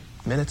 15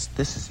 minutes?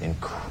 This is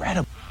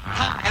incredible.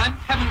 Hi, I'm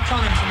Kevin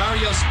Cronin from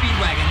REO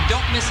Speedwagon.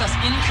 Don't miss us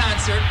in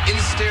concert, in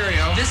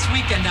stereo, this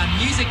weekend on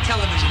Music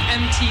Television,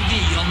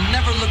 MTV. You'll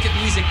never look at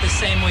music the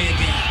same way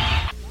again.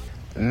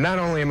 Not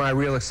only am I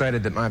real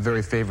excited that my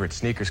very favorite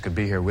sneakers could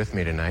be here with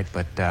me tonight,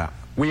 but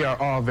we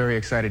are all very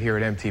excited here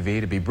at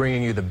MTV to be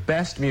bringing you the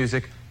best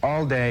music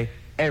all day,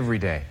 every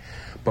day.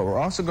 But we're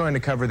also going to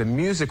cover the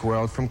music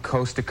world from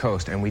coast to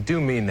coast, and we do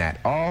mean that.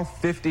 All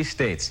 50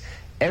 states.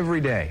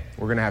 Every day,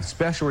 we're going to have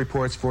special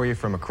reports for you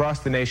from across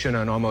the nation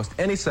on almost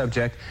any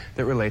subject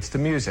that relates to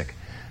music.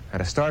 Now,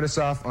 to start us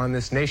off on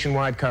this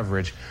nationwide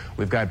coverage,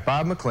 we've got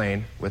Bob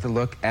McLean with a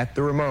look at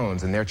the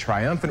Ramones and their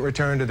triumphant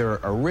return to their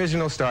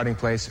original starting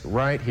place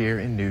right here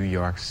in New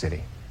York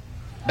City.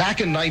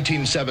 Back in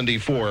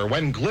 1974,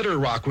 when glitter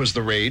rock was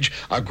the rage,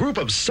 a group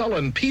of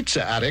sullen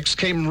pizza addicts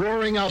came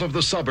roaring out of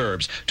the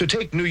suburbs to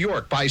take New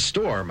York by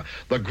storm.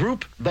 The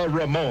group, the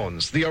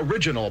Ramones, the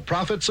original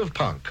prophets of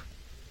punk.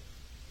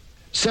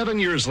 7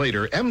 years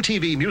later,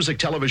 MTV Music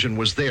Television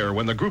was there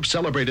when the group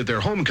celebrated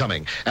their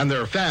homecoming, and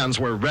their fans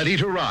were ready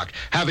to rock,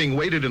 having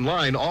waited in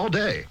line all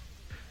day.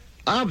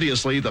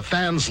 Obviously, the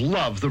fans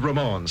love the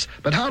Ramones,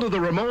 but how do the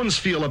Ramones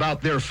feel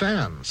about their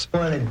fans?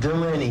 You want to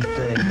do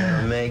anything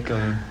to make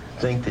them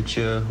think that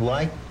you're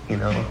like,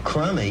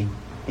 crummy.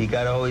 You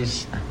got to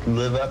always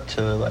live up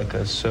to like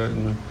a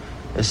certain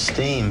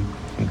esteem.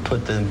 And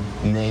put the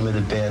name of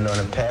the band on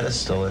a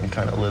pedestal and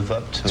kind of live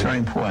up to it. It's very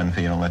important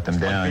for you to let them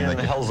down. Like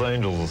the Hells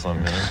Angels or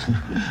something.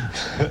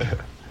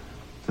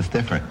 It's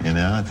different,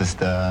 It's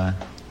just,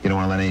 you don't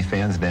want to let any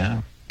fans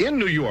down. In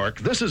New York,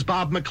 this is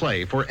Bob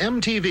McClay for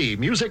MTV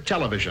Music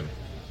Television.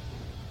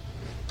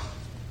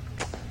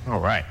 All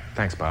right.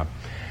 Thanks, Bob.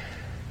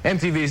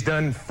 MTV's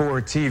done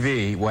for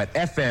TV what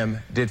FM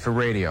did for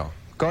radio.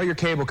 Call your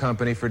cable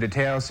company for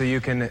details so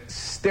you can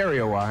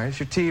stereoize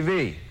your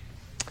TV.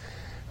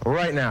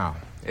 Right now,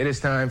 it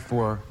is time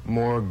for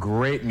more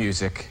great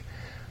music.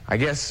 I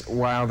guess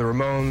while the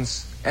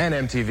Ramones and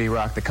MTV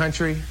rock the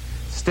country,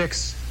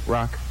 Styx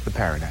rock the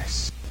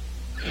paradise.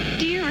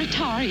 Dear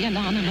Atari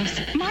Anonymous,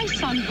 my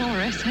son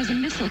Boris has a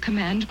missile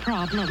command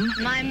problem.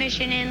 My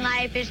mission in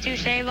life is to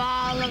save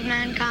all of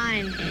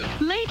mankind.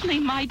 Lately,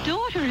 my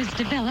daughter has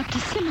developed a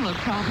similar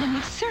problem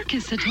with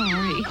Circus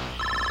Atari.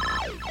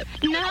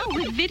 Now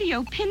with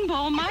video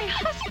pinball, my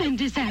husband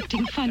is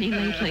acting funny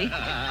lately.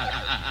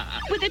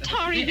 With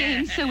Atari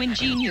games so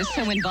ingenious,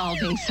 so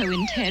involving, so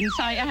intense,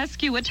 I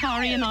ask you,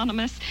 Atari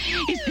Anonymous,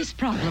 is this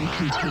problem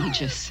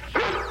contagious? Hey,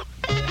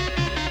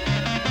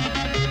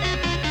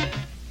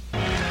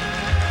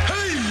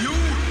 you!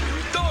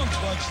 Don't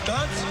watch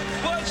that!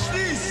 Watch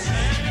this!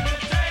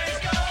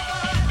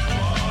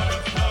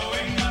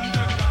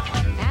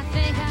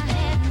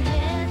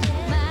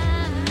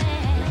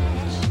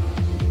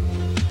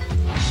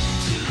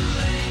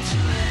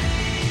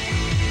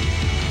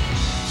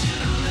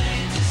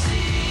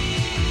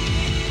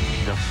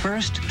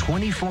 First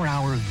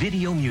 24-hour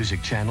video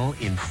music channel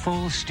in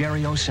full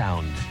stereo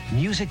sound.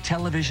 Music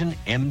Television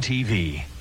MTV.